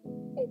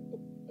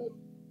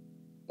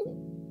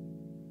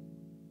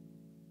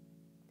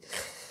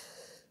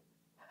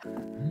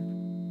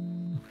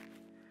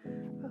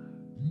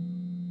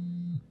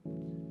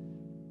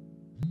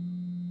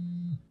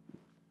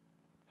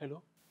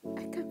 Hello?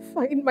 I can't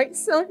find my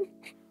son.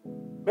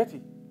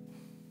 Betty,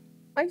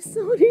 My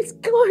son is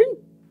gone.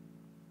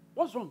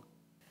 what's wrong?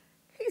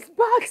 His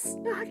bag's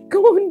not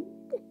gone.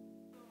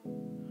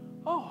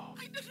 Oh,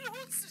 I don't know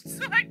what to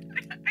do.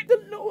 I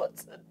don't know what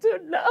to do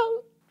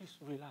now. please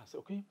relax,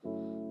 okay?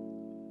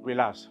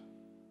 Relax.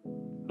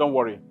 Don't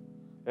worry.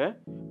 Eh?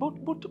 But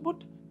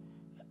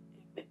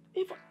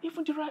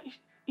even the right,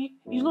 he's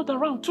not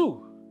around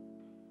too.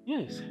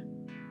 Yes.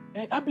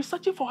 I've been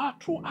searching for her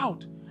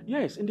throughout.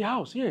 Yes, in the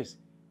house, yes.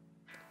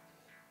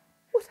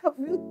 What have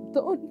you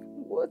done?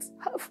 What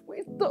have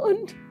we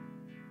done?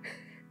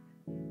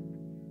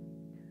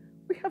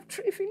 We have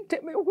driven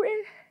them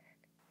away.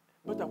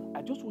 But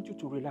I just want you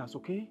to relax,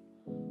 okay?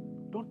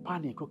 Don't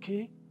panic,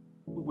 okay?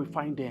 We will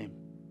find them.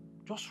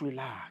 Just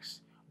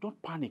relax. Don't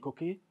panic,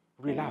 okay?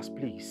 Relax,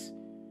 please.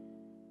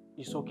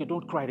 It's okay.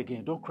 Don't cry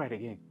again. Don't cry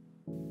again.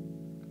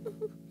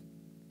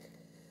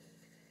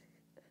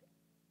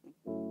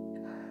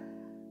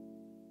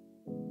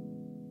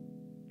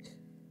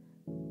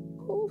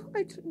 Oh,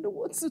 I don't know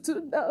what to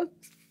do now.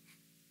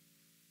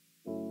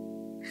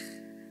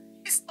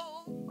 It's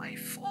all my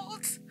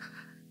fault.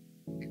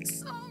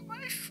 It's all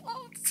my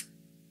fault.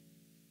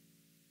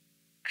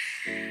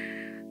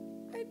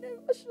 I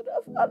never should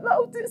have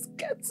allowed this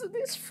get to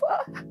this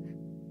far.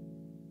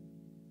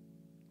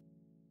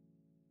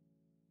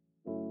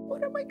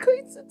 What am I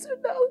going to do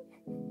now?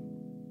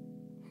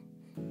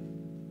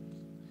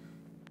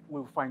 We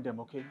will find them,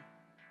 okay?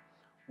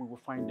 We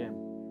will find them.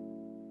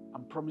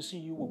 I'm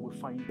promising you we will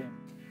find them.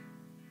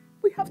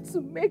 We have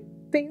to make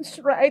things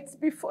right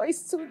before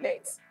it's too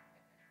late.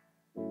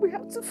 We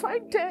have to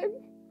find them.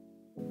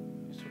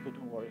 It's okay,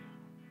 don't worry.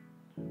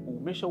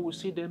 We'll make sure we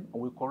see them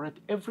and we'll correct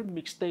every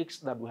mistakes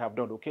that we have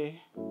done, okay?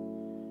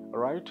 All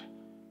right?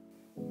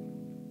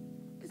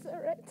 Is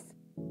that right?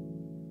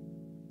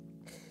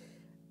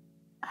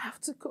 I have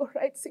to go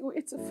right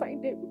away to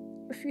find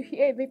them. If you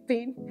hear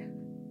anything,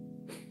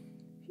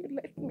 you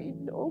let me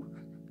know.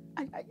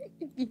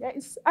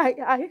 Yes, I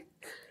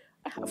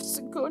have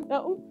to go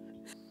now.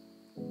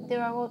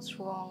 There are what's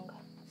wrong.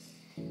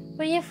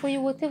 We're here for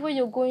you. Whatever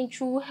you're going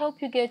through, we'll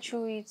help you get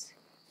through it.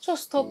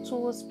 Just talk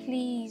to us,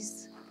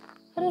 please.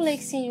 I don't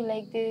like seeing you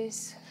like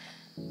this.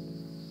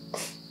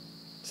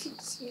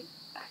 Chichi,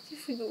 I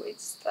don't even know where to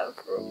start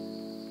from.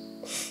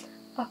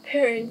 Our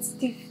parents,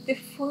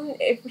 they've fallen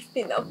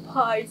everything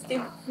apart.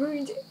 They've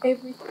ruined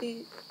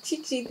everything.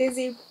 Chichi, there's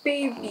a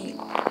baby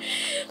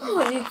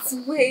on its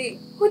way.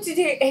 What did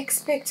they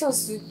expect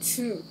us to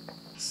do?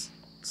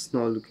 It's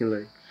not looking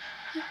like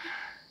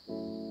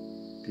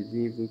they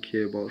didn't even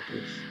care about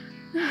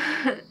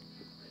us.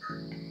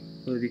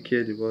 All they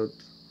cared about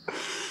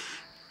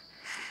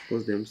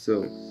was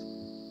themselves,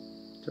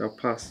 their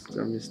past,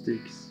 their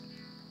mistakes.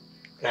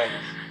 Guys,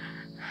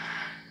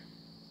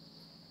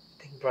 I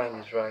think Brian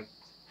is right.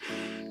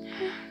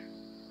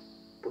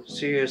 But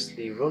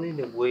seriously, running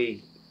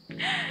away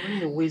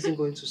isn't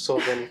going to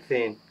solve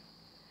anything.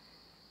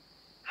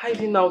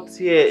 Hiding out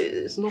here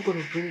is not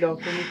going to bring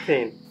out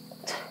anything.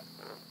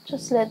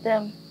 Just let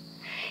them.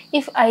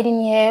 If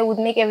hiding here would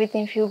make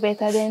everything feel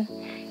better, then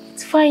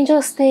it's fine,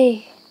 just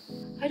stay.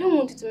 I don't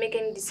want you to make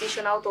any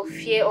decision out of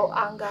fear or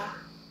anger.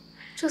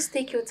 Just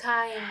take your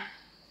time.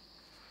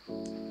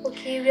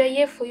 Okay, we are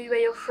here for you, we are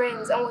your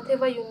friends, and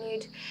whatever you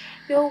need,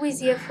 we're always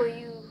here for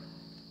you.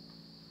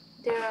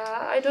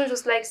 I don't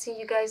just like seeing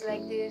you guys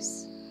like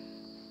this.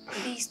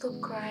 Please stop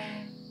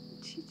crying.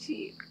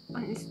 Chichi,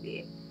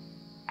 honestly,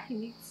 I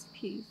need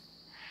space.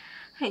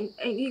 I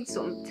need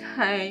some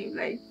time.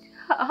 Like,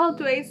 how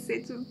do I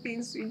settle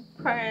things with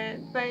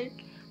Brian? Like,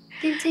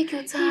 then take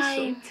your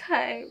time. Some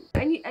time.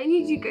 I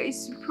need you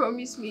guys to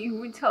promise me you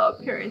won't tell our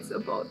parents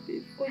about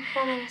it. We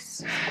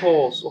promise.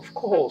 Of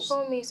course. I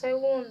promise, I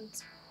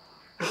won't.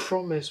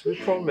 We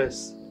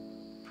promise.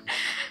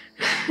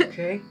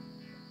 Okay?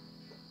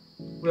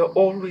 We are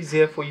always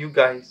here for you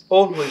guys.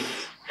 Always.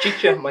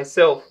 Chichi and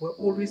myself, we're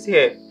always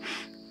here.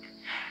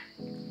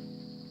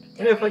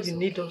 Whenever you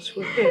need us,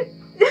 we're here.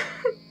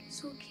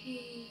 It's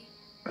okay,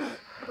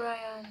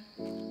 Brian.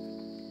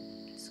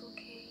 It's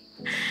okay.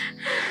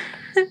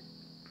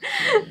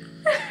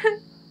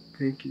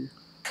 Thank you.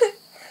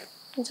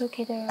 It's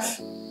okay, Dara.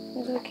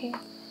 It's okay.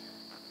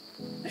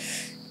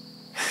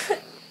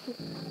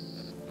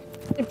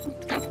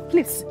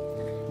 Please,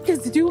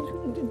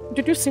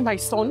 did you see my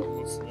son?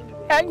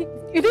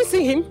 You didn't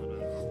see him?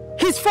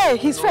 He's fair,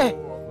 he's fair.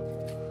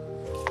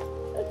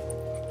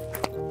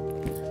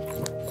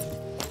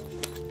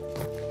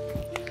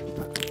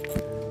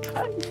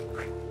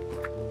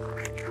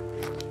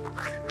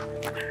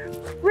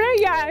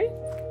 Ryan!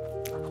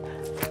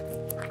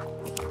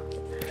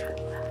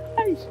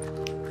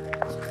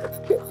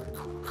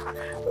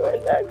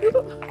 When I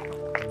go.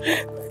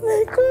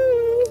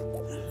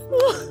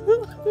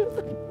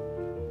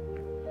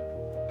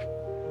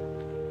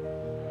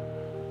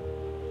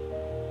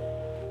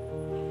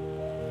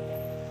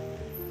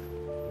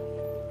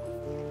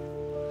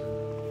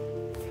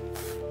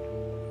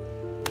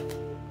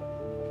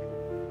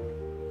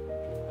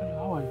 Hello,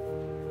 how are you?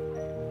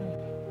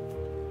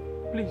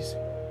 Please,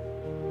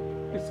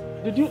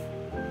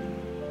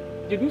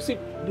 did you see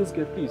this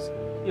girl, please?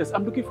 Yes,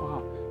 I'm looking for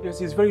her. Yes,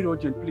 it's very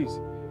urgent, please.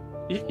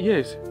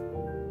 Yes.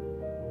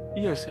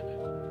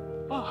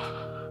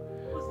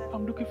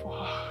 I'm looking for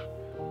her.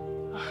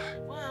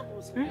 What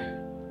happens? Eh?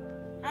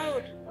 How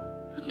old?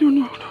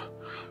 No.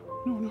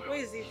 Where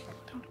is he?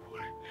 Don't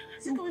worry.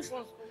 Is he coming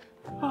from school?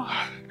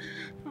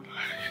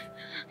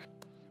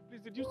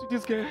 Please, did you see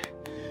this girl?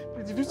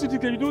 Please, did you see this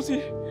girl? You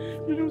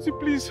don't see,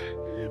 please.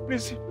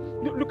 Please,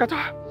 look at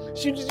her.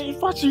 In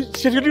fact,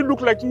 she really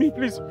look like me,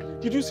 please.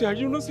 Did you see her?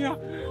 You don't see her?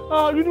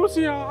 You don't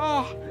see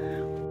her?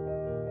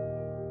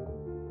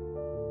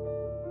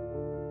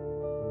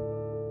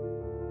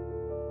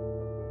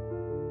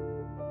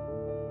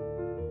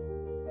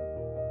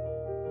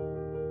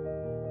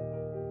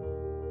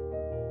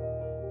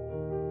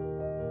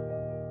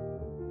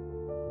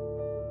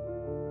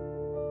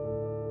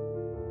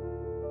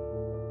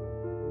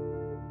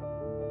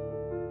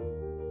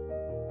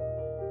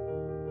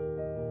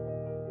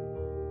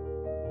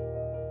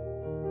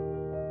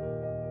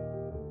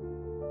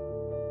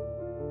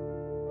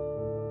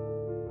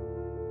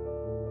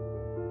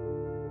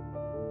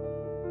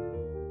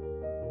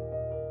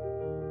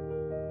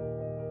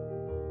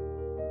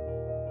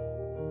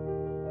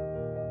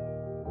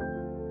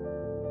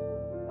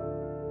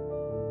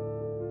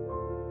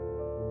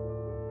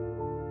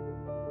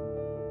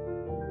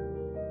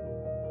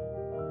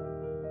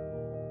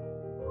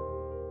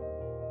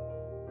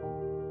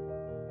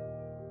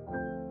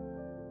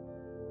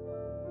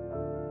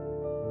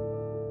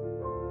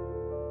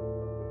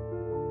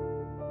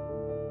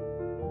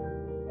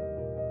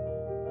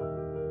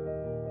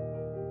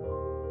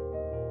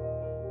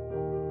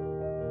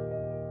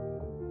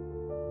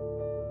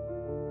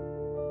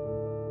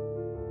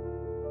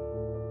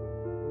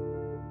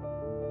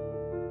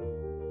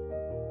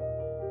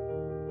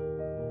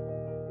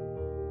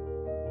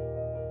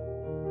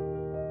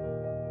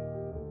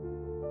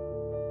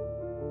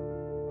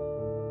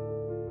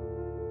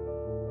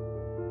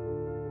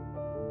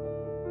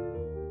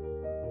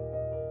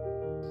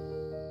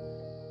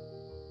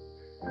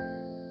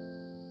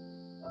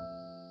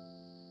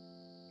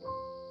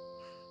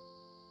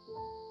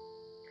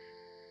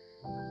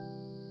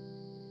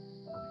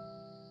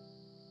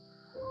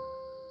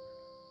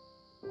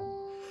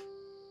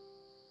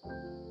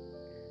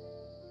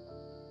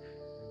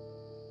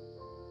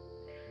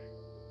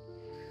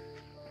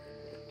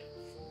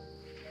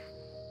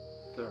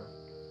 Dara.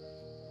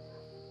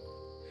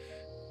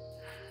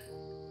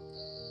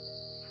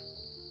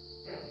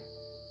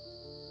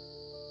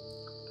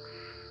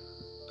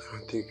 I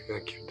don't think we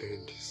can keep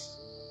doing this.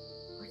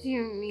 What do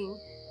you mean?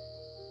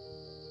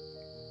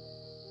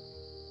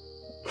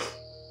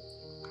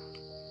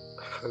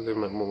 I can't let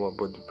my mom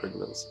about the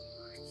pregnancy.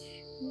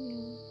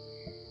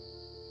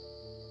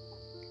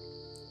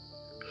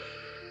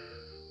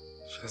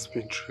 She has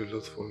been through a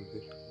lot for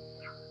me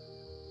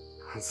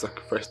and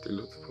sacrificed a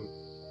lot for me.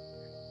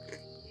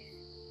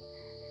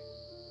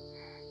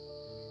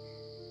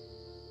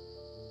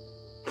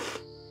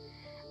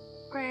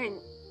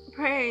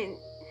 Brian,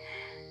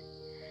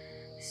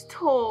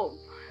 stop.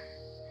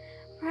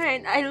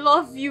 Brian, I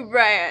love you,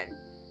 Brian.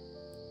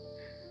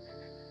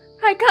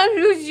 I can't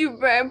lose you,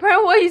 Brian.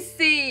 Brian, what are you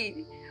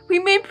saying? We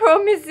made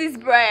promises,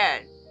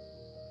 Brian.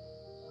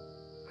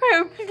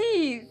 Brian,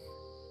 please.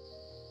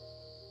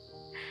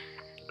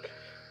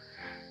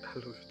 I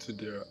love you too,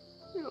 Dara.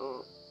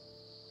 No.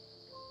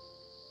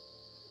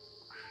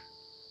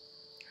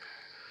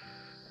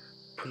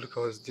 But look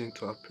what I was doing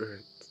to our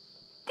parents.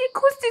 They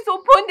caused it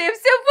upon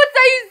themselves. What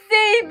are you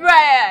saying,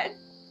 Brian?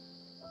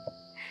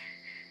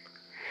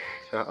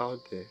 They're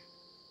out there,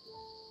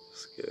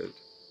 scared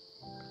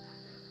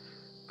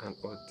and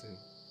hurting.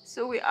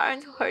 So we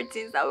aren't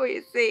hurting, is that what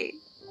you're saying?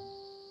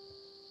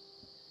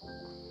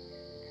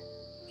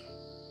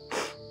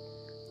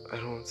 I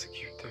don't want to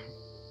keep them.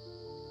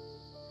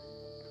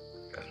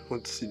 I don't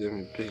want to see them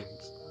in pain.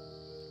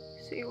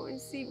 So you want to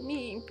see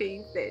me in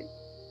pain then?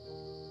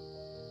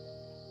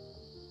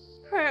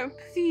 Brian,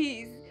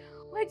 please.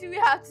 Why do we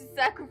have to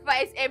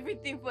sacrifice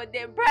everything for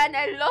them? Brian,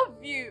 I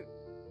love you.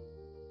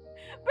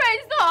 Brian,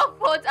 it's not our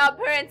fault our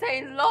parents are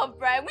in love,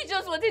 Brian. We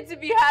just wanted to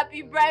be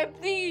happy, Brian,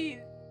 please.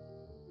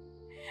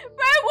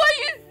 Brian, what are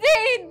you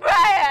saying,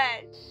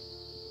 Brian?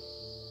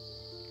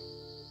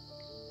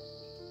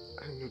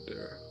 I know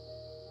there.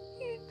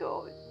 You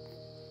don't.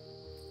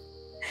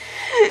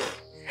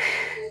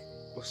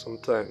 But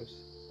sometimes,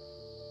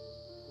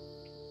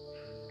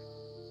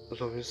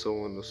 loving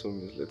someone also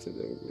means letting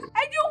them go.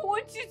 I don't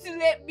want you to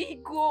let me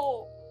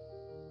go.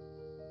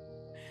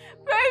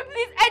 Brian,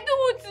 please, I don't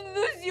want to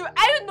lose you.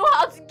 I don't know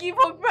how to give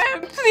up,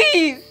 Brian,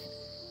 please.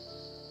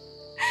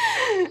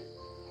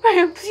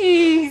 Brian,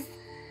 please.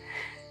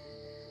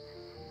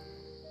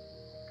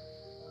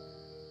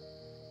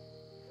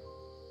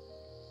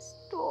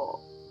 Stop.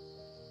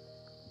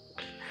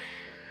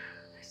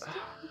 Stop,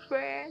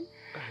 Brian.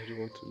 I don't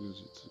want to lose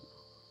you too.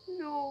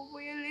 No,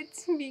 but you're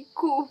letting me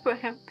go,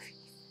 Brian, please.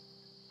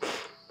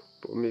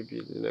 But maybe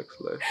in the next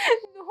life.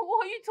 No,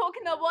 what are you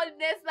talking about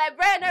next life?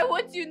 Brian, I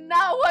want you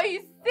now. What are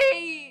you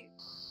saying?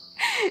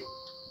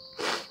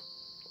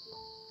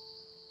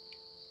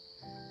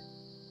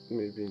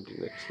 Maybe in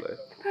the next life.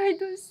 Brian,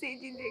 don't say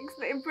the next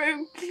life.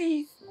 Brian,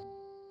 please.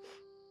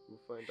 We'll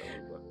find out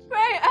about it.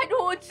 Brian, I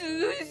don't want to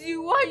lose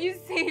you. What are you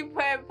saying,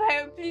 Brian?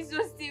 Brian, please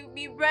don't stay with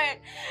me, Brian.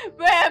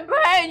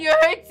 Brian, you're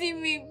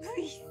hurting me,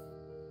 please.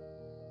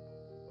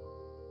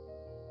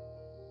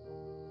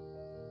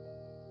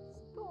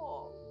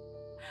 Stop.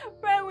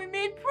 Brian, we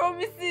made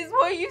promises.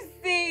 What are you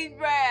saying,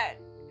 Brian?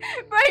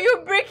 Brian,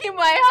 you're breaking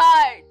my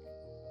heart.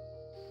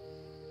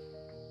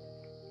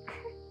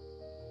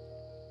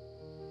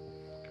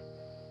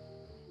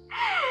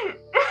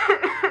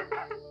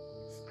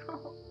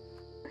 Stop.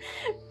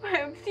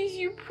 Brian, please,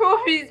 you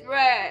promise,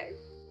 Brian.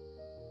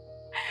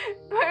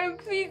 Brian,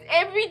 please,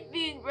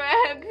 everything,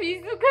 Brian.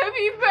 Please look at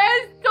me,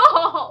 Brian.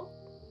 Stop.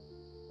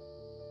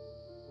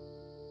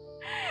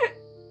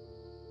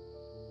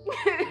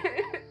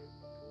 Brian.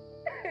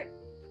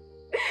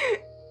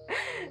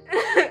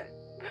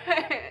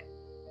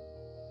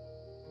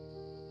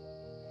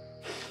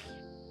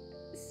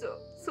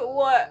 So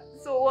what?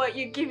 So what?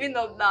 You're giving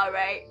up now,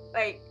 right?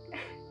 Like,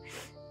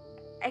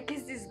 I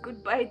guess it's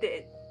goodbye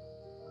then.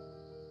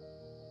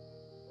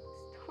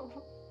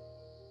 Stop.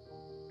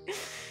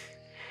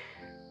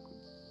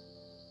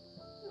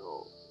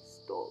 No,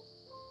 stop.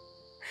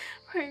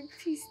 Brian,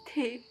 please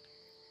stay.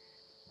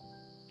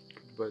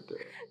 Goodbye,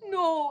 Dad.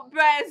 No,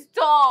 Brian,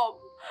 stop.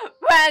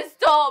 Brian,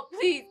 stop,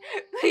 please,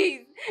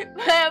 please.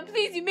 Brian,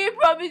 please, you made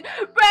promise.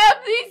 Brian,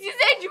 please, you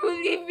said you would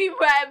leave me,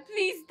 Brian.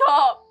 Please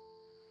stop.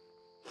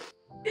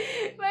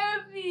 Brian,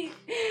 please,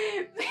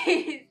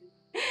 please.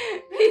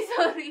 Please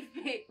don't leave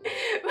me.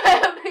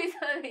 Brian, please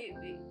don't leave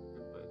me.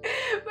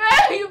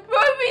 Brian, you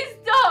promised,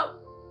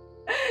 stop.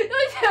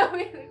 Don't tell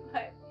me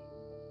goodbye.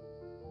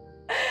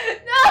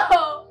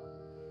 No.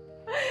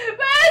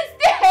 Brian,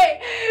 stay.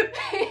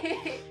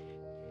 Please.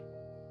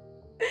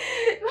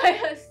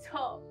 Brian,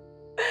 stop.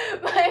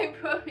 Brian,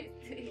 promise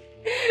me.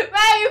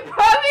 Brian, you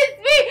promised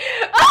me.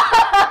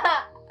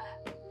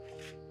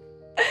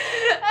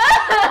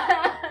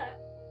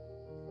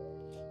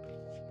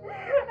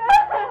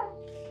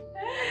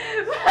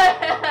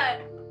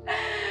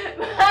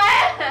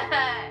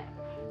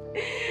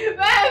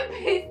 Brian,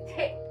 please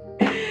stay.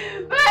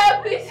 Brian,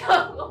 please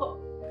don't go.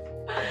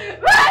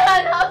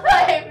 Brian, after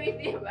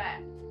everything,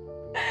 Brian.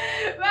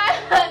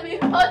 Brian, we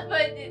fought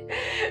for this.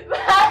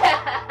 Brian.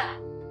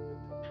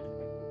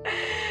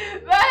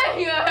 Brian,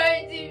 you're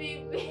hurting me,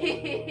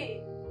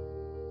 please.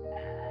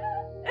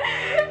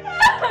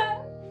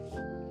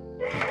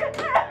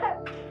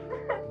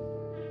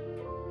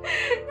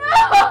 No!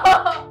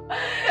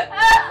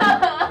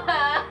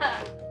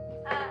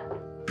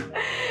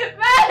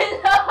 Brian,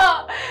 no!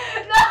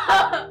 No!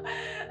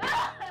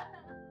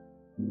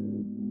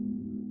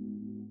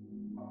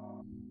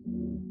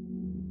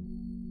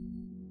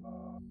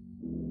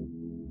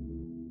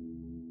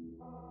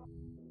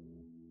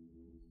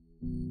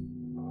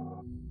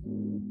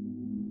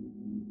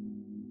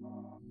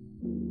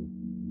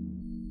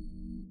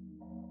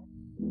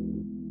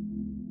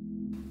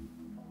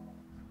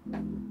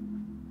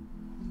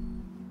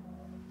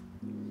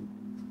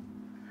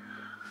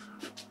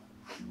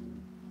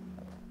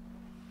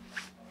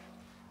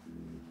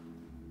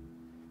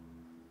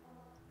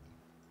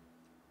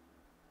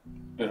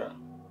 Yeah.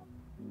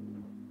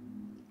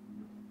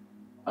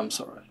 I'm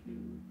sorry.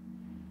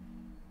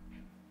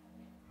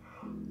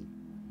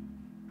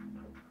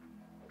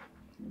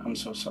 I'm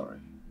so sorry.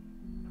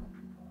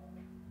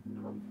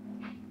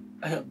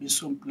 I have been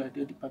so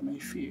blinded by my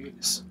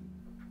fears.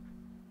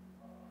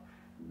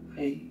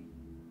 I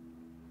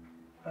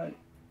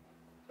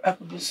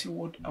couldn't see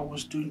what I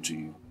was doing to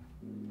you.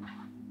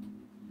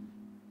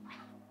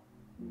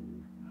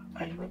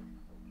 I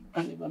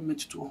never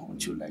meant to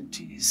haunt you like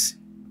this.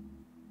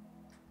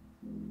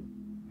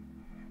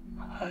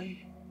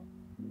 I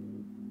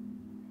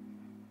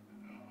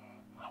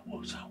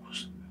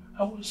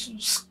was so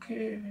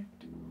scared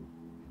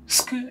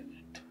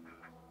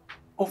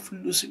of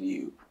losing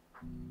you,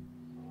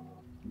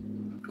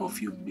 of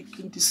you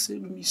making the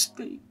same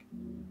mistake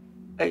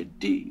I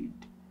did.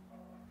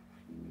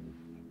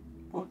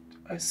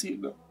 I see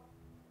now.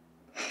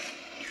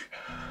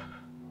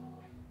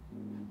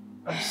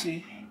 I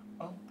see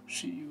I'm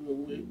pushing you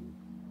away.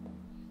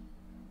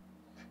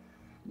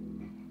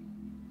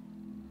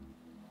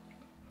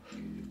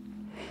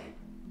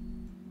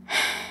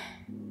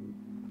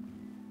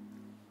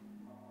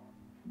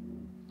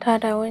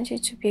 Dad, I want you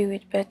to be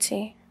with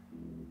Betty.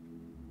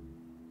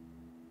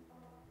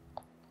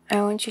 I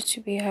want you to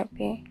be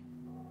happy.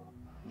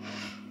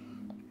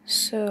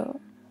 So,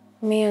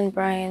 me and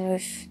Brian,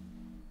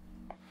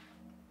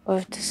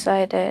 we've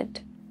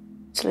decided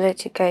to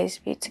let you guys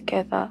be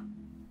together.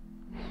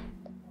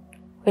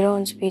 We don't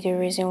want to be the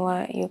reason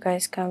why you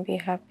guys can't be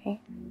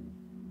happy.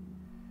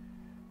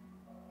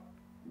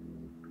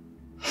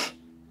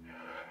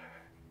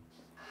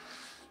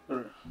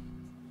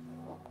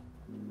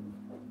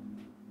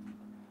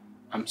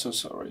 I'm so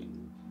sorry.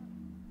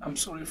 I'm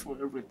sorry for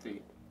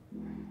everything.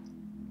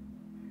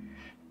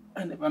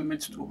 I never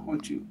meant to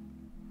haunt you.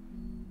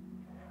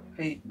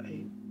 I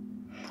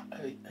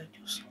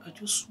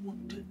just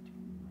wanted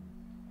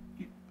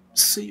you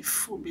safe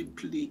for me,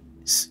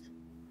 please.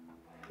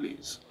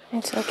 Please.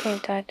 It's okay,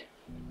 Dad.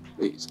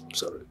 Please, I'm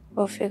sorry.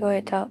 We'll figure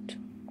it out.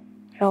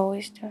 I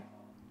always do.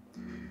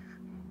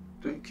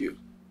 Thank you.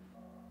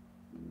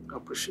 I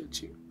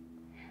appreciate you.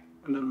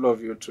 And I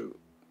love you too.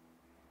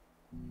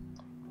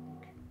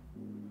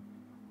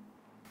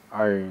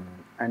 I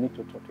need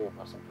to talk to you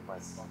about something very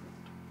important.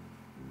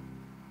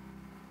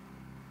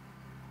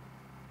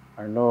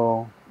 I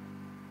know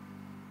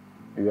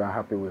you are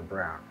happy with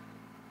Brian.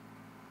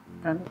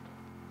 And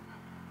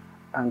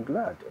I'm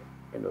glad,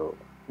 you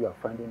are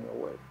finding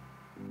your way.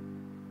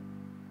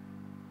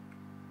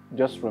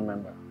 Just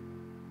remember,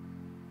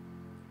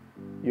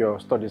 your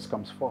studies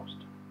comes first.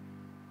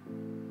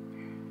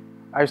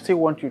 I still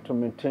want you to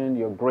maintain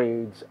your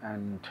grades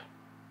and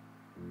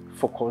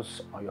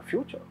focus on your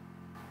future.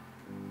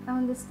 I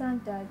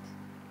understand, Dad.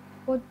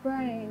 But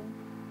Brian,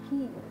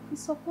 he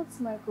supports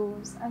my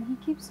goals and he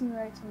keeps me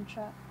right on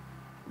track.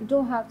 You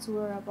don't have to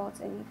worry about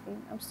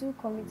anything. I'm still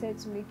committed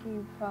to making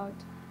you proud.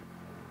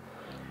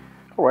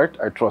 All right,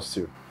 I trust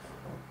you.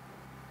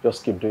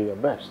 Just keep doing your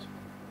best.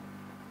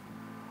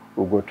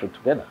 We'll go through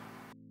together.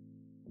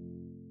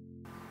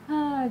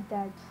 Ah,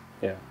 Dad.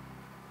 Yeah.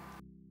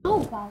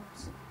 How about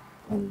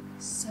we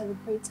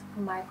celebrate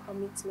my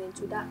commitment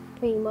to that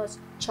famous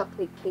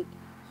chocolate cake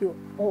you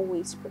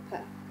always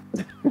prepare?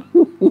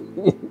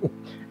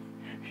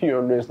 You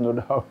always know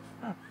how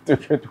to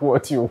get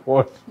what you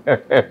want.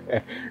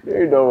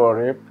 You don't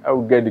worry, I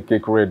will get the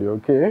cake ready,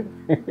 okay?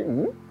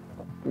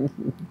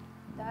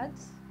 Dad?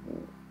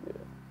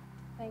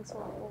 Thanks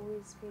for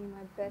always being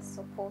my best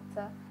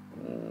supporter.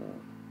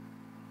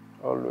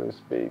 Always,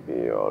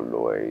 baby,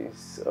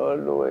 always,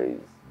 always.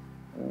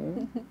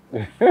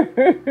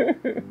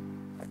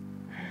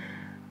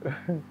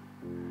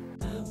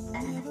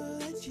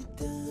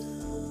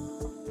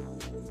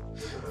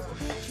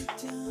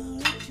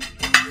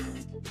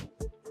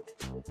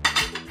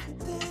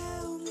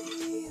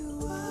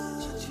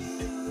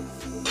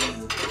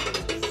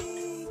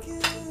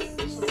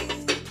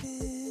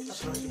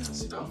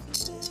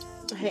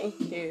 Thank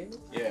you.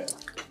 Yeah.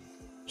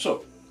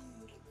 So,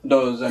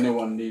 does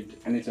anyone need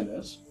anything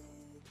else?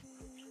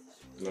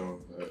 No.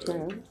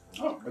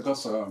 Oh,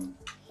 because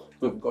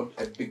we've got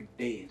a big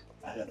day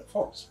ahead of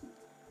us.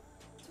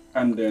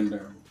 And then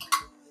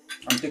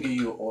I'm taking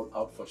you all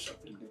out for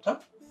shopping later.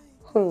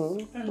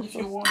 And if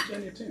you want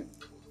anything,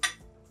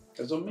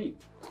 it's on me.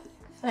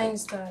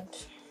 Thanks, Dad.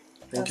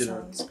 Thank you, That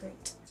Dad. sounds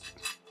great.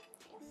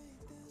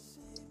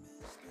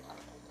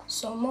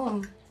 So,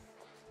 Mom,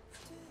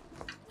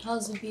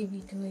 how's the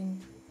baby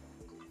doing?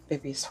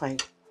 Baby is fine.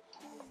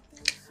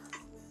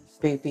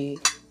 Baby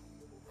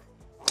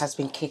has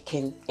been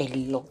kicking a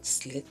lot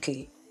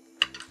lately.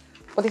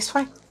 But it's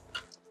fine.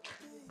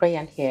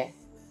 Brian here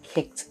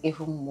kicked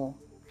even more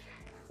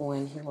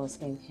when he was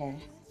in here.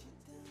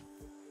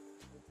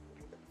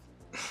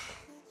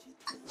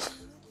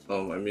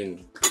 I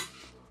mean,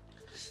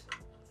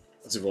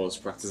 as if I was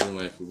practicing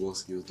my football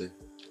skills there.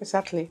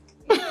 Exactly.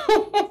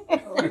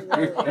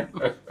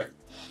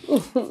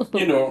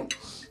 You know,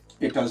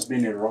 it has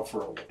been a rough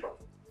road.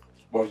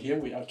 But here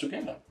we are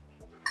together.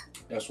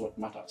 That's what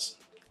matters.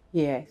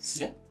 Yes.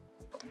 Yeah.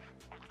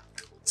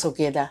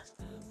 Together.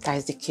 That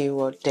is the key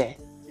word there.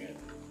 Yeah.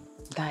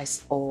 That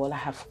is all I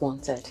have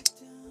wanted.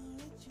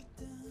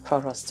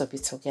 For us to be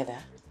together.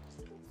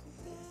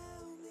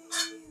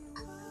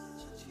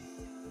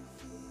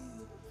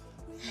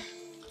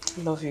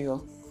 Love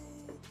you.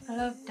 I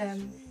love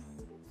them.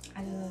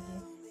 I love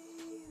you.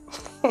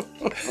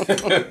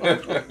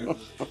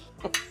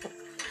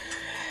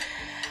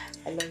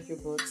 I love you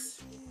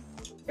both.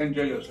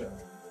 Enjoy yourself.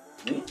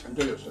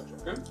 Enjoy yourself,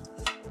 okay?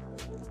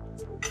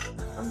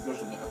 I'm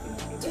just gonna happy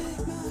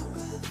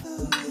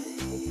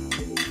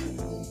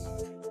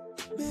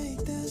Make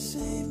the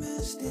same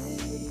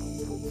mistakes.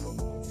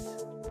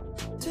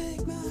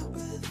 Take my